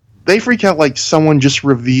someone just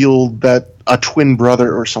revealed that a twin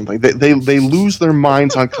brother or something. They lose their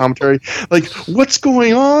minds on commentary. Like, what's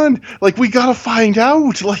going on? Like, we gotta find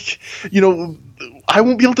out. Like, I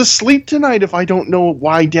won't be able to sleep tonight if I don't know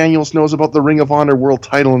why Daniels knows about the Ring of Honor world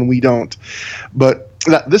title and we don't. But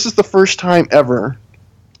this is the first time ever,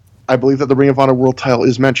 I believe, that the Ring of Honor world title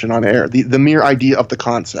is mentioned on air. The mere idea of the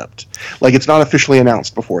concept. Like, it's not officially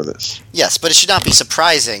announced before this. Yes, but it should not be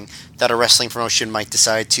surprising that a wrestling promotion might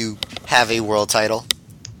decide to have a world title.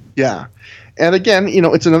 Yeah. And again,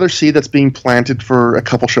 it's another seed that's being planted for a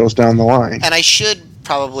couple shows down the line. And I should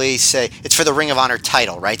probably say it's for the Ring of Honor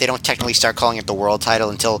title, right? They don't technically start calling it the world title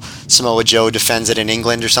until Samoa Joe defends it in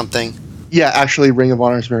England or something? Yeah, actually, Ring of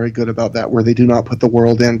Honor is very good about that, where they do not put the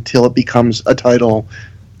world in till it becomes a title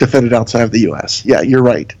defended outside of the U.S. Yeah, you're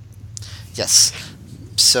right. Yes.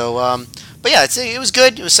 So, but yeah, it was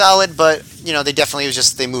good. It was solid, but, they definitely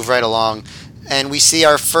they move right along. And we see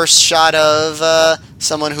our first shot of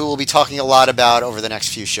someone who we'll be talking a lot about over the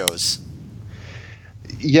next few shows.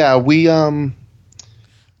 Yeah, we... Well,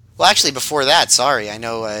 actually, before that, sorry. I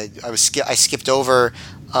know I skipped over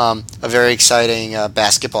a very exciting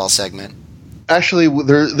basketball segment. Actually,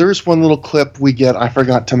 there's one little clip we get, I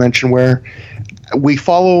forgot to mention, where We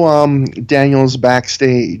follow Daniels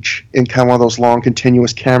backstage in kind of one of those long,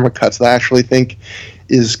 continuous camera cuts that I actually think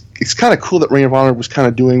it's kind of cool that Ring of Honor was kind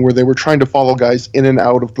of doing, where they were trying to follow guys in and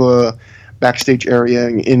out of the backstage area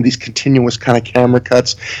in these continuous kind of camera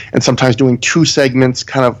cuts, and sometimes doing 2 segments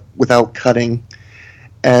kind of without cutting.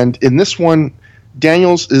 And in this one,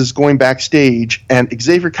 Daniels is going backstage, and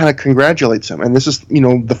Xavier kind of congratulates him. And this is,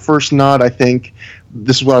 the first nod, I think.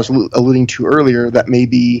 This is what I was alluding to earlier, that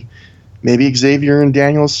maybe Xavier and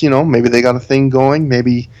Daniels, maybe they got a thing going.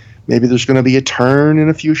 Maybe there's going to be a turn in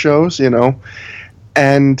a few shows,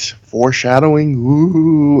 And foreshadowing,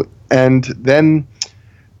 ooh. And then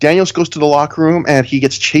Daniels goes to the locker room, and he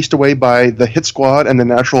gets chased away by the Hit Squad and the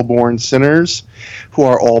Natural Born Sinners, who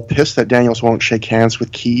are all pissed that Daniels won't shake hands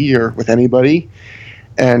with Key or with anybody.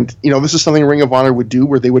 And, this is something Ring of Honor would do,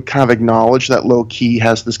 where they would kind of acknowledge that Low Ki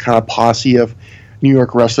has this kind of posse of New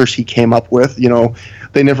York wrestlers he came up with.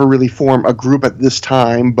 They never really form a group at this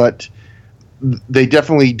time, but they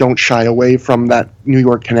definitely don't shy away from that New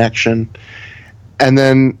York connection. And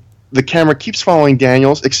then the camera keeps following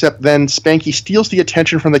Daniels, except then Spanky steals the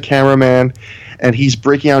attention from the cameraman, and he's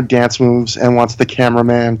breaking out dance moves and wants the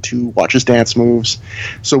cameraman to watch his dance moves.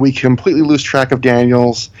 So we completely lose track of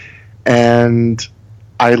Daniels, and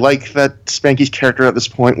I like that Spanky's character at this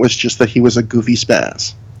point was just that he was a goofy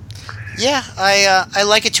spaz. Yeah, I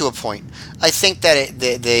like it to a point. I think that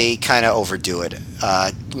they kind of overdo it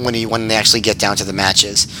when they actually get down to the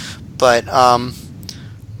matches, but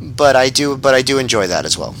I do enjoy that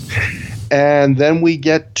as well. And then we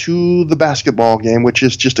get to the basketball game, which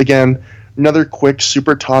is just, again, another quick,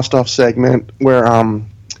 super tossed off segment where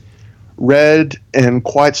Red and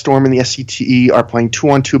Quiet Storm in the SCTE are playing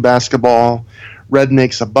 2-on-2 basketball. Red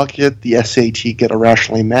makes a bucket. The SAT get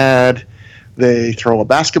irrationally mad. They throw a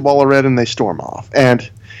basketball at Red, and they storm off.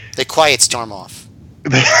 And they quiet storm off.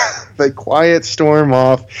 They quiet storm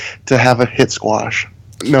off to have a hit squash.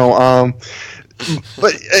 No,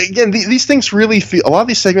 but again, these things really feel, a lot of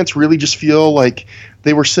these segments really just feel like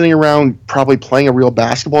they were sitting around probably playing a real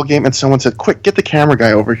basketball game, and someone said, quick, get the camera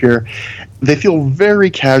guy over here. They feel very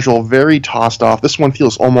casual, very tossed off. This one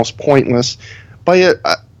feels almost pointless. But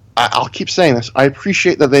I'll keep saying this. I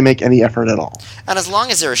appreciate that they make any effort at all. And as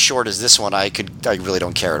long as they're as short as this one, I really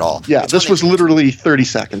don't care at all. Yeah, this was literally 30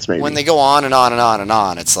 seconds maybe. When they go on and on and on and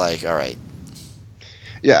on, it's like, all right.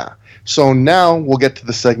 Yeah. So now we'll get to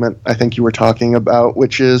the segment I think you were talking about,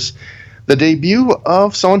 which is the debut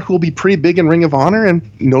of someone who will be pretty big in Ring of Honor and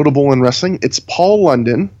notable in wrestling. It's Paul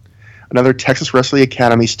London, another Texas Wrestling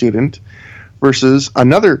Academy student, versus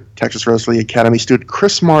another Texas Wrestling Academy student,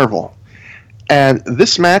 Chris Marvel. And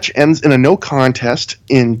this match ends in a no contest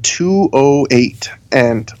in 2:08.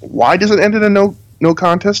 And why does it end in a no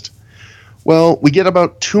contest? Well, we get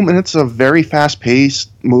about 2 minutes of very fast-paced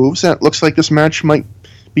moves, and it looks like this match might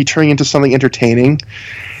be turning into something entertaining.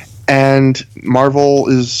 And Marvel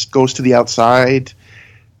goes to the outside.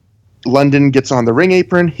 London gets on the ring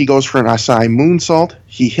apron. He goes for an Asai moonsault.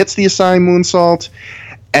 He hits the Asai moonsault,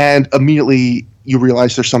 and immediately you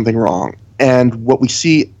realize there's something wrong. And what we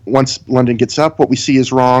see once London gets up, what we see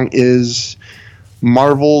is wrong is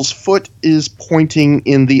Marvel's foot is pointing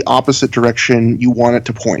in the opposite direction you want it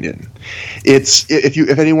to point in. It's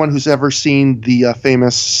if anyone who's ever seen the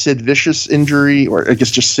famous Sid Vicious injury, or I guess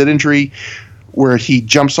just Sid injury, where he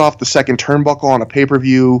jumps off the second turnbuckle on a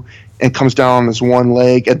pay-per-view and comes down on his one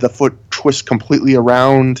leg and the foot twists completely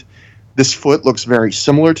around. This foot looks very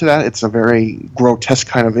similar to that. It's a very grotesque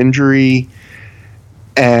kind of injury.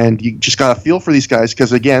 And you just got to feel for these guys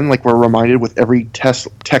because, again, like we're reminded with every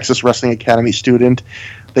Texas Wrestling Academy student,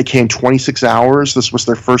 they came 26 hours. This was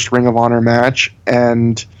their first Ring of Honor match.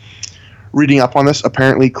 And reading up on this,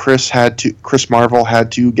 apparently Chris Marvel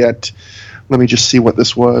had to get, let me just see what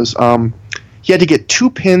this was. He had to get 2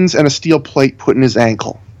 pins and a steel plate put in his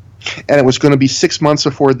ankle. And it was going to be 6 months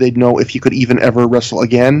before they'd know if he could even ever wrestle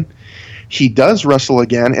again. He does wrestle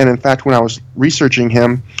again, and in fact, when I was researching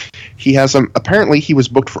him, he has apparently he was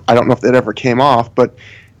booked for, I don't know if that ever came off, but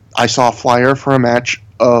I saw a flyer for a match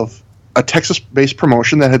of a Texas-based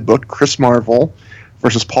promotion that had booked Chris Marvel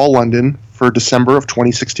versus Paul London for December of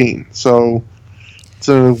 2016. So it's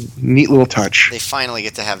a neat little touch. They finally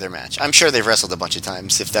get to have their match. I'm sure they've wrestled a bunch of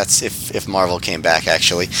times if Marvel came back,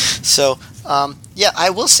 actually. So, yeah, I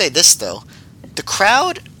will say this, though. The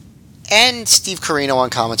crowd and Steve Corino on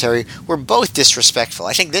commentary were both disrespectful.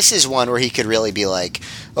 I think this is one where he could really be like,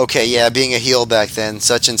 okay, yeah, being a heel back then,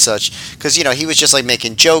 such and such. Because, he was just,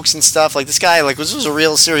 making jokes and stuff. This guy, this was a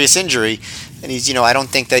real serious injury. And he's, I don't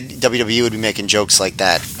think that WWE would be making jokes like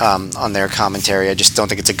that on their commentary. I just don't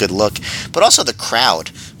think it's a good look. But also the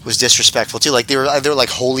crowd was disrespectful too. Like they were like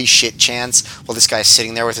holy shit chants while this guy's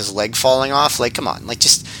sitting there with his leg falling off. Like, come on, like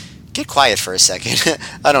just get quiet for a second.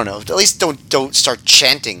 I don't know. At least don't start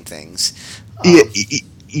chanting things.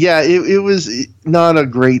 Yeah, it was not a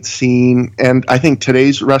great scene, and I think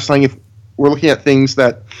today's wrestling, if we're looking at things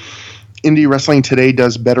that indie wrestling today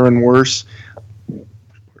does better and worse,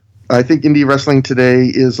 I think indie wrestling today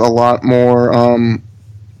is a lot more.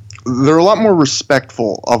 They're a lot more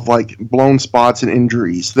respectful of like blown spots and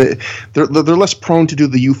injuries. They're less prone to do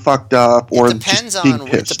the "you fucked up" or just being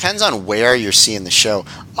pissed. It depends on where you're seeing the show.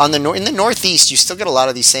 In the Northeast, you still get a lot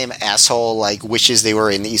of these same asshole like wishes they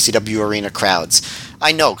were in the ECW arena crowds.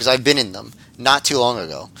 I know because I've been in them not too long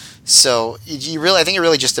ago. So I think it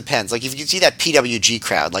really just depends. Like if you see that PWG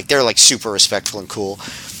crowd, like they're like super respectful and cool.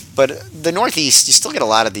 But the Northeast, you still get a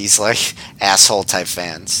lot of these like asshole type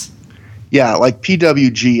fans. Yeah, like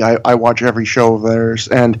PWG, I watch every show of theirs,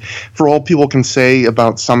 and for all people can say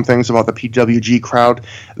about some things about the PWG crowd,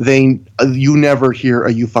 you never hear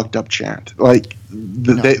a "you fucked up" chant. Like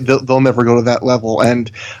they'll never go to that level, and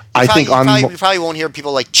I think you probably won't hear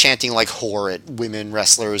people like chanting like "whore" at women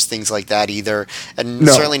wrestlers, things like that either, and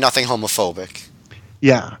certainly nothing homophobic.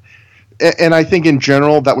 Yeah. And I think in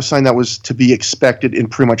general, that was something that was to be expected in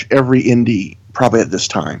pretty much every indie probably at this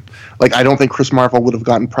time. Like, I don't think Chris Marvel would have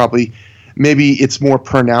gotten maybe it's more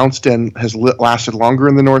pronounced and has lasted longer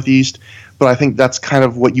in the Northeast, but I think that's kind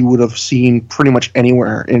of what you would have seen pretty much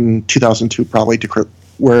anywhere in 2002 probably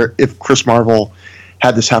where if Chris Marvel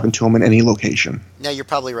had this happen to him in any location. Yeah, you're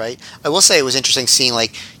probably right. I will say it was interesting seeing,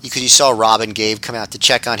 like, because you saw Rob and Gabe come out to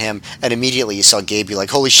check on him, and immediately you saw Gabe be like,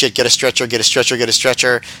 holy shit, get a stretcher, get a stretcher, get a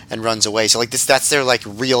stretcher, and runs away. So, like, that's their, like,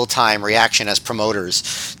 real-time reaction as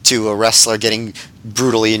promoters to a wrestler getting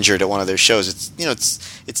brutally injured at one of their shows.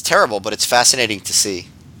 It's terrible, but it's fascinating to see.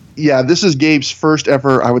 Yeah, this is Gabe's first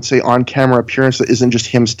ever, I would say, on-camera appearance that isn't just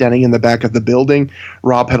him standing in the back of the building.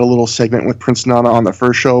 Rob had a little segment with Prince Nana on the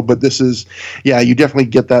first show, but this is, you definitely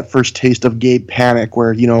get that first taste of Gabe panic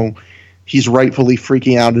where, he's rightfully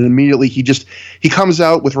freaking out, and immediately he comes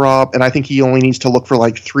out with Rob, and I think he only needs to look for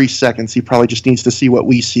like 3 seconds. He probably just needs to see what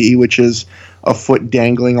we see, which is a foot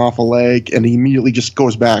dangling off a leg, and he immediately just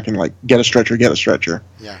goes back and like, get a stretcher, get a stretcher.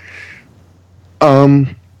 Yeah.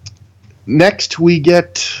 Next, we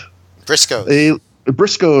get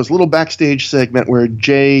Briscoes. Little backstage segment where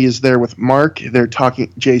Jay is there with Mark.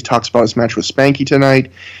 Jay talks about his match with Spanky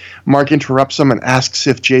tonight. Mark interrupts him and asks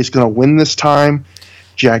if Jay's going to win this time.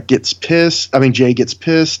 Jay gets pissed,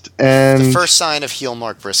 and the first sign of heel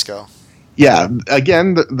Mark Briscoe. Yeah,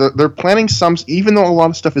 again, they're planting some. Even though a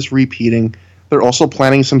lot of stuff is repeating, they're also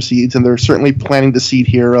planting some seeds, and they're certainly planting the seed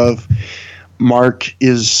here of Mark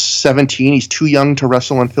is 17. He's too young to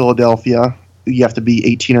wrestle in Philadelphia. You have to be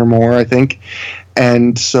 18 or more, I think.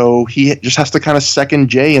 And so he just has to kind of second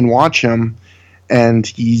Jay and watch him. And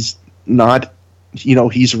he's not,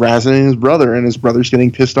 he's razzing his brother, and his brother's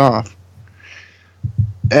getting pissed off.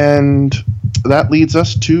 And that leads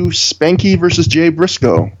us to Spanky versus Jay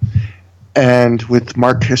Briscoe. And with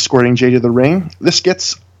Mark escorting Jay to the ring, this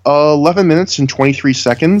gets 11 minutes and 23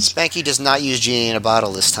 seconds. Spanky does not use genie in a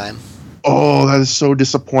bottle this time. Oh, that is so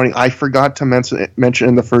disappointing. I forgot to mention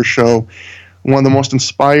in the first show, one of the most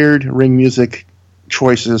inspired ring music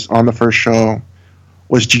choices on the first show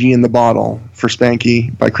was Genie in the Bottle for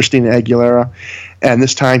Spanky by Christina Aguilera. And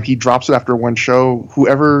this time he drops it after one show.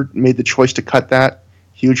 Whoever made the choice to cut that,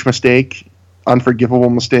 huge mistake,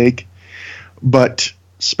 unforgivable mistake. But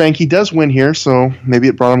Spanky does win here, so maybe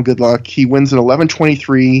it brought him good luck. He wins at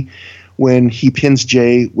 11:23 when he pins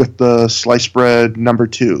Jay with the sliced bread number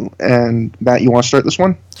 2. And Matt, you want to start this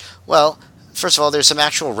one? Well, first of all, there's some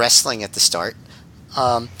actual wrestling at the start.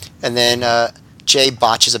 And then Jay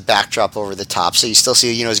botches a backdrop over the top. So you still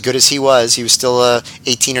see, as good as he was still a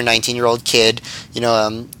 18 or 19-year-old kid. He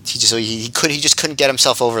just couldn't get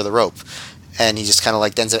himself over the rope. And he just kind of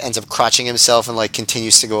like ends up crotching himself and like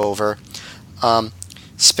continues to go over.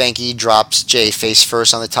 Spanky drops Jay face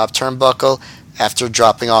first on the top turnbuckle after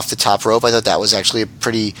dropping off the top rope. I thought that was actually a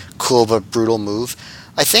pretty cool but brutal move.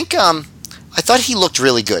 I thought he looked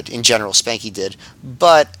really good in general, Spanky did,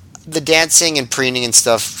 but the dancing and preening and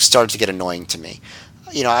stuff started to get annoying to me.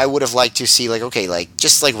 I would have liked to see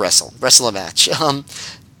just wrestle a match.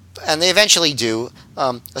 And they eventually do,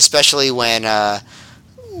 especially when Jay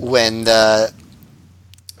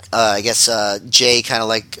kind of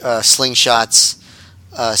slingshots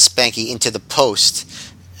Spanky into the post.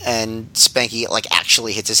 And Spanky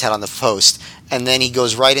actually hits his head on the post, and then he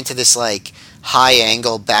goes right into this high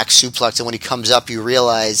angle back suplex, and when he comes up you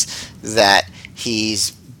realize that he's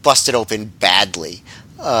busted open badly.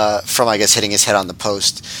 from I guess hitting his head on the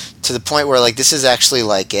post, to the point where like this is actually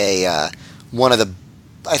like a one of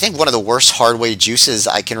the worst hard way juices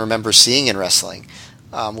I can remember seeing in wrestling,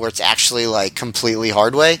 where it's actually like completely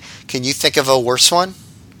hard way. Can you think of a worse one?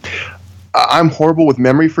 I'm horrible with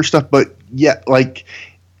memory for stuff, but yeah, like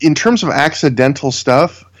in terms of accidental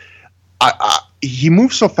stuff, he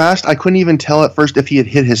moved so fast I couldn't even tell at first if he had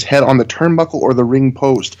hit his head on the turnbuckle or the ring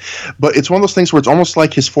post. But it's one of those things where it's almost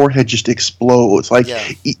like his forehead just explodes. Like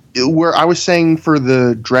where I was saying for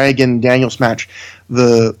the Dragon Daniels match,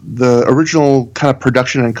 the original kind of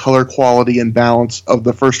production and color quality and balance of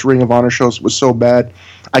the first Ring of Honor shows was so bad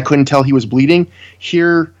I couldn't tell he was bleeding.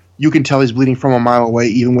 Here you can tell he's bleeding from a mile away,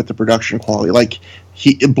 even with the production quality. Like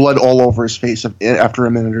blood all over his face after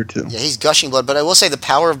a minute or two. Yeah, he's gushing blood, but I will say the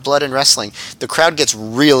power of blood in wrestling, the crowd gets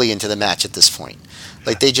really into the match at this point.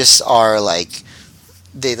 Like, they just are, like,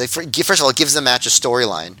 first of all, it gives the match a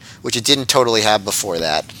storyline, which it didn't totally have before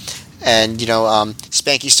that. And,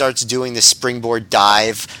 Spanky starts doing this springboard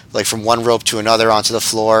dive, like, from one rope to another onto the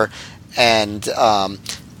floor, and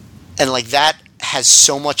like, that has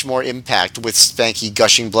so much more impact with Spanky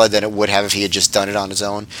gushing blood than it would have if he had just done it on his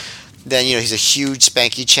own. Then he's a huge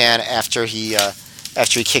Spanky Chan after he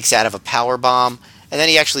kicks out of a power bomb, and then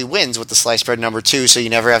he actually wins with the slice bread number 2. So you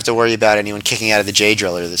never have to worry about anyone kicking out of the J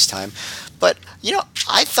Driller this time. But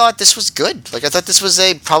I thought this was good. Like I thought this was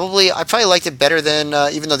I probably liked it better than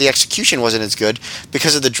even though the execution wasn't as good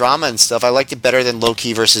because of the drama and stuff. I liked it better than Low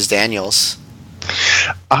Ki versus Daniels.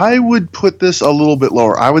 I would put this a little bit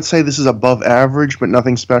lower. I would say this is above average, but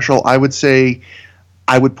nothing special. I would say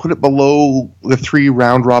I would put it below the 3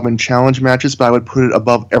 round-robin challenge matches, but I would put it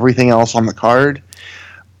above everything else on the card.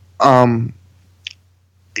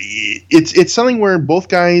 It's something where both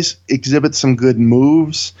guys exhibit some good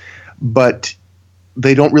moves, but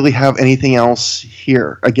they don't really have anything else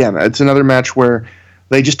here. Again, it's another match where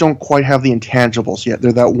they just don't quite have the intangibles yet.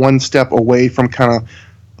 They're that one step away from kind of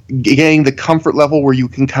getting the comfort level where you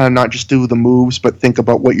can kind of not just do the moves, but think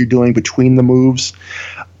about what you're doing between the moves.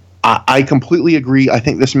 I completely agree. I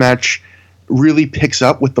think this match really picks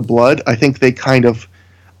up with the blood. I think they I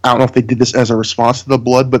don't know if they did this as a response to the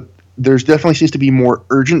blood, but there's definitely seems to be more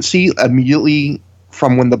urgency immediately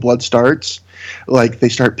from when the blood starts. Like they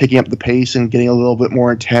start picking up the pace and getting a little bit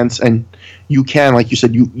more intense, and you can, like you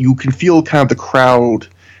said, you can feel kind of the crowd,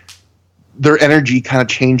 their energy kind of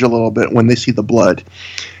change a little bit when they see the blood.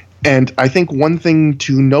 And I think one thing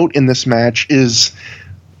to note in this match is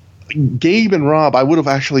Gabe and Rob, I would have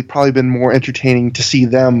actually probably been more entertaining to see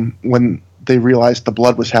them when they realized the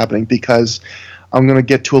blood was happening, because I'm going to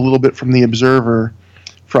get to a little bit from the Observer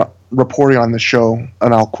reporting on the show,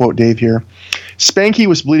 and I'll quote Dave here. Spanky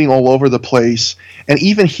was bleeding all over the place, and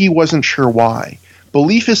even he wasn't sure why.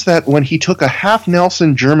 Belief is that when he took a half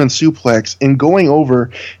Nelson German suplex, in going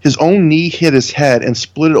over, his own knee hit his head and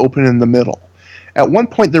split it open in the middle. At one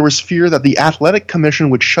point, there was fear that the Athletic Commission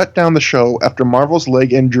would shut down the show after Marvel's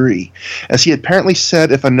leg injury, as he apparently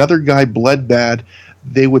said if another guy bled bad,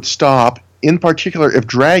 they would stop, in particular if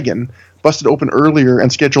Dragon, busted open earlier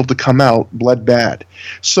and scheduled to come out, bled bad.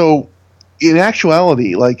 So, in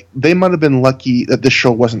actuality, like, they might have been lucky that this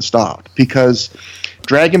show wasn't stopped, because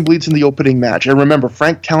Dragon bleeds in the opening match. And remember,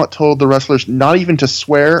 Frank Talent told the wrestlers not even to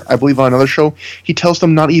swear. I believe on another show, he tells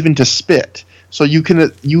them not even to spit. So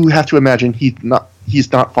you have to imagine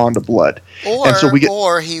he's not fond of blood.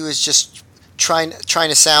 Or he was just trying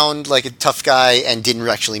to sound like a tough guy and didn't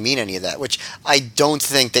actually mean any of that, which I don't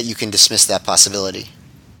think that you can dismiss that possibility.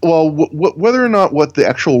 Well, whether or not what the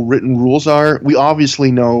actual written rules are, we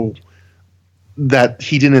obviously know that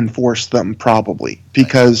he didn't enforce them, probably,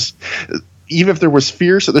 because even if there was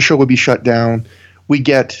fears that the show would be shut down, we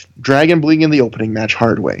get Dragon bleeding in the opening match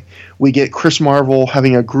hard way. We get Chris Marvel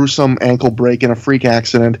having a gruesome ankle break in a freak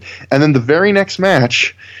accident. And then the very next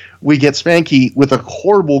match, we get Spanky with a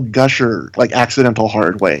horrible gusher, like accidental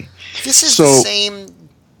hard way. This is the same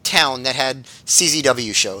town that had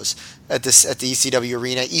CZW shows at the ECW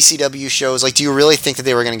arena. ECW shows, like, do you really think that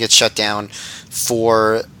they were going to get shut down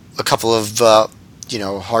for a couple of,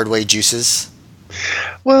 hard way juices?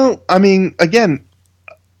 Well, I mean, again,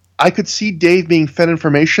 I could see Dave being fed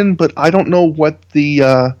information, but I don't know what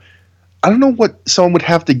someone would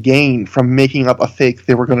have to gain from making up a fake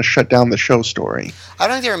they were going to shut down the show story. I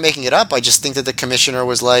don't think they were making it up. I just think that the commissioner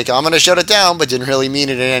was like, I'm going to shut it down, but didn't really mean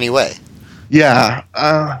it in any way. Yeah.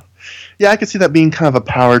 I could see that being kind of a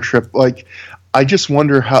power trip. Like, I just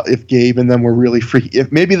wonder if Gabe and them were really freaky. If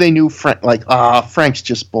maybe they knew Frank's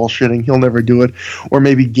just bullshitting, he'll never do it. Or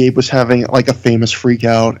maybe Gabe was having like a famous freak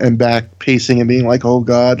out and back pacing and being like, oh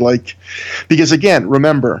God, like, because again,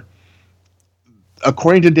 remember,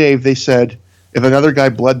 according to Dave, they said If another guy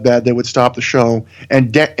bled bad, they would stop the show.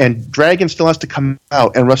 And Dragon still has to come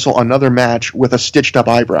out and wrestle another match with a stitched up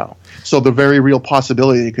eyebrow. So the very real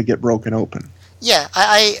possibility it could get broken open. Yeah,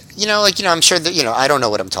 I'm sure that, I don't know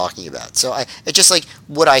what I'm talking about. So it's just like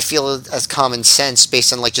what I feel as common sense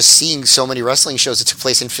based on like just seeing so many wrestling shows that took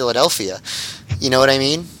place in Philadelphia. You know what I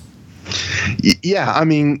mean? Yeah, I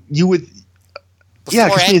mean, you would.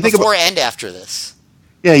 Before and after this.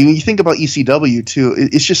 Yeah, you think about ECW too.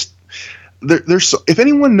 It's just there's if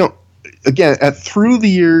anyone know. Again, through the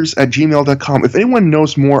years at gmail.com, if anyone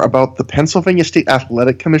knows more about the Pennsylvania State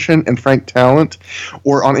Athletic Commission and Frank Talent,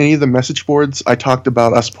 or on any of the message boards I talked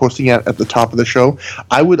about us posting at the top of the show,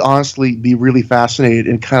 I would honestly be really fascinated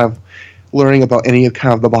in kind of learning about any of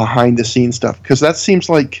kind of the behind-the-scenes stuff, because that seems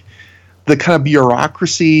like the kind of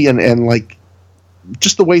bureaucracy and like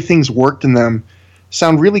just the way things worked in them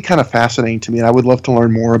sound really kind of fascinating to me, and I would love to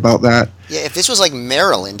learn more about that. Yeah, if this was like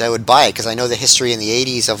Maryland, I would buy it, because I know the history in the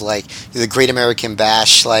 80s of like the Great American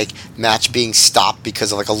Bash like match being stopped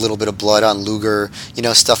because of like a little bit of blood on Luger,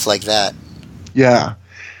 stuff like that. Yeah,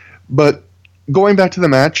 but going back to the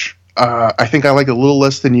match, I think I like it a little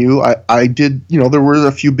less than you. I did, there were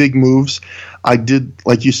a few big moves. I did,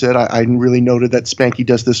 like you said, I really noted that Spanky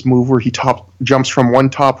does this move where he jumps from one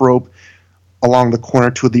top rope along the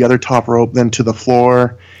corner to the other top rope, then to the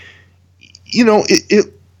floor.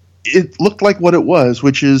 It looked like what it was,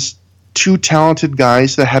 which is two talented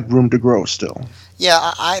guys that had room to grow still.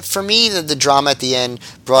 Yeah, for me, the drama at the end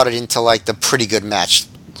brought it into like the pretty good match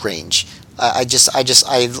range. I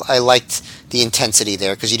liked the intensity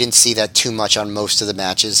there, because you didn't see that too much on most of the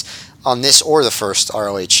matches on this or the first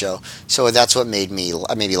ROH show. So that's what made me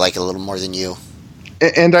maybe like it a little more than you.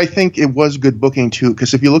 And I think it was good booking too,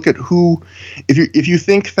 because if you look at if you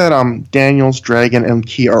think that Daniels, Dragon, and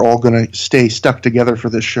Key are all going to stay stuck together for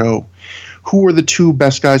this show, who were the two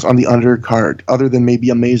best guys on the undercard, other than maybe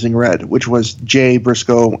Amazing Red, which was Jay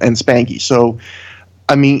Briscoe and Spanky? So,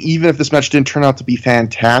 I mean, even if this match didn't turn out to be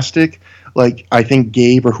fantastic, like I think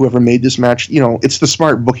Gabe or whoever made this match, it's the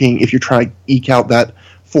smart booking if you're trying to eke out that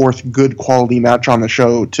fourth good quality match on the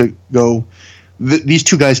show to go. These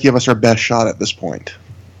two guys give us our best shot at this point.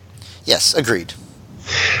 Yes, agreed.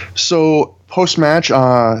 So, post-match,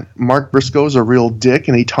 Mark Briscoe's a real dick,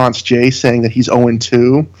 and he taunts Jay, saying that he's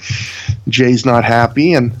 0-2. Jay's not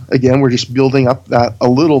happy, and again, we're just building up that a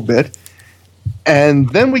little bit. And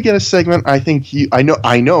then we get a segment I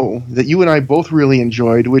know that you and I both really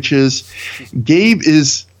enjoyed, which is Gabe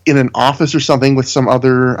is in an office or something with some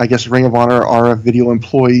other, I guess, Ring of Honor RF Video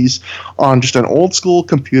employees on just an old school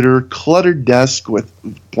computer, cluttered desk with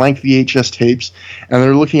blank VHS tapes, and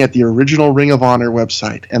they're looking at the original Ring of Honor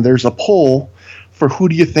website. And there's a poll for who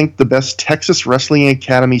do you think the best Texas Wrestling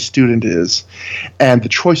Academy student is. And the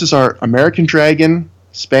choices are American Dragon,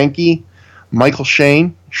 Spanky, Michael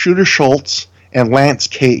Shane, Shooter Schultz, and Lance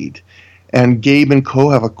Cade. And Gabe and Co.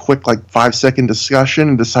 have a quick, 5-second discussion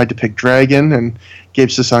and decide to pick Dragon. And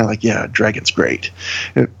Gabe's just saying, yeah, Dragon's great.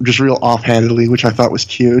 Just real offhandedly, which I thought was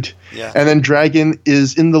cute. Yeah. And then Dragon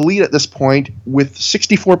is in the lead at this point with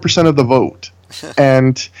 64% of the vote.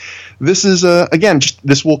 And this is, again,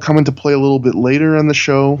 this will come into play a little bit later in the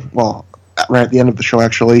show. Well, right at the end of the show,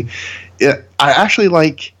 actually. I actually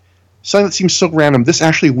like something that seems so random. This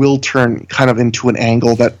actually will turn kind of into an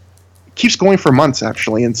angle that keeps going for months,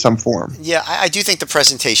 actually, in some form. Yeah, I do think the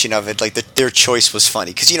presentation of it, their choice was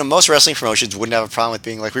funny. Because, most wrestling promotions wouldn't have a problem with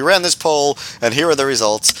being like, we ran this poll, and here are the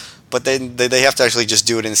results. But then they have to actually just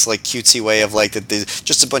do it in this, cutesy way of,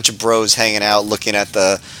 just a bunch of bros hanging out, looking at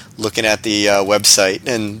the website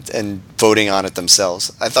and voting on it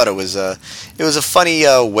themselves. I thought it was a funny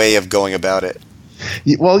way of going about it.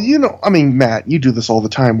 Well, Matt, you do this all the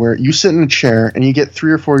time where you sit in a chair and you get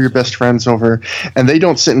 3 or 4 of your best friends over and they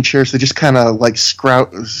don't sit in chairs. They just kind of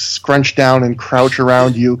scrunch down and crouch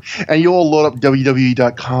around you, and you'll load up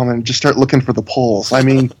WWE.com and just start looking for the polls. I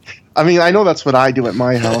know that's what I do at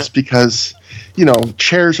my house because,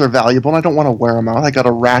 chairs are valuable and I don't want to wear them out. I got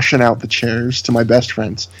to ration out the chairs to my best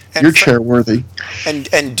friends. And you're chair worthy.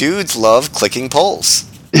 And dudes love clicking polls.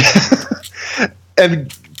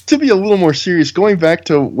 And to be a little more serious, going back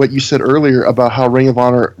to what you said earlier about how Ring of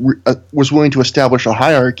Honor was willing to establish a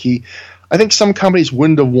hierarchy, I think some companies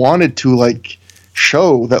wouldn't have wanted to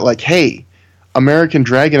show that hey, American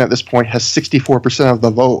Dragon at this point has 64% of the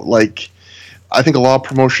vote. I think a lot of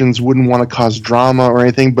promotions wouldn't want to cause drama or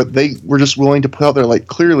anything, but they were just willing to put out there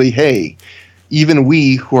clearly, hey, even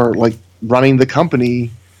we who are running the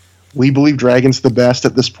company, we believe Dragon's the best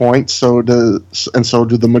at this point. So do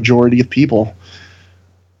the majority of people.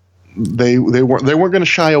 They weren't going to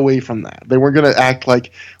shy away from that. They weren't going to act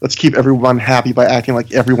like, let's keep everyone happy by acting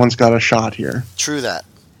like everyone's got a shot here. True that.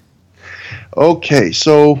 Okay,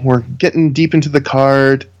 so we're getting deep into the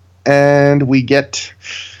card, and we get...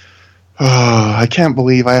 I can't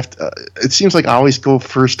believe I have to... it seems like I always go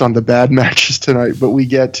first on the bad matches tonight, but we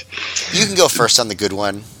get... You can go first on the good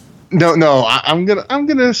one. No, I'm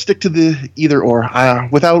gonna stick to the either or.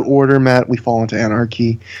 Without order, Matt, we fall into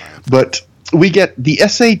anarchy. But we get the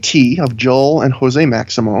SAT of Joel and Jose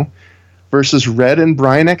Maximo versus Red and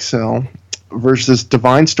Brian XL versus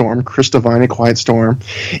Divine Storm, Chris Divine and Quiet Storm,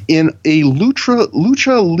 in a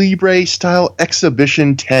Lucha Libre style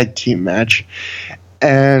exhibition tag team match.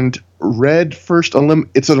 And Red first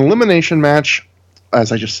it's an elimination match.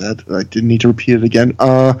 As I just said, I didn't need to repeat it again.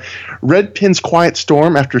 Red pins Quiet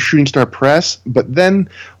Storm after Shooting Star Press, but then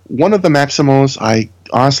one of the Maximos, I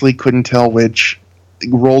honestly couldn't tell which,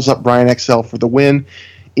 rolls up Brian XL for the win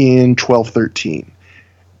in 12-13.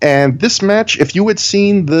 And this match, if you had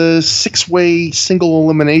seen the six-way single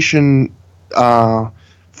elimination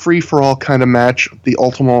free-for-all kind of match, the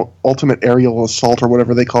ultimate aerial assault or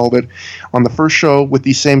whatever they called it, on the first show with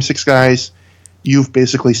these same six guys, you've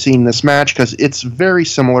basically seen this match because it's very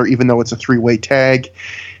similar, even though it's a three-way tag.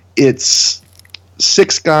 It's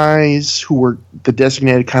six guys who were the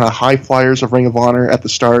designated kind of high flyers of Ring of Honor at the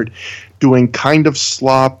start, doing kind of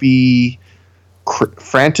sloppy,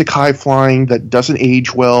 frantic high flying that doesn't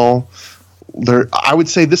age well. I would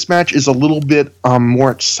say this match is a little bit more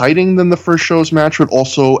exciting than the first show's match, but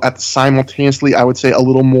also simultaneously, I would say a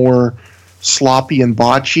little more sloppy and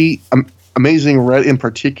botchy. Amazing Red in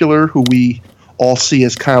particular, who we all see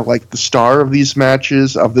as kind of like the star of these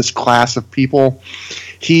matches, of this class of people.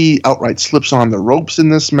 He outright slips on the ropes in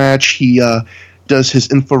this match. He does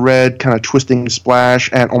his infrared kind of twisting splash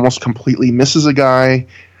and almost completely misses a guy.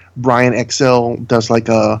 Brian XL does like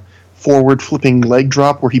a forward flipping leg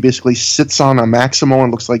drop where he basically sits on a Maximo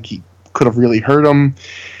and looks like he could have really hurt him.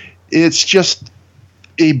 It's just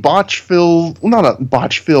a botch-filled, not a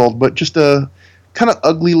botch-filled, but just a kind of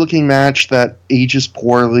ugly-looking match that ages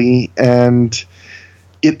poorly, and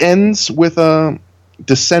it ends with a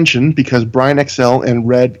dissension because Brian XL and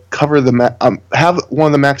Red cover have one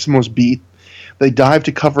of the Maximos beat. They dive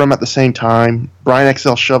to cover him at the same time. Brian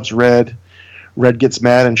XL shoves Red. Red gets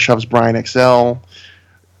mad and shoves Brian XL.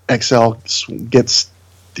 XL gets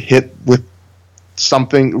hit with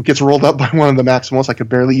something, gets rolled up by one of the Maximos. I could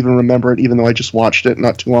barely even remember it, even though I just watched it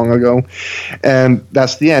not too long ago. And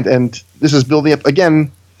that's the end. And this is building up,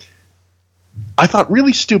 again, I thought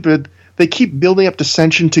really stupid. They keep building up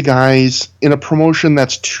dissension to guys in a promotion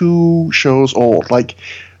that's 2 shows old. Like,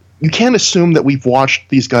 you can't assume that we've watched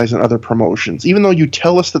these guys in other promotions. Even though you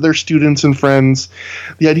tell us that they're students and friends,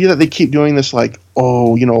 the idea that they keep doing this, like,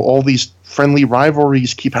 oh, you know, all these friendly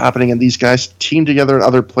rivalries keep happening and these guys team together in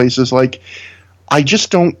other places, like, I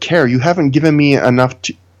just don't care. You haven't given me enough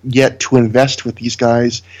yet to invest with these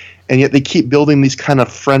guys, and yet they keep building these kind of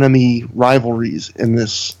frenemy rivalries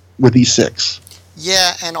with these 6.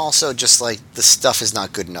 Yeah, and also just like the stuff is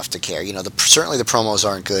not good enough to care. You know, certainly the promos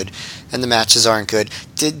aren't good, and the matches aren't good.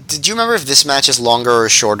 Did you remember if this match is longer or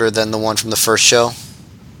shorter than the one from the first show?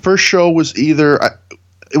 First show was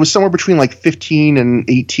it was somewhere between like 15 and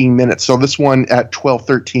 18 minutes. So this one at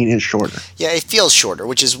 12-13 is shorter. Yeah, it feels shorter,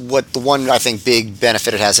 which is what the one, I think, big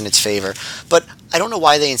benefit it has in its favor. But I don't know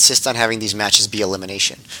why they insist on having these matches be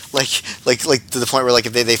elimination. Like to the point where like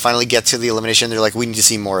if they finally get to the elimination, they're like, we need to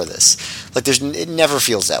see more of this. Like it never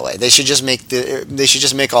feels that way. They should just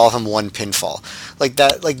make all of them one pinfall. Like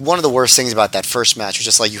that. Like one of the worst things about that first match was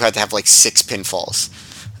just like you had to have like 6 pinfalls.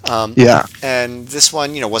 Yeah. And this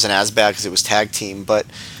one, wasn't as bad because it was tag team, but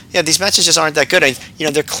yeah, these matches just aren't that good.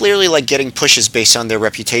 They're clearly like getting pushes based on their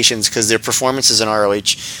reputations because their performances in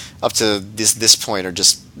ROH up to this point are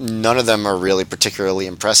just none of them are really particularly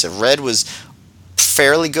impressive. Red was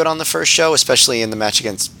fairly good on the first show, especially in the match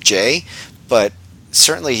against Jay, but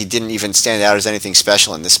certainly he didn't even stand out as anything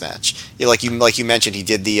special in this match. Like you mentioned, he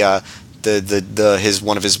did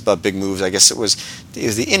one of his big moves. I guess it was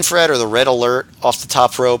the infrared or the red alert off the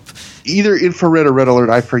top rope. Either infrared or red alert,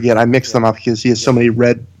 I forget. I mix them up because he has so many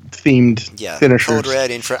red themed finishers. Code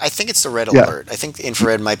red, infrared. I think it's the red alert. I think the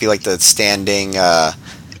infrared might be like the standing.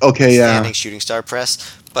 Standing shooting star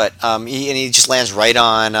press, but he just lands right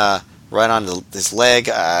on his leg.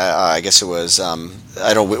 I guess it was one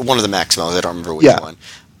of the Maximos. I don't remember which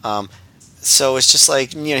one. So it's just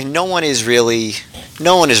like no one is really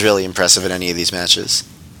impressive in any of these matches.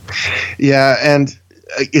 Yeah, and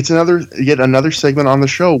it's yet another segment on the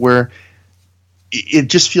show where it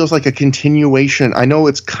just feels like a continuation. I know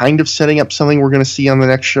it's kind of setting up something we're going to see on the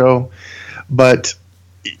next show, but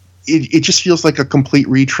it just feels like a complete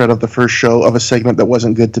retread of the first show of a segment that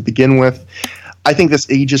wasn't good to begin with. I think this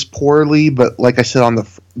ages poorly, but like I said on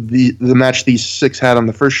the match these six had on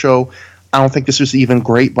the first show, I don't think this was even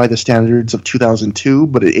great by the standards of 2002,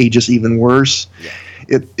 but it ages even worse. Yeah.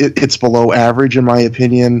 It's below average in my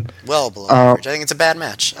opinion. Well below average. I think it's a bad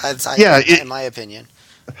match. In my opinion.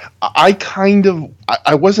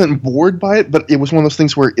 I wasn't bored by it, but it was one of those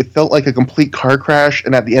things where it felt like a complete car crash,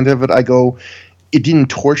 and at the end of it I go, it didn't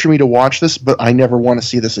torture me to watch this, but I never want to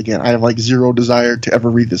see this again. I have like zero desire to ever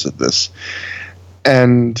revisit this.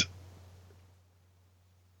 And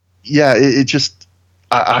yeah, it just,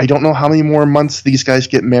 I don't know how many more months these guys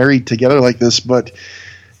get married together like this, but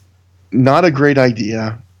not a great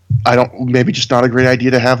idea. Maybe just not a great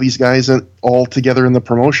idea to have these guys all together in the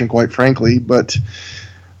promotion, quite frankly, but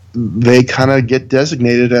they kind of get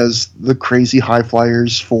designated as the crazy high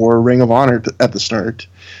flyers for Ring of Honor at the start.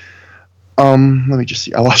 Let me just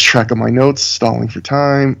see. I lost track of my notes, stalling for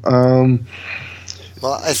time.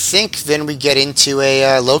 Well, I think then we get into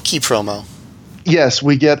a low-key promo. Yes,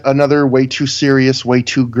 we get another way too serious, way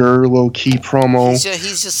too low-key promo.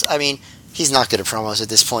 He's just, I mean, he's not good at promos at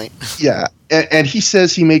this point. Yeah, and he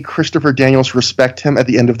says he made Christopher Daniels respect him at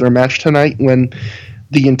the end of their match tonight, when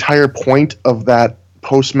the entire point of that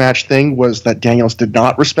post-match thing was that Daniels did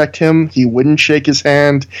not respect him. He wouldn't shake his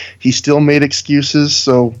hand. He still made excuses,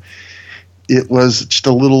 so it was just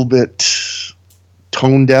a little bit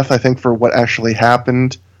tone deaf, I think, for what actually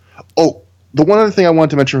happened. Oh, the one other thing I wanted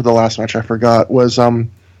to mention for the last match I forgot was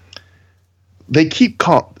they keep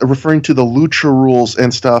referring to the Lucha rules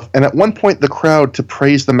and stuff, and at one point the crowd, to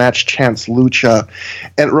praise the match, chants Lucha.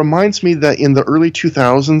 And it reminds me that in the early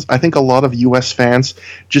 2000s, I think a lot of US fans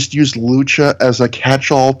just used Lucha as a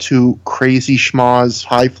catch-all to crazy schmoz,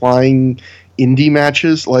 high-flying indie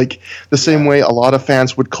matches, like the same way a lot of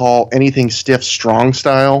fans would call anything stiff strong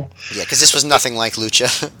style. Yeah, because this was nothing like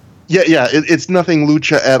Lucha. It's nothing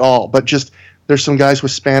Lucha at all, but just there's some guys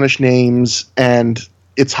with Spanish names and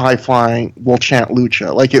it's high flying. We'll chant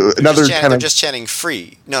Lucha. Like they're just chanting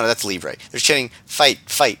free. No, that's Libre. They're chanting fight,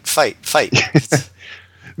 fight, fight, fight.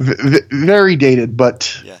 Very dated,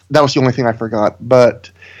 but that was the only thing I forgot.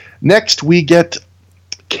 But next we get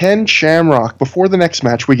Ken Shamrock. Before the next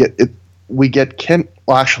match, we get Ken.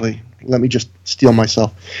 Well, actually, let me just steal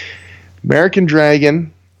myself. American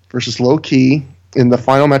Dragon versus Low Ki in the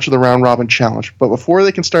final match of the Round Robin Challenge. But before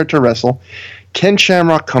they can start to wrestle, Ken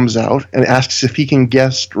Shamrock comes out and asks if he can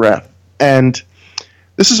guest ref. And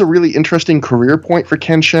this is a really interesting career point for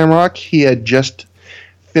Ken Shamrock. He had just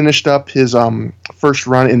finished up his first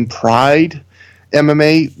run in Pride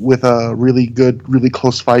MMA with a really good, really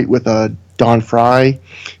close fight with Don Fry.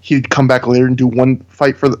 He'd come back later and do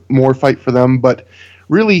more fight for them, but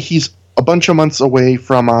really he's a bunch of months away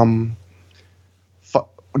from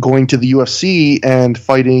going to the UFC and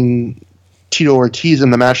fighting Tito Ortiz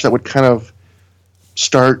in the match that would kind of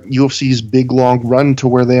start UFC's big long run to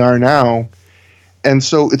where they are now. And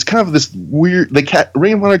so it's kind of this weird.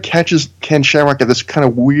 Ring of Honor catches Ken Shamrock at this kind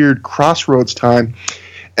of weird crossroads time.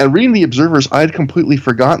 And reading the Observers, I had completely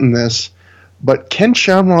forgotten this, but Ken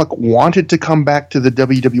Shamrock wanted to come back to the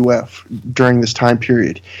WWF during this time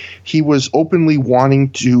period. He was openly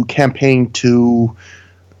wanting to campaign to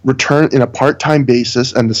return in a part-time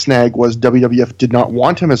basis, and the snag was WWF did not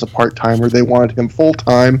want him as a part-timer. They wanted him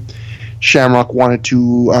full-time. Shamrock wanted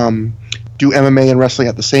to do MMA and wrestling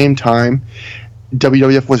at the same time.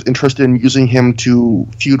 WWF was interested in using him to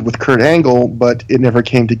feud with Kurt Angle, but it never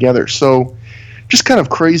came together. So just kind of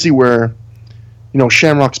crazy where,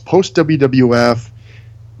 Shamrock's post-WWF,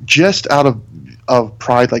 just out of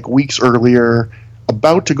Pride like weeks earlier,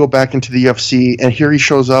 about to go back into the UFC, and here he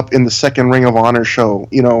shows up in the second Ring of Honor show,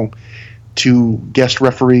 to guest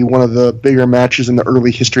referee one of the bigger matches in the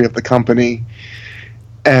early history of the company.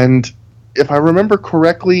 And if I remember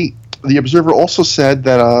correctly, the Observer also said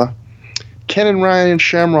that Ken and Ryan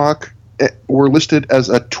Shamrock were listed as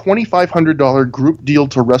a $2,500 group deal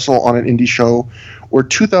to wrestle on an indie show, or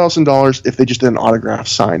 $2,000 if they just did an autograph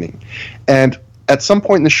signing. And at some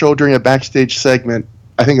point in the show, during a backstage segment,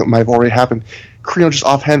 I think it might have already happened, Corino just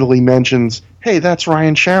offhandedly mentions, hey, that's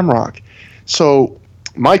Ryan Shamrock. So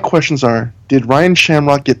my questions are, did Ryan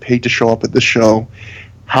Shamrock get paid to show up at the show?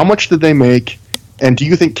 How much did they make? And do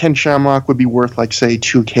you think Ken Shamrock would be worth, like, say,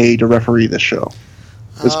 $2K to referee this show?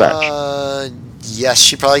 This match? Yes,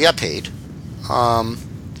 she probably got paid. I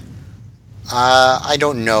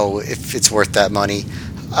don't know if it's worth that money.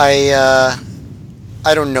 I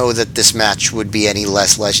don't know that this match would be any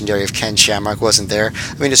less legendary if Ken Shamrock wasn't there.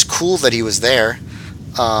 I mean, it's cool that he was there.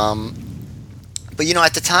 But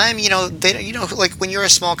at the time, they, like when you're a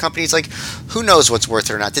small company, it's like, who knows what's worth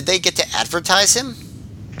it or not? Did they get to advertise him?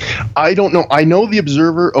 I don't know. I know the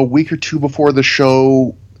Observer a week or two before the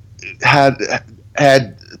show had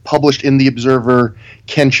published in the Observer,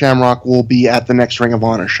 Ken Shamrock will be at the next Ring of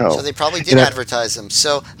Honor show. So they probably did advertise him.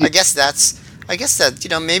 So I guess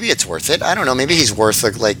that maybe it's worth it. I don't know. Maybe he's worth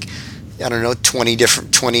like I don't know, 20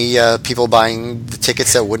 people buying the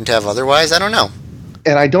tickets that wouldn't have otherwise. I don't know.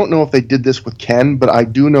 And I don't know if they did this with Ken, but I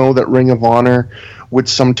do know that Ring of Honor would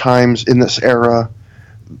sometimes in this era,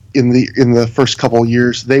 in the first couple of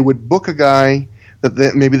years, they would book a guy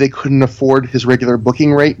that maybe they couldn't afford his regular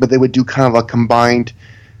booking rate, but they would do kind of a combined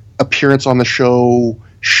appearance on the show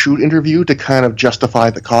shoot interview to kind of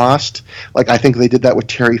justify the cost. Like I think they did that with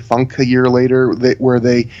Terry Funk a year later, where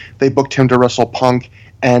they booked him to wrestle Punk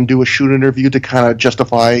and do a shoot interview to kind of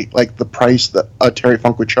justify like the price that Terry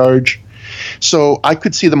Funk would charge. So I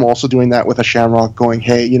could see them also doing that with a Shamrock, going,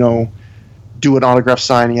 hey, do an autograph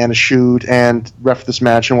signing and a shoot and ref this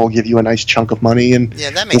match, and we'll give you a nice chunk of money. And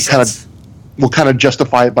yeah, that makes sense. We'll kind of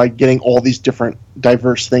justify it by getting all these different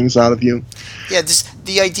diverse things out of you. Yeah,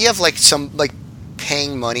 the idea of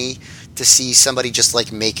paying money to see somebody just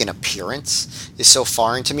like make an appearance is so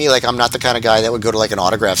foreign to me. Like I'm not the kind of guy that would go to like an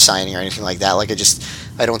autograph signing or anything like that. Like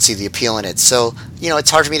I don't see the appeal in it. So,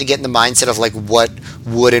 it's hard for me to get in the mindset of like what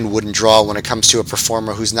would and wouldn't draw when it comes to a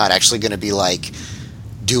performer who's not actually going to be like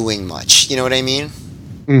doing much. You know what I mean?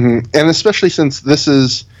 Mm-hmm. And especially since this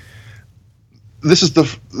is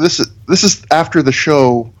after the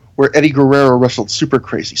show where Eddie Guerrero wrestled Super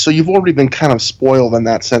Crazy. So you've already been kind of spoiled in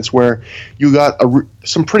that sense, where you got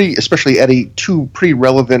especially Eddie, two pretty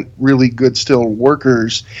relevant, really good still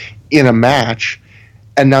workers in a match,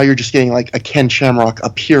 and now you're just getting like a Ken Shamrock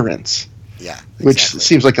appearance. Yeah, exactly. Which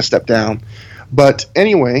seems like a step down. But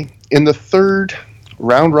anyway, in the third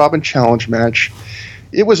round robin challenge match,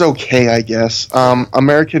 it was okay, I guess.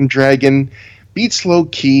 American Dragon beats Low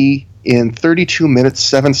Ki in 32 minutes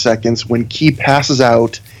 7 seconds when Ki passes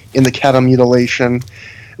out in the cattle mutilation,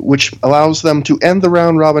 which allows them to end the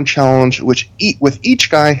round robin challenge, with each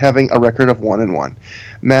guy having a record of 1-1.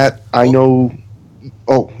 Matt, I know.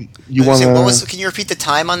 Oh, you want to? Can you repeat the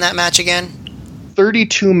time on that match again?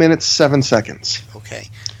 32 minutes 7 seconds. Okay.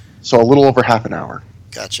 So a little over half an hour.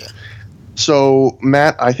 Gotcha. So,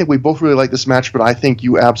 Matt, I think we both really like this match, but I think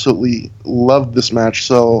you absolutely loved this match.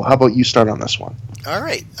 So how about you start on this one? All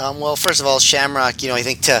right. Well, first of all, Shamrock, I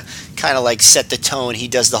think to kind of like set the tone, he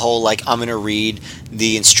does the whole like, I'm going to read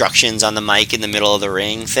the instructions on the mic in the middle of the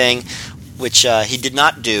ring thing, which he did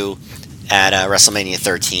not do at WrestleMania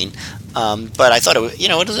 13. But I thought it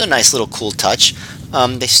was a nice little cool touch.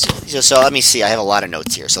 So let me see. I have a lot of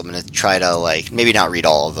notes here, so I'm going to try to like maybe not read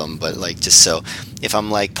all of them, but like just so if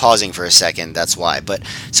I'm like pausing for a second, that's why. But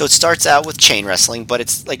so it starts out with chain wrestling, but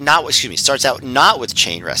it's like starts out not with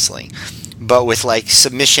chain wrestling, but with like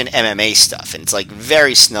submission MMA stuff, and it's like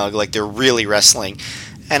very snug, like they're really wrestling.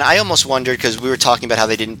 And I almost wondered, because we were talking about how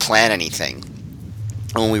they didn't plan anything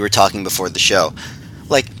when we were talking before the show,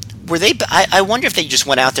 like were they? I wonder if they just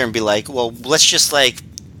went out there and be like, well, let's just like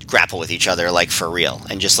grapple with each other like for real,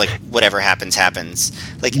 and just like whatever happens.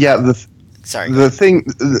 Like yeah, sorry,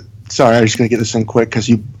 I was just going to get this in quick because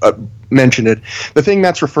you mentioned it. The thing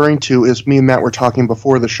Matt's referring to is me and Matt were talking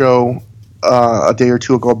before the show a day or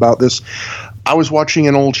two ago about this. I was watching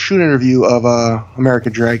an old shoot interview of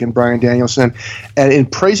American Dragon, Bryan Danielson, and in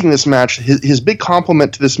praising this match, his big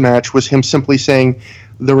compliment to this match was him simply saying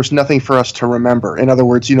there was nothing for us to remember. In other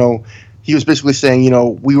words, he was basically saying,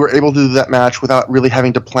 we were able to do that match without really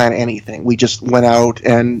having to plan anything. We just went out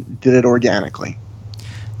and did it organically.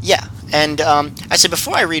 Yeah, and I said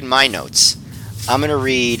before I read my notes, I'm going to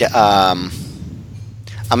read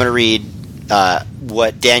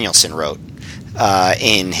what Danielson wrote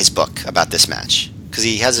in his book about this match, because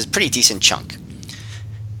he has a pretty decent chunk.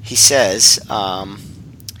 He says,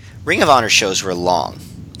 Ring of Honor shows were long,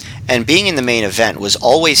 and being in the main event was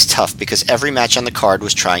always tough because every match on the card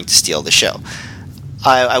was trying to steal the show.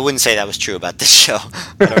 I wouldn't say that was true about this show.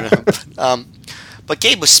 I don't know. But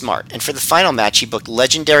Gabe was smart, and for the final match, he booked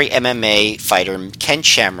legendary MMA fighter Ken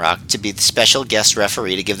Shamrock to be the special guest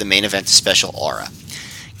referee to give the main event a special aura.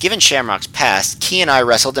 Given Shamrock's past, Ki and I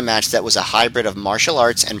wrestled a match that was a hybrid of martial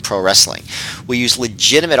arts and pro wrestling. We used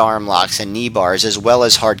legitimate arm locks and knee bars as well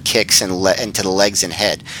as hard kicks into the legs and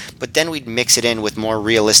head, but then we'd mix it in with more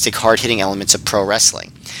realistic, hard-hitting elements of pro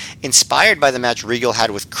wrestling. Inspired by the match Regal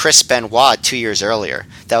had with Chris Benoit 2 years earlier,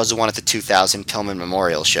 that was the one at the 2000 Pillman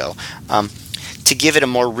Memorial Show, to give it a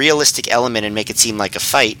more realistic element and make it seem like a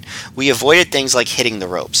fight, we avoided things like hitting the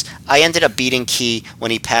ropes. I ended up beating Ki when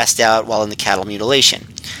he passed out while in the cattle mutilation.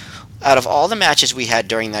 out of all the matches we had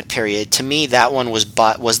during that period, to me that one was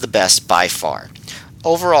the best by far.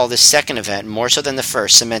 Overall, this second event, more so than the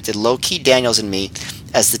first, cemented Low-Ki, Daniels, and me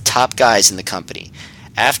as the top guys in the company.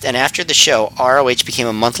 After the show, ROH became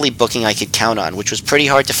a monthly booking I could count on, which was pretty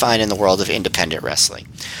hard to find in the world of independent wrestling.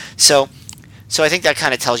 So I think that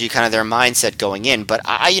kind of tells you kind of their mindset going in. But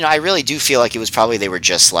I really do feel like it was probably they were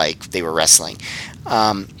just like they were wrestling.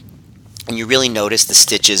 And you really noticed the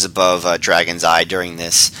stitches above Dragon's eye during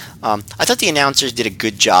this. I thought the announcers did a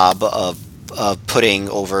good job of putting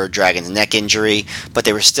over Dragon's neck injury, but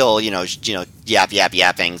they were still,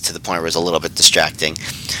 yapping to the point where it was a little bit distracting.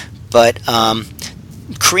 But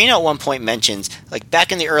Corino at one point mentions, like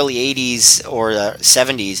back in the early 80s or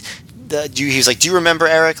 70s, he was like, do you remember,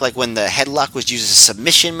 Eric, like when the headlock was used as a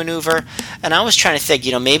submission maneuver? And I was trying to think,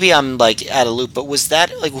 maybe I'm like out of loop, but was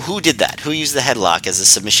that, like, who did that? Who used the headlock as a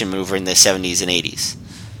submission maneuver in the 70s and 80s?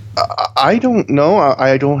 I don't know.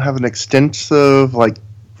 I don't have an extensive,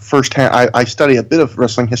 firsthand. I study a bit of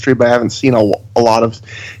wrestling history, but I haven't seen a lot of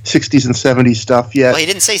 60s and 70s stuff yet. Well, he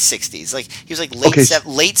didn't say 60s. Like he was like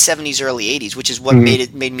late 70s, early 80s, which is what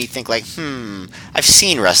made me think like, I've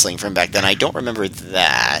seen wrestling from back then. I don't remember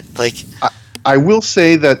that. Like, I will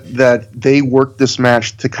say that they worked this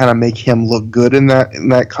match to kind of make him look good in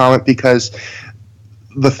that comment, because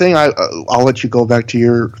the thing I'll let you go back to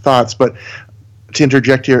your thoughts, but to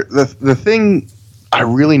interject here, the thing I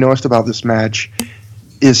really noticed about this match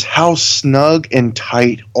is how snug and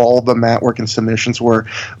tight all the mat work and submissions were.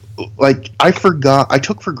 Like, I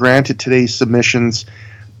took for granted today's submissions.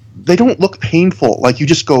 They don't look painful. Like, you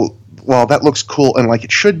just go, well, that looks cool, and like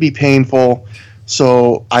it should be painful,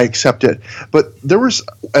 so I accept it. But there was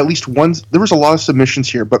at least there was a lot of submissions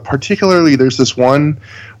here, but particularly there's this one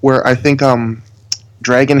where I think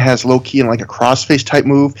Dragon has Low-Ki in like a crossface type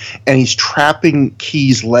move, and he's trapping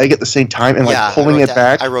Key's leg at the same time and pulling it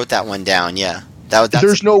back. I wrote that one down, yeah.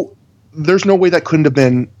 There's no way that couldn't have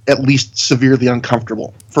been at least severely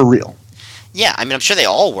uncomfortable, for real. Yeah, I mean, I'm sure they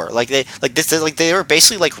all were. They were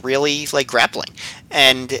basically like really like grappling,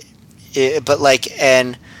 I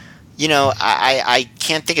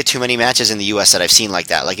can't think of too many matches in the U.S. that I've seen like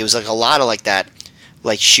that. Like, it was like a lot of like that,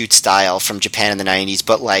 like shoot style from Japan in the '90s,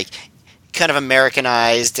 but like kind of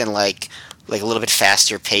Americanized and like a little bit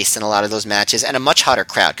faster paced in a lot of those matches, and a much hotter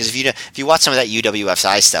crowd. Because if you watch some of that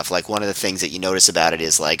UWFI stuff, like one of the things that you notice about it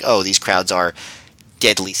is like, oh, these crowds are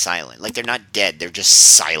deadly silent. Like, they're not dead, they're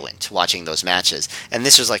just silent watching those matches. And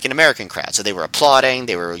this was like an American crowd, so they were applauding,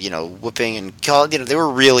 they were whooping and they were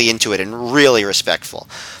really into it and really respectful.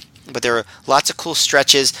 But there were lots of cool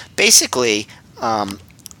stretches. Basically,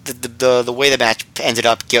 the way the match ended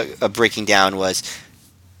up breaking down was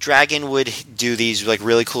Dragon would do these like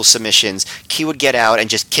really cool submissions. Key would get out and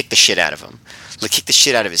just kick the shit out of him, like kick the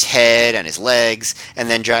shit out of his head and his legs, and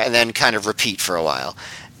then kind of repeat for a while.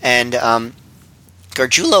 And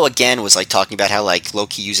Gargiulo again was like talking about how like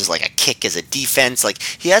Low-Ki uses like a kick as a defense. Like,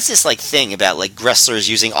 he has this like thing about like wrestlers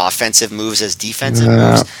using offensive moves as defensive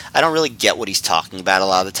moves. I don't really get what he's talking about a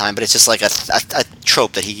lot of the time, but it's just like a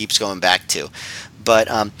trope that he keeps going back to. But,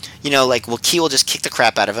 Key will just kick the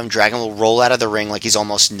crap out of him. Dragon will roll out of the ring like he's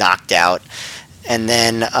almost knocked out. And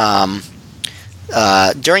then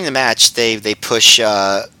during the match, they push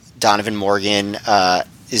Donovan Morgan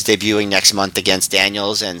is debuting next month against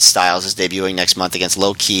Daniels, and Styles is debuting next month against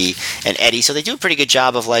Low-Ki and Eddie. So they do a pretty good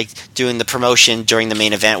job of like doing the promotion during the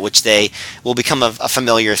main event, which they will become a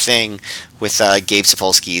familiar thing with Gabe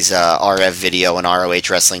Sapolsky's RF video and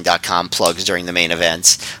ROHWrestling.com plugs during the main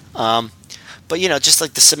events. But, just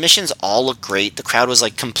like the submissions all look great. The crowd was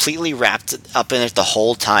like completely wrapped up in it the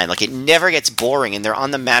whole time. Like, it never gets boring, and they're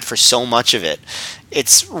on the mat for so much of it.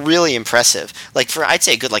 It's really impressive. Like, for, I'd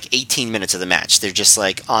say, a good like 18 minutes of the match, they're just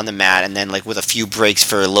like on the mat, and then like with a few breaks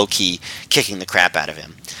for Low-Ki kicking the crap out of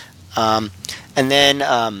him. And then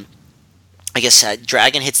I guess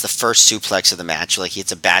Dragon hits the first suplex of the match. Like, he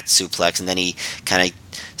hits a bat suplex, and then he kind of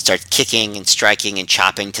starts kicking and striking and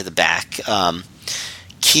chopping to the back.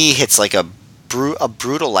 Key hits like a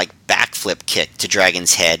brutal like backflip kick to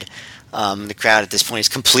Dragon's head. The crowd at this point is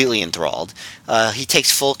completely enthralled. He takes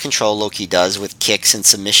full control, Low-Ki does, with kicks and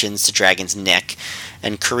submissions to Dragon's neck.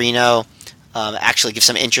 And Corino actually gives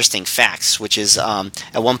some interesting facts, which is at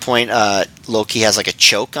one point Low-Ki has like a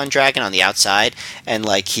choke on Dragon on the outside, and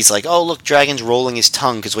like he's like, oh look, Dragon's rolling his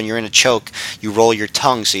tongue, because when you're in a choke you roll your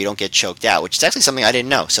tongue so you don't get choked out, which is actually something I didn't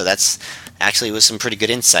know. So that's actually was some pretty good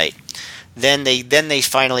insight. Then they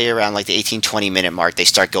finally, around like the 18-20 minute mark, they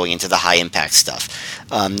start going into the high impact stuff.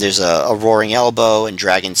 There's a roaring elbow and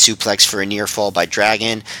Dragon suplex for a near fall by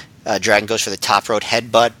Dragon. Dragon goes for the top rope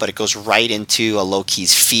headbutt, but it goes right into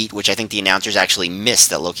Loki's feet, which I think the announcers actually missed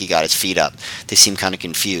that Loki got his feet up. They seem kind of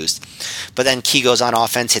confused. But then Ki goes on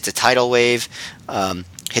offense, hits a tidal wave,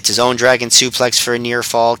 hits his own Dragon suplex for a near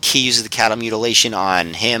fall. Ki uses the cattle mutilation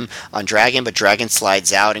on Dragon, but Dragon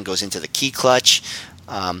slides out and goes into the Ki clutch.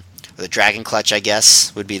 The Dragon clutch, I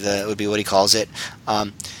guess, would be what he calls it.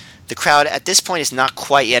 The crowd at this point is not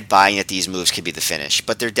quite yet buying that these moves could be the finish,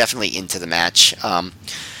 but they're definitely into the match.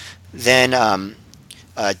 Then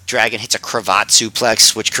Dragon hits a cravat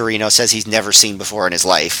suplex, which Carino says he's never seen before in his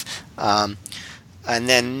life. And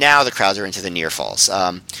then now the crowds are into the near falls.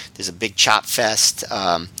 There's a big chop fest.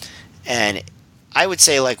 And I would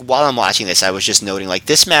say, like, while I'm watching this, I was just noting, like,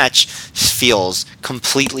 this match feels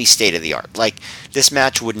completely state of the art. Like, this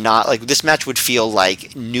match would feel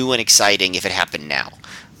like new and exciting if it happened now.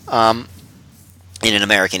 In an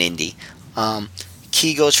American indie.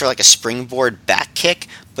 Ki goes for like a springboard back kick,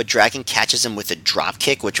 but Dragon catches him with a drop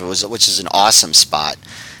kick, which is an awesome spot.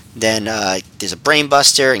 Then there's a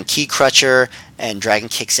brainbuster and Ki crutcher, and Dragon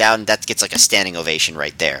kicks out, and that gets like a standing ovation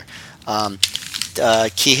right there.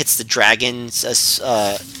 Ki hits the Dragon's,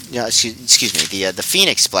 the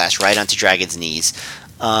Phoenix Splash right onto Dragon's knees.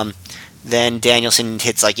 Then Danielson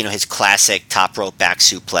hits his classic top rope back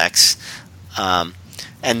suplex.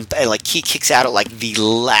 And like Ki kicks out at like the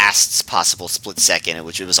last possible split second,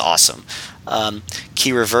 which was awesome.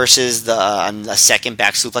 Ki reverses on a second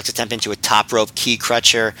back suplex attempt into a top rope Ki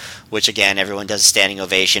crutcher, which again everyone does a standing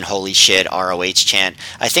ovation. Holy shit! ROH chant.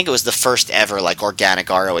 I think it was the first ever like organic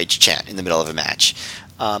ROH chant in the middle of a match.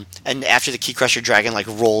 And after the Ki crusher, Dragon like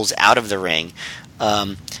rolls out of the ring,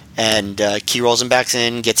 and Ki rolls him back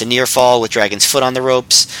in, gets a near fall with Dragon's foot on the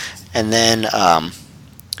ropes, and then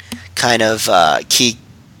Ki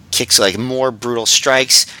kicks like more brutal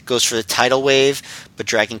strikes, goes for the tidal wave, but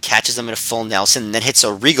Dragon catches him in a full Nelson and then hits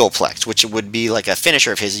a Regal Plex, which would be like a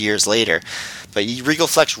finisher of his years later. But he Regal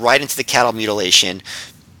Plex right into the cattle mutilation.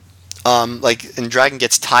 And Dragon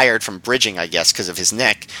gets tired from bridging, I guess, because of his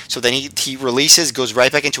neck. So then he releases, goes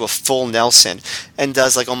right back into a full Nelson, and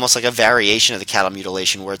does like almost like a variation of the cattle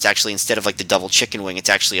mutilation, where it's actually, instead of like the double chicken wing, it's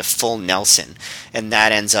actually a full Nelson, and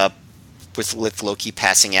that ends up with Loki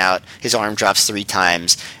passing out. His arm drops 3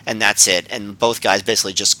 times, and that's it. And both guys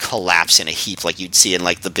basically just collapse in a heap like you'd see in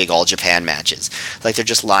like the big All Japan matches. Like they're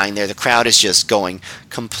just lying there. The crowd is just going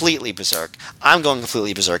completely berserk. I'm going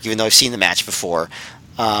completely berserk, even though I've seen the match before.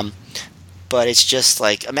 But it's just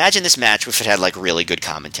like, imagine this match if it had like really good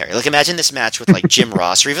commentary. Like imagine this match with like Jim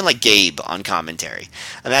Ross or even like Gabe on commentary.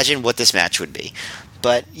 Imagine what this match would be.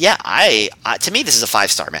 But yeah, to me this is a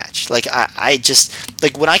 5-star match. Like I just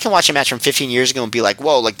like when I can watch a match from 15 years ago and be like,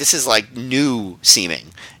 whoa, like this is like new seeming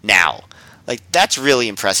now. Like that's really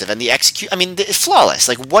impressive, and the it's flawless.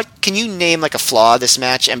 Like what can you name like a flaw of this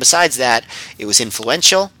match? And besides that, it was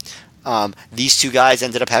influential. These two guys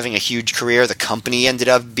ended up having a huge career. The company ended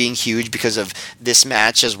up being huge because of this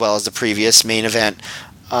match as well as the previous main event.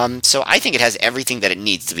 So I think it has everything that it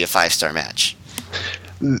needs to be a 5-star match.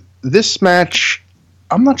 This match,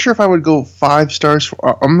 I'm not sure if I would go 5 stars.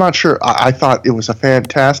 I'm not sure. I thought it was a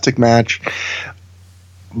fantastic match.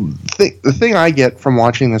 The thing I get from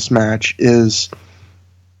watching this match is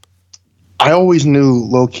I always knew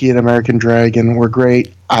Loki and American Dragon were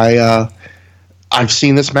great. I've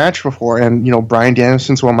seen this match before, and Bryan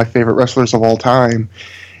Danielson's one of my favorite wrestlers of all time.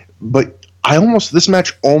 But this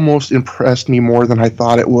match almost impressed me more than I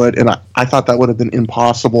thought it would, and I thought that would have been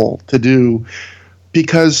impossible to do,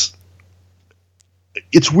 because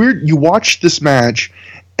it's weird. You watch this match,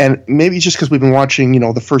 and maybe it's just because we've been watching,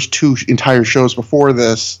 the first 2 entire shows before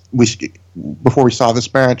this, before we saw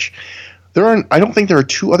this match. I don't think there are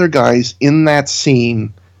 2 other guys in that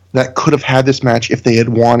scene that could have had this match if they had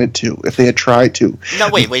wanted to, if they had tried to. No,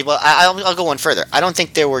 wait. Well, I'll go one further. I don't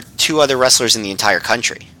think there were 2 other wrestlers in the entire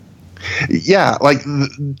country. Yeah,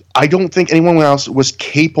 I don't think anyone else was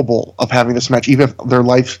capable of having this match, even if their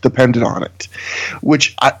life depended on it.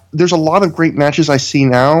 There's a lot of great matches I see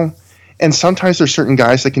now, and sometimes there's certain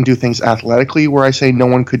guys that can do things athletically where I say no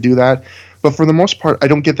one could do that. But for the most part, I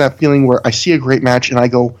don't get that feeling where I see a great match and I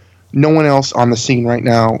go, no one else on the scene right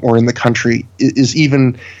now or in the country is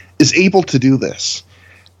able to do this.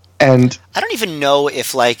 And I don't even know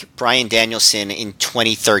if like Bryan Danielson in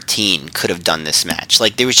 2013 could have done this match.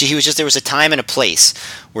 Like there was a time and a place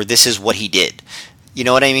where this is what he did. You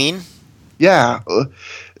know what I mean? Yeah.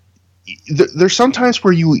 There's sometimes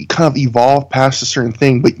where you kind of evolve past a certain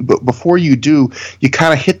thing, but before you do, you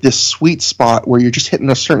kind of hit this sweet spot where you're just hitting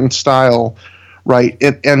a certain style, right?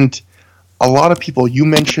 And a lot of people, you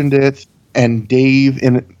mentioned it, and Dave,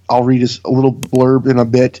 and I'll read a little blurb in a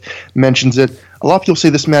bit, mentions it. a lot of people say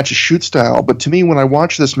this match is shoot style, but to me, when I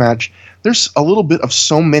watch this match, there's a little bit of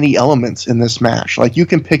so many elements in this match. Like, you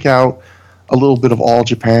can pick out a little bit of All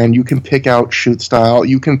Japan, you can pick out shoot style,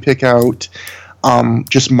 you can pick out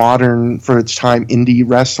just modern, for its time, indie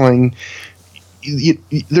wrestling.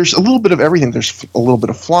 There's a little bit of everything. There's a little bit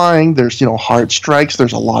of flying, there's, hard strikes,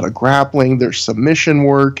 there's a lot of grappling, there's submission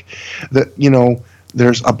work,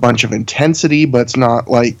 there's a bunch of intensity, but it's not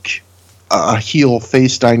like a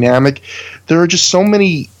heel-face dynamic. There are just so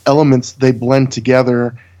many elements they blend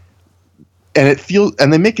together, and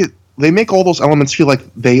they make all those elements feel like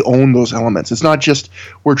they own those elements. It's not just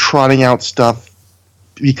we're trotting out stuff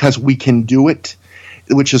because we can do it,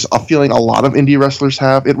 which is a feeling a lot of indie wrestlers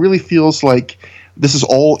have. It really feels like this is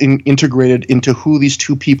all integrated into who these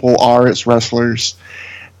two people are as wrestlers,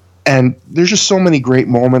 and there's just so many great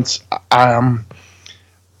moments.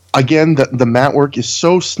 Again, the mat work is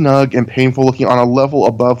so snug and painful looking, on a level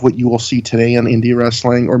above what you will see today in indie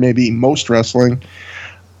wrestling, or maybe most wrestling.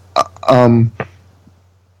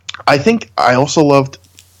 I think I also loved,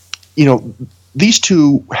 these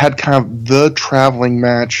two had kind of the traveling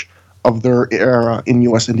match of their era in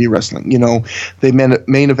U.S. indie wrestling. They main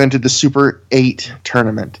evented the Super 8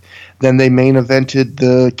 tournament. Then they main evented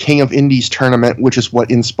the King of Indies tournament, which is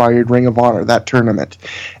what inspired Ring of Honor, that tournament.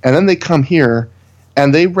 And then they come here,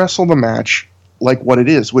 and they wrestle the match like what it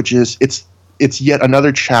is, which is it's yet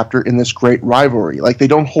another chapter in this great rivalry. Like, they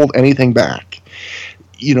don't hold anything back,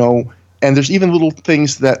 and there's even little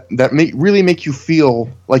things that really make you feel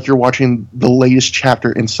like you're watching the latest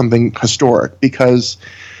chapter in something historic, because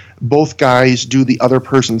both guys do the other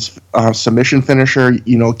person's submission finisher.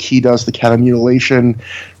 Key does the cat mutilation,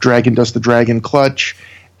 Dragon does the dragon clutch,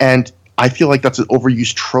 and I feel like that's an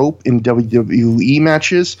overused trope in WWE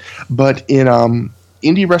matches, but in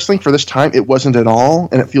indie wrestling for this time, it wasn't at all,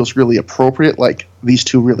 and it feels really appropriate. Like, these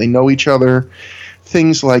two really know each other.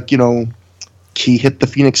 Things like, Key hit the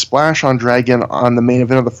Phoenix Splash on Dragon on the main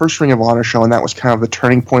event of the first Ring of Honor show, and that was kind of the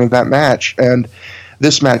turning point of that match. And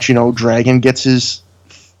this match, Dragon gets his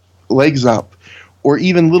legs up. Or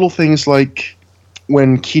even little things like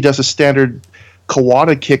when Key does a standard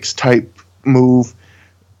Kawada kicks type move,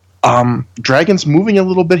 Dragon's moving a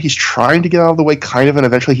little bit. He's trying to get out of the way, kind of, and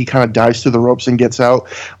eventually he kind of dives through the ropes and gets out.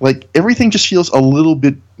 Like, everything just feels a little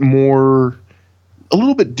bit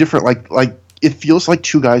different. Like it feels like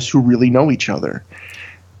two guys who really know each other.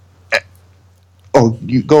 Oh,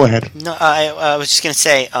 you go ahead. No, I was just gonna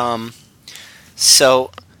say.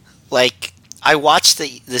 So, like, I watched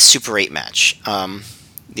the Super 8 match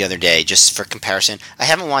the other day just for comparison. I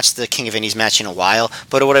haven't watched the King of Indies match in a while,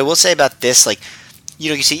 but what I will say about this, like,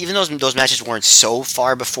 you see, even those matches weren't so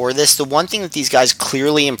far before this, the one thing that these guys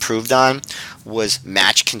clearly improved on was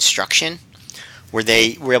match construction, where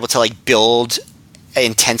they were able to, like, build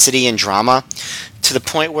intensity and drama to the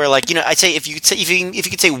point where, like, I'd say if you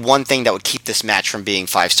could say one thing that would keep this match from being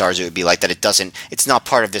 5 stars, it would be like that it's not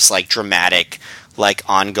part of this, like, dramatic, like,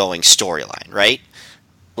 ongoing storyline, right?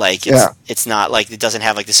 Like, it's not like, it doesn't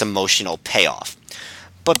have, like, this emotional payoff.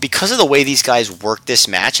 But because of the way these guys worked this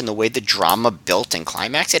match and the way the drama built and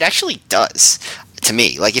climax, it actually does, to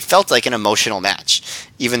me. Like, it felt like an emotional match,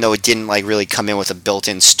 even though it didn't, like, really come in with a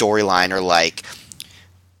built-in storyline or, like,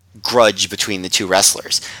 grudge between the two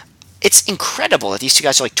wrestlers. It's incredible that these two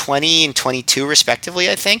guys are, like, 20 and 22, respectively,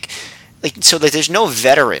 I think. Like, so that there's no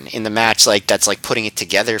veteran in the match, like, that's, like, putting it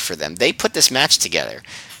together for them. They put this match together.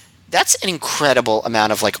 That's an incredible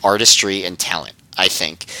amount of, like, artistry and talent, I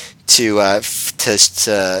think, to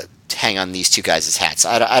hang on these two guys' hats.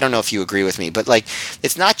 I don't know if you agree with me, but, like,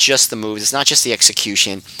 it's not just the moves, it's not just the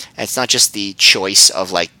execution, and it's not just the choice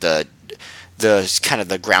of, like, the kind of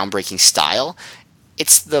the groundbreaking style.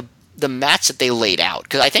 It's the match that they laid out,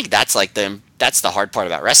 because I think that's, like, that's the hard part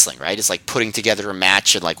about wrestling, right? It's, like, putting together a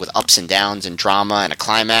match and, like, with ups and downs and drama and a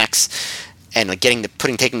climax, and, like, taking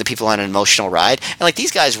the people on an emotional ride. And, like,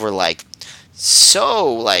 these guys were, like,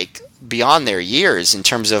 so, like, beyond their years in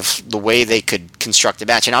terms of the way they could construct a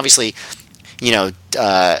match. And obviously,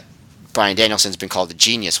 Bryan Danielson's been called a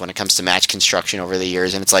genius when it comes to match construction over the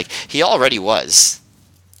years, and it's like, he already was.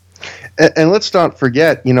 And let's not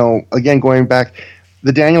forget, again, going back,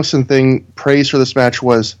 the Danielson thing, praise for this match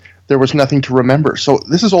was there was nothing to remember. So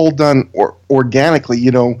this is all done organically.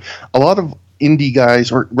 A lot of indie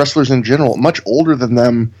guys, or wrestlers in general, much older than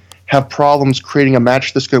them, have problems creating a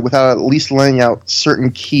match this good without at least laying out certain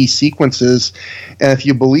key sequences. And if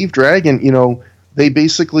you believe Dragon, they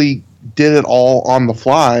basically did it all on the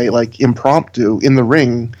fly, like impromptu in the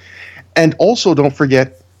ring. And also, don't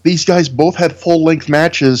forget, these guys both had full-length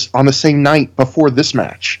matches on the same night before this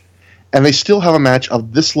match. And they still have a match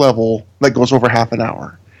of this level that goes over half an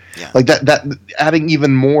hour. Yeah. Like that adding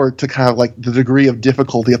even more to kind of like the degree of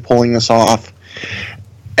difficulty of pulling this off.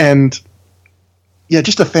 And yeah,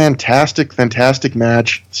 just a fantastic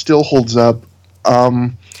match. Still holds up.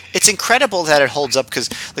 It's incredible that it holds up because,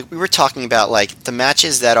 like, we were talking about, like, the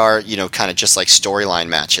matches that are, you know, kind of just like storyline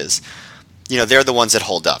matches. You know, they're the ones that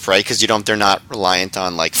hold up, right? Because they're not reliant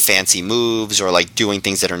on like fancy moves or like doing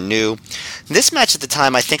things that are new. This match at the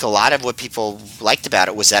time, I think a lot of what people liked about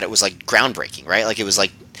it was that it was like groundbreaking, right? Like it was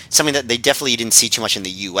like something that they definitely didn't see too much in the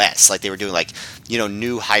U.S. Like they were doing like, you know,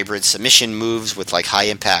 new hybrid submission moves with like high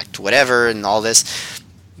impact whatever and all this.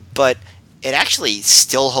 But it actually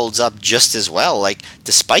still holds up just as well, like,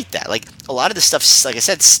 despite that. Like, a lot of the stuff, like I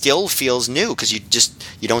said, still feels new because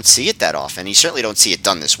you don't see it that often. You certainly don't see it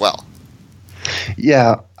done this well.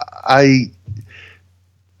 Yeah, this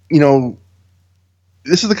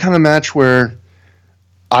is the kind of match where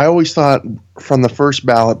I always thought from the first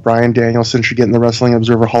ballot, Bryan Danielson should get in the Wrestling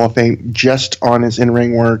Observer Hall of Fame just on his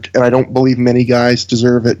in-ring work, and I don't believe many guys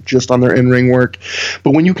deserve it just on their in-ring work.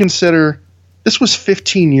 But when you consider this was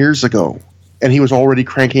 15 years ago, and he was already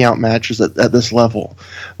cranking out matches at this level,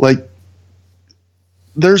 like,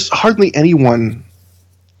 there's hardly anyone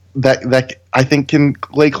that I think can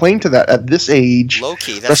lay claim to that at this age.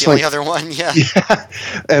 Low-key, that's the only other one, yeah. Yeah,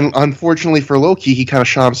 and unfortunately for Low-key, he kind of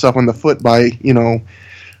shot himself in the foot by, you know,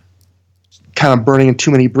 kind of burning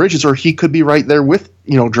too many bridges, or he could be right there with,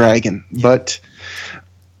 you know, Dragon. Yeah. But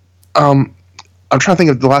I'm trying to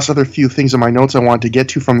think of the last other few things in my notes I wanted to get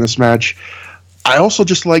to from this match. I also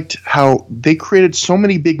just liked how they created so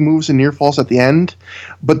many big moves and near falls at the end,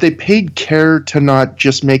 but they paid care to not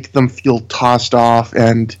just make them feel tossed off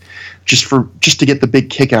and just to get the big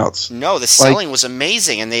kickouts. No, the selling was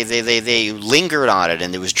amazing, and they lingered on it,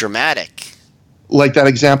 and it was dramatic. Like that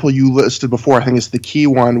example you listed before, I think it's the key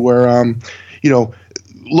one where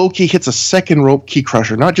Low-key hits a second rope key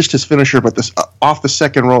crusher, not just his finisher, but this off the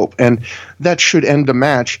second rope, and that should end the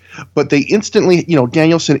match. But they instantly,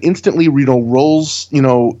 Danielson instantly, rolls,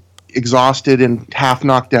 exhausted and half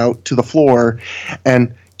knocked out to the floor,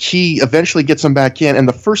 and Key eventually gets him back in, and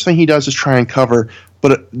the first thing he does is try and cover.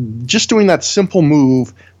 But just doing that simple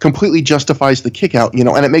move completely justifies the kick out,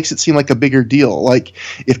 and it makes it seem like a bigger deal. Like,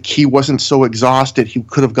 if Key wasn't so exhausted, he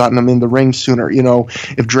could have gotten him in the ring sooner.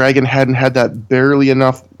 If Dragon hadn't had that barely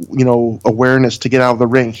enough, awareness to get out of the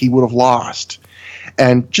ring, he would have lost.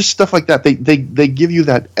 And just stuff like that. They give you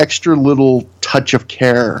that extra little touch of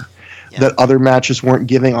care that other matches weren't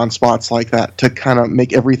giving on spots like that to kind of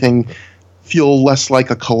make everything feel less like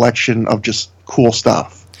a collection of just cool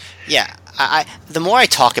stuff. Yeah. The more I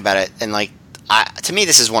talk about it, and to me,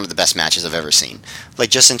 this is one of the best matches I've ever seen. Like,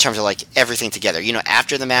 just in terms of everything together.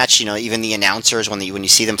 After the match, even the announcers, when you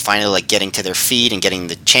see them finally getting to their feet and getting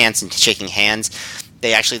the chants and shaking hands,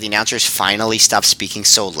 the announcers finally stop speaking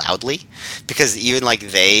so loudly, because even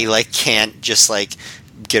they can't just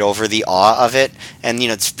get over the awe of it. And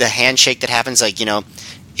it's the handshake that happens,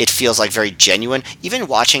 it feels very genuine. Even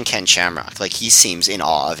watching Ken Shamrock, he seems in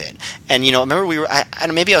awe of it. And remember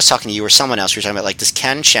maybe I was talking to you or someone else. We were talking about does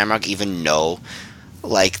Ken Shamrock even know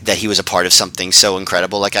that he was a part of something so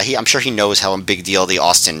incredible? I'm sure he knows how a big deal the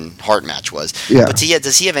Austin Hart match was. Yeah. But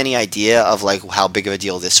does he have any idea of how big of a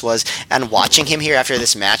deal this was? And watching him here after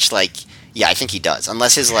this match, yeah, I think he does.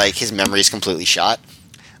 Unless his memory is completely shot.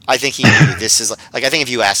 I think he knew this is I think if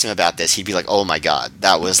you asked him about this, he'd be like, "Oh my god,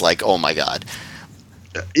 that was oh my god."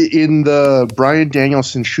 In the Bryan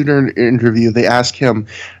Danielson shooter interview, they asked him,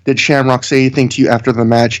 did Shamrock say anything to you after the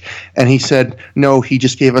match? And he said, no, he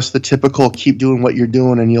just gave us the typical keep doing what you're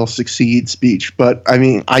doing and you'll succeed speech. But, I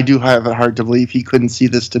mean, I do have it hard to believe he couldn't see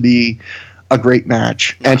this to be a great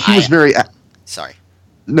match. No, and he was very... Sorry.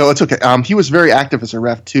 No, it's okay. He was very active as a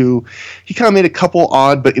ref, too. He kind of made a couple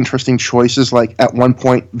odd but interesting choices. At one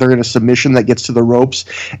point, they're in a submission that gets to the ropes,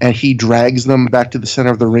 and he drags them back to the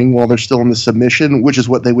center of the ring while they're still in the submission, which is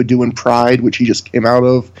what they would do in Pride, which he just came out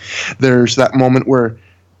of. There's that moment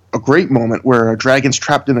a great moment where a Dragon's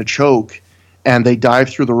trapped in a choke, and they dive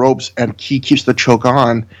through the ropes, and Key keeps the choke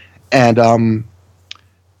on, and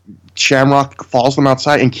Shamrock follows them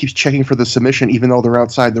outside and keeps checking for the submission even though they're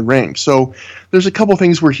outside the ring. So there's a couple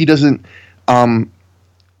things where he doesn't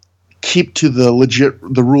keep to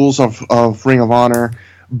the rules of Ring of Honor,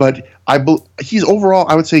 but he's overall,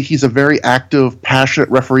 I would say he's a very active, passionate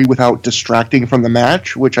referee without distracting from the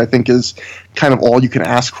match, which I think is kind of all you can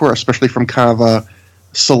ask for, especially from kind of a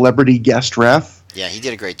celebrity guest ref. Yeah, he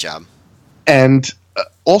did a great job. And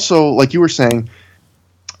also, like you were saying,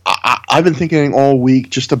 I've been thinking all week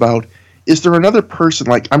just about, is there another person,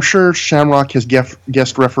 I'm sure Shamrock has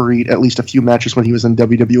guest refereed at least a few matches when he was in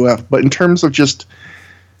WWF, but in terms of just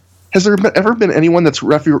Has there ever been anyone that's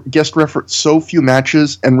guest ref so few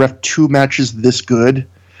matches and ref 2 matches this good?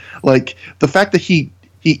 Like, the fact that he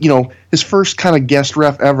his first kind of guest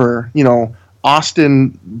ref ever,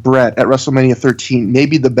 Austin Brett at WrestleMania 13,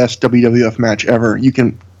 maybe the best WWF match ever. You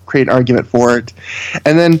can create an argument for it.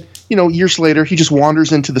 And then, years later, he just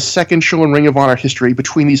wanders into the second show in Ring of Honor history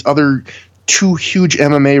between these other 2 huge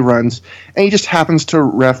MMA runs, and he just happens to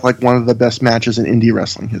ref like one of the best matches in indie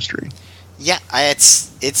wrestling history. Yeah,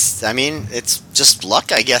 it's just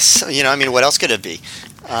luck, I guess. What else could it be?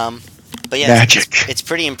 But yeah, magic. It's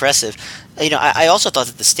pretty impressive. I also thought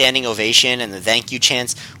that the standing ovation and the thank you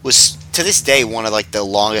chants was, to this day, one of like the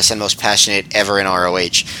longest and most passionate ever in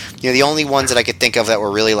ROH. The only ones that I could think of that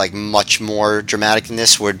were really like much more dramatic than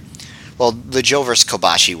this were, well, the Joe versus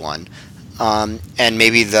Kobashi one, and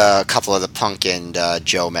maybe the couple of the Punk and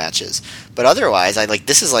Joe matches. But otherwise,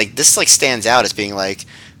 this stands out as being like,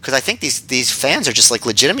 because I think these fans are just like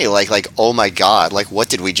legitimately like oh my god, like what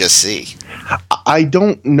did we just see? I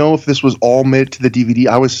don't know if this was all made to the DVD.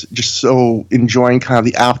 I was just so enjoying kind of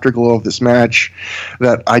the afterglow of this match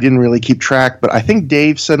that I didn't really keep track. But I think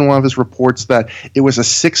Dave said in one of his reports that it was a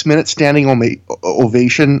 6-minute standing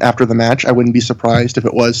ovation after the match. I wouldn't be surprised if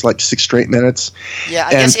it was like 6 straight minutes. Yeah,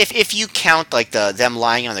 I guess if you count like them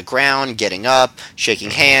lying on the ground, getting up, shaking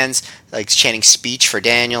hands, like chanting speech for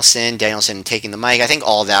Danielson taking the mic, I think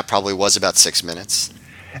all that probably was about 6 minutes.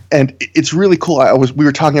 And it's really cool. We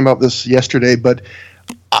were talking about this yesterday, but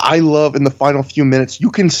I love in the final few minutes, you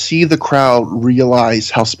can see the crowd realize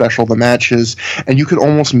how special the match is, and you can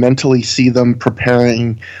almost mentally see them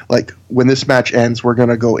preparing, like, when this match ends, we're going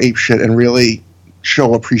to go apeshit and really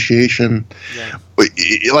show appreciation. Yeah.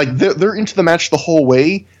 Like, they're into the match the whole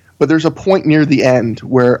way, but there's a point near the end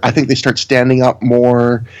where I think they start standing up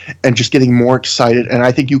more and just getting more excited, and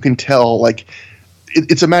I think you can tell, like,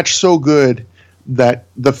 it's a match so good that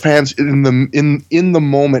the fans in the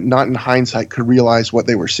moment, not in hindsight, could realize what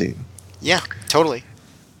they were seeing. Yeah, totally.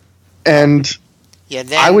 And yeah,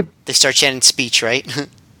 then they start chanting speech, right?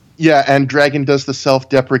 Yeah, and Dragon does the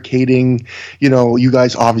self-deprecating, you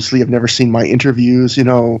guys obviously have never seen my interviews, an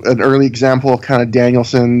early example of kind of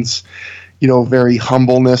Danielson's, very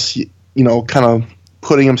humbleness, kind of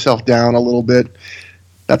putting himself down a little bit.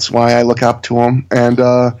 That's why I look up to him. And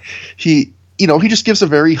he just gives a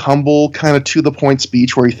very humble, kind of to-the-point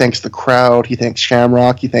speech where he thanks the crowd, he thanks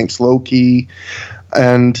Shamrock, he thanks Loki,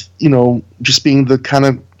 and, just being the kind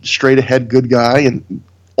of straight-ahead good guy, and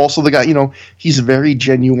also the guy, he's very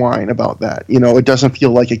genuine about that. It doesn't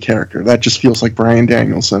feel like a character. That just feels like Bryan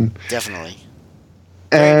Danielson. Definitely.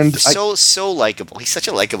 And so likable. He's such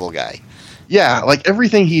a likable guy. Yeah, like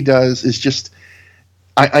everything he does is just...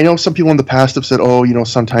 I know some people in the past have said,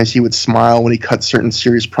 sometimes he would smile when he cut certain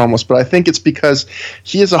serious promos, but I think it's because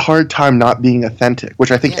he has a hard time not being authentic,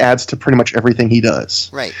 which I think adds to pretty much everything he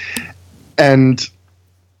does. Right. And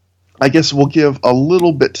I guess we'll give a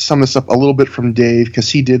little bit, to sum this up, a little bit from Dave, because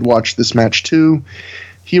he did watch this match too.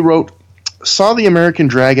 He wrote, saw the American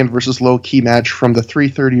Dragon versus Low Ki match from the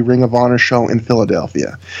 3:30 Ring of Honor show in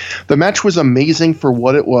Philadelphia. The match was amazing for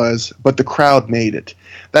what it was, but the crowd made it.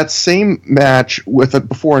 That same match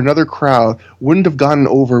before another crowd wouldn't have gotten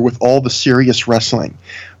over with all the serious wrestling.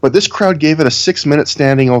 But this crowd gave it a 6-minute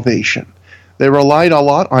standing ovation. They relied a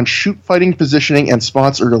lot on shoot-fighting positioning and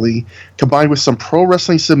spots early, combined with some pro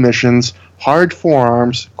wrestling submissions, hard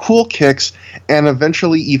forearms, cool kicks, and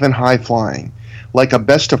eventually even high-flying. Like a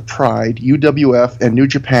Best of Pride, UWF, and New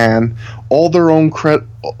Japan, all their own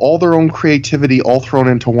creativity all thrown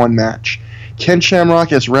into one match. Ken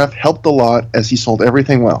Shamrock as ref helped a lot as he sold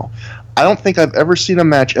everything well. I don't think I've ever seen a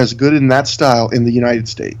match as good in that style in the United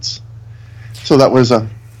States. So that was a...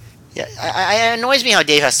 Yeah, it annoys me how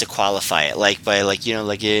Dave has to qualify it,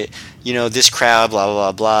 this crowd, blah, blah,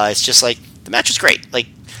 blah, blah. It's just like, the match was great. Like,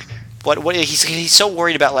 what he's so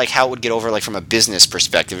worried about, like, how it would get over, like, from a business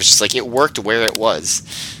perspective. It's just like, it worked where it was.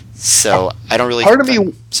 So, I don't really...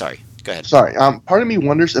 Sorry, go ahead. Sorry. Part of me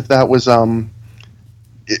wonders if that was...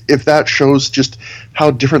 if that shows just how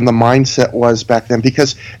different the mindset was back then,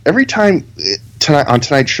 because every time on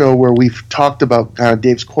tonight's show where we've talked about kind of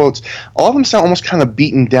Dave's quotes, all of them sound almost kind of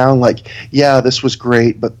beaten down, like, yeah, this was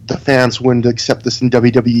great, but the fans wouldn't accept this in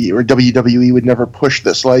WWE, or WWE would never push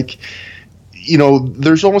this. Like,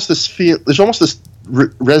 there's almost this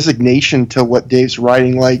resignation to what Dave's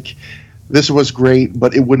writing, like, this was great,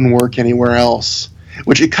 but it wouldn't work anywhere else,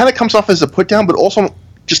 which it kind of comes off as a put down, but also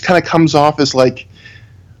just kind of comes off as like,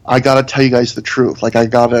 I gotta tell you guys the truth. Like, I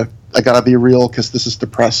gotta be real because this is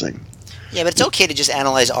depressing. Yeah, but it's okay to just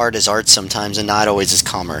analyze art as art sometimes and not always as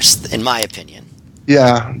commerce, in my opinion.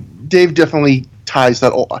 Yeah, Dave definitely ties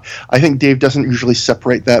that I think Dave doesn't usually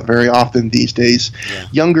separate that very often these days. Yeah.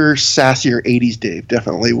 Younger, sassier 80s Dave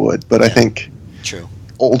definitely would, but I think true.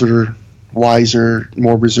 Older, wiser,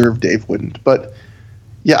 more reserved Dave wouldn't. But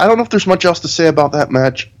yeah, I don't know if there's much else to say about that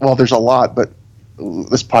match. Well, there's a lot, but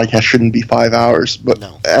this podcast shouldn't be 5 hours. But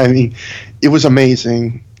no. I mean, it was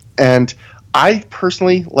amazing. And I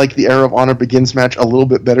personally like the Era of Honor Begins match a little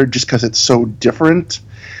bit better just because it's so different.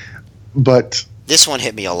 But this one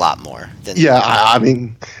hit me a lot more.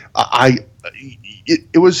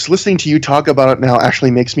 It was listening to you talk about it now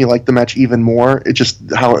actually makes me like the match even more. It just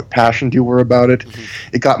how passionate you were about it.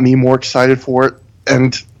 Mm-hmm. It got me more excited for it,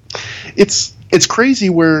 and it's crazy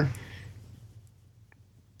where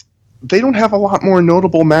they don't have a lot more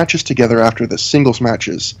notable matches together after the singles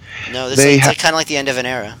matches. No, this is kind of like the end of an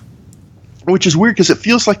era. Which is weird because it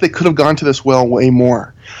feels like they could have gone to this well way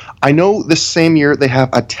more. I know this same year they have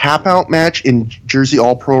a tap-out match in Jersey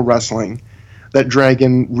All-Pro Wrestling that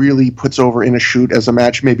Dragon really puts over in a shoot as a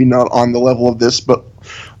match, maybe not on the level of this, but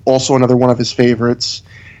also another one of his favorites.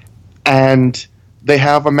 And they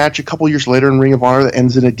have a match a couple years later in Ring of Honor that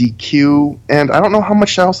ends in a DQ, and I don't know how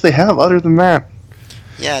much else they have other than that.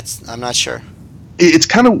 Yeah, I'm not sure. It's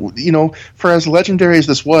kind of, for as legendary as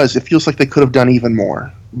this was, it feels like they could have done even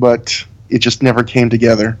more, but it just never came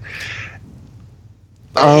together.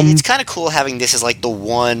 It's kind of cool having this as like the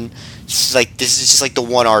one, like this is just like the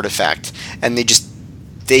one artifact, and they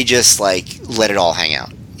just like let it all hang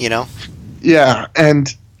out, Yeah,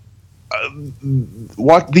 and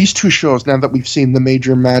what these two shows, now that we've seen the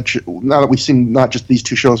major match, now that we've seen not just these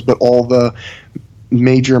two shows, but all the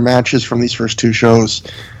major matches from these first two shows,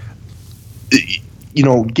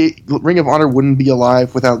 Ring of Honor wouldn't be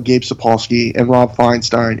alive without Gabe Sapolsky and Rob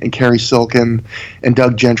Feinstein and Kerry Silkin and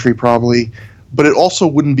Doug Gentry probably. But it also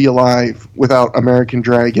wouldn't be alive without American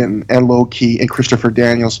Dragon and Low Ki and Christopher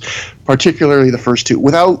Daniels, particularly the first two.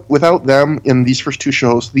 Without them in these first two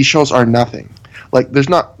shows, these shows are nothing. Like there's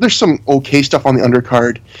some okay stuff on the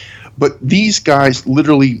undercard, but these guys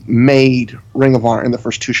literally made Ring of Honor in the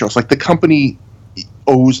first two shows. Like the company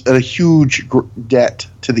owes a huge debt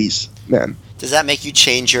to these men. Does that make you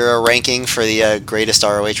change your ranking for the greatest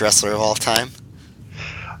ROH wrestler of all time?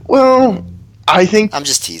 Well, I think I'm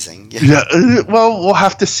just teasing. Yeah. Well, we'll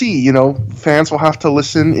have to see. Fans will have to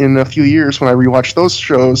listen in a few years when I rewatch those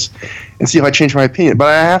shows and see if I change my opinion. But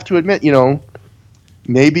I have to admit,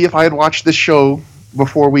 maybe if I had watched this show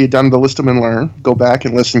before we had done the List 'Em and Learn, go back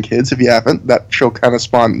and listen, kids, if you haven't. That show kind of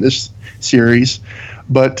spawned this series.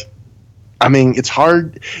 But I mean, it's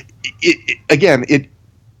hard.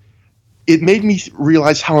 It made me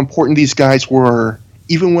realize how important these guys were,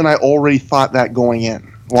 even when I already thought that going in.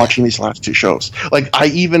 Watching these last two shows, like I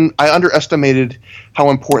underestimated how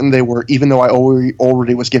important they were, even though I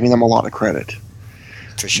already was giving them a lot of credit.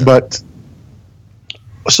 For sure. But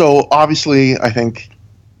so obviously, I think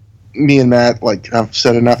me and Matt have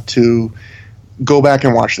said enough to go back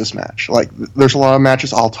and watch this match. Like, there's a lot of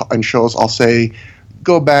matches and shows I'll say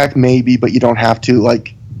go back maybe, but you don't have to.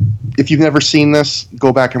 Like, if you've never seen this,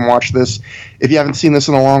 go back and watch this. If you haven't seen this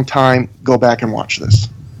in a long time, go back and watch this.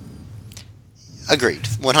 Agreed,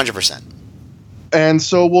 100%. And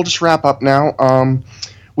so we'll just wrap up now.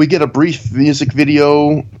 We get a brief music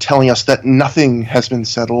video telling us that nothing has been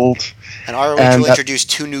settled. And ROH will introduce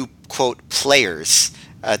two new, quote, players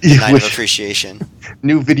at the Night of Appreciation.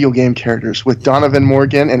 New video game characters with Donovan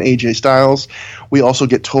Morgan and AJ Styles. We also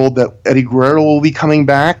get told that Eddie Guerrero will be coming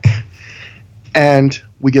back. And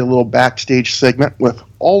we get a little backstage segment with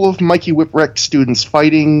all of Mikey Whipwreck's students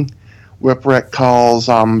fighting. Whipwreck calls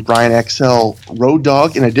Brian XL Road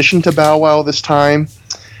Dogg in addition to Bow Wow this time.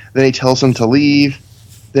 Then he tells him to leave.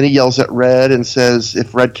 Then he yells at Red and says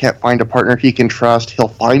if Red can't find a partner he can trust, he'll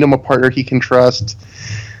find him a partner he can trust.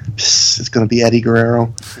 It's going to be Eddie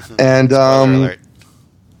Guerrero. And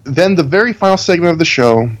then the very final segment of the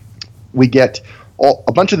show, we get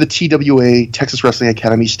a bunch of the TWA, Texas Wrestling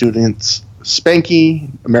Academy students,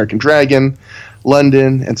 Spanky, American Dragon,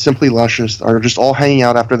 London, and Simply Luscious are just all hanging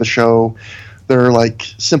out after the show. They're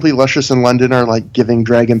Simply Luscious and London are giving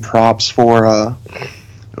Dragon props for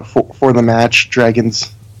the match.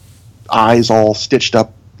 Dragon's eyes all stitched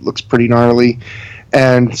up, looks pretty gnarly,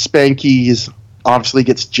 and Spanky obviously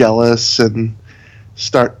gets jealous and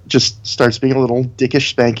starts being a little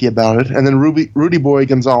dickish Spanky about it. And then Rudy Boy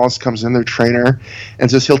Gonzalez comes in, their trainer, and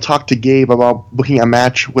says he'll talk to Gabe about booking a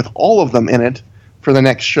match with all of them in it for the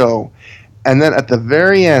next show. And then at the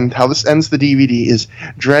very end, how this ends the DVD is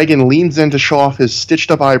Dragon leans in to show off his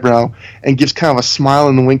stitched-up eyebrow and gives kind of a smile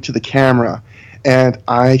and a wink to the camera. And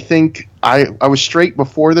I think I was straight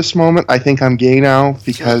before this moment. I think I'm gay now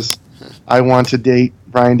because I want to date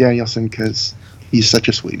Bryan Danielson because He's such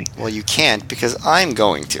a sweetie. Well, you can't because I'm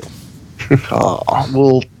going to.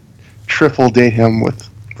 We'll triple date him with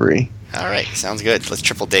Brie. All right, sounds good. Let's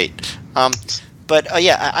triple date. But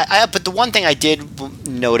the one thing I did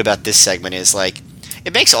note about this segment is like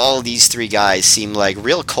it makes all of these three guys seem like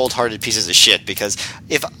real cold-hearted pieces of shit. Because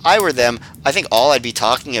if I were them, I think all I'd be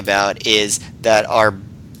talking about is that our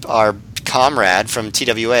comrade from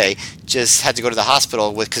TWA just had to go to the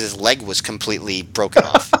hospital because his leg was completely broken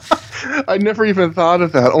off. I never even thought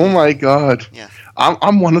of that. Oh my god. Yeah.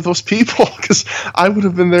 I'm one of those people because I would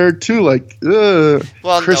have been there too. Like,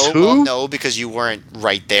 Chris who? Well, no, because you weren't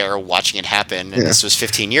right there watching it happen, and this was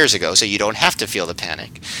 15 years ago, so you don't have to feel the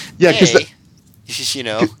panic. Yeah, because you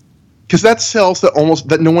know. Because that sells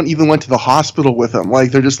that no one even went to the hospital with him.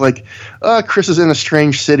 Like they're just like, Chris is in a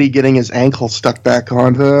strange city getting his ankle stuck back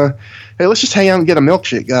on. Hey, let's just hang out and get a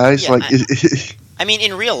milkshake, guys. Yeah, like, I mean,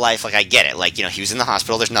 in real life, like I get it. Like he was in the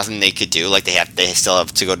hospital. There's nothing they could do. Like they still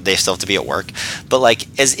have to go. They still have to be at work. But like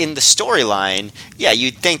as in the storyline, yeah,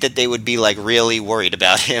 you'd think that they would be like really worried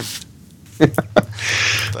about him.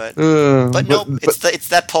 but no, it's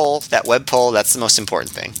that poll, that web poll. That's the most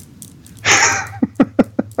important thing.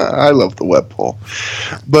 I love the web poll.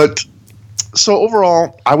 But so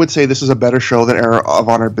overall, I would say this is a better show than Era of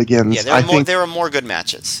Honor Begins. Yeah, there are more good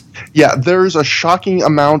matches. Yeah, there's a shocking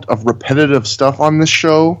amount of repetitive stuff on this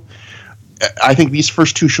show. I think these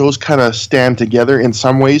first two shows kind of stand together in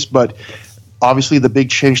some ways, but obviously the big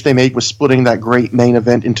change they made was splitting that great main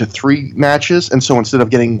event into 3 matches, and so instead of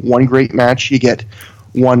getting one great match, you get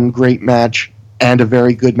one great match and a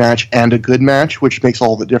very good match and a good match, which makes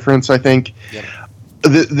all the difference, I think. Yep.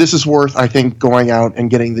 This is worth, I think, going out and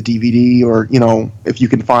getting the DVD, or, if you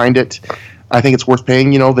can find it. I think it's worth paying,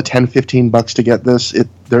 the $10-15 to get this.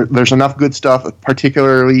 There's enough good stuff,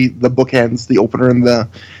 particularly the bookends, the opener and the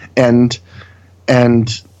end. And,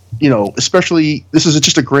 especially, this is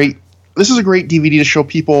a great DVD to show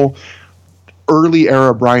people early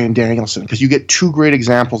era Bryan Danielson, because you get 2 great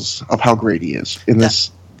examples of how great he is in this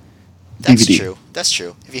DVD. That's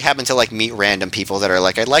true. If you happen to meet random people that are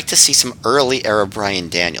like, I'd like to see some early era Bryan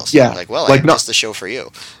Danielson. Yeah. I missed the show for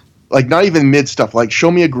you. Like not even mid stuff. Like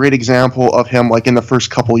show me a great example of him in the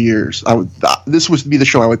first couple years. This would be the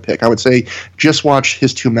show I would pick. I would say just watch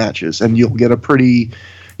his 2 matches and you'll get a pretty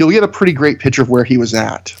great picture of where he was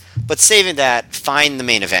at. But saving that, find the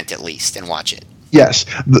main event at least and watch it. Yes.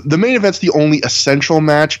 The main event's the only essential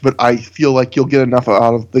match, but I feel like you'll get enough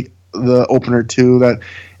out of the opener too that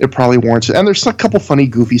it probably warrants it. And there's a couple funny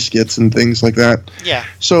goofy skits and things like that. Yeah.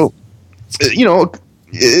 So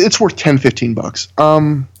it's worth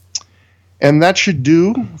 $10-15. And that should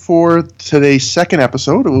do for today's second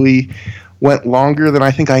episode. We went longer than I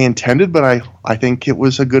think I intended, but I think it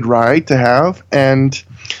was a good ride to have. And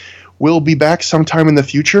we'll be back sometime in the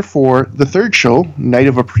future for the third show, Night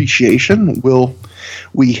of Appreciation. Will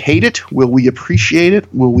we hate it? Will we appreciate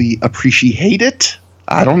it? Will we appreciate it?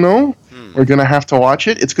 I don't know. We're going to have to watch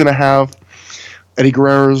it. It's going to have Eddie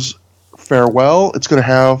Guerrero's farewell. It's going to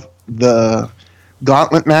have the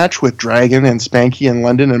gauntlet match with Dragon and Spanky and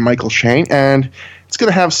London and Michael Shane. And it's going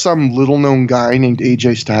to have some little-known guy named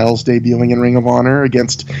AJ Styles debuting in Ring of Honor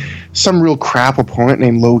against some real crap opponent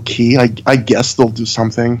named Low Key. I guess they'll do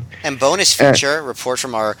something. And bonus feature, report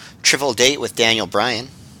from our triple date with Daniel Bryan.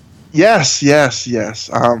 Yes. We're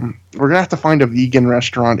going to have to find a vegan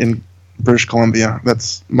restaurant in British Columbia.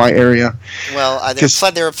 That's my area. Well,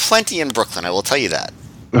 there are plenty in Brooklyn, I will tell you that.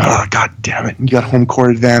 Oh, God damn it. You got home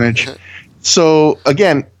court advantage. So,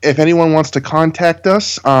 again, if anyone wants to contact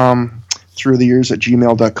us, through the years at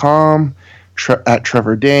gmail.com, at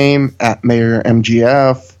Trevor Dame, at Mayor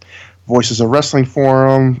MGF, Voices of Wrestling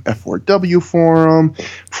Forum, F4W Forum,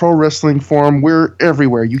 Pro Wrestling Forum. We're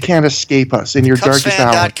everywhere. You can't escape us in your darkest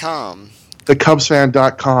hour. The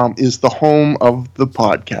CubsFan.com is the home of the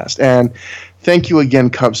podcast. And thank you again,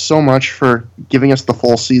 Cubs, so much for giving us the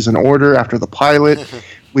full season order after the pilot.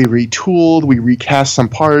 We retooled, we recast some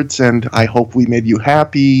parts, and I hope we made you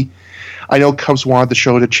happy. I know Cubs wanted the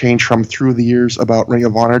show to change from Through the Years about Ring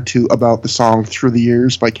of Honor to about the song Through the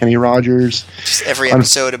Years by Kenny Rogers. Just every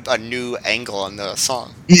episode a new angle on the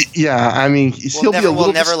song. Yeah, I mean,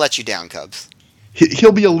 we'll never let you down, Cubs.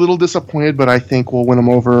 He'll be a little disappointed, but I think we'll win him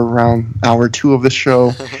over around hour 2 of this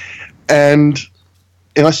show. And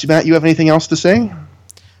unless, Matt, you have anything else to say?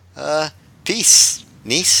 Peace,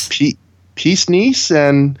 niece. Peace, niece,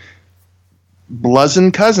 and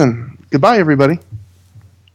Bluzin' cousin. Goodbye, everybody.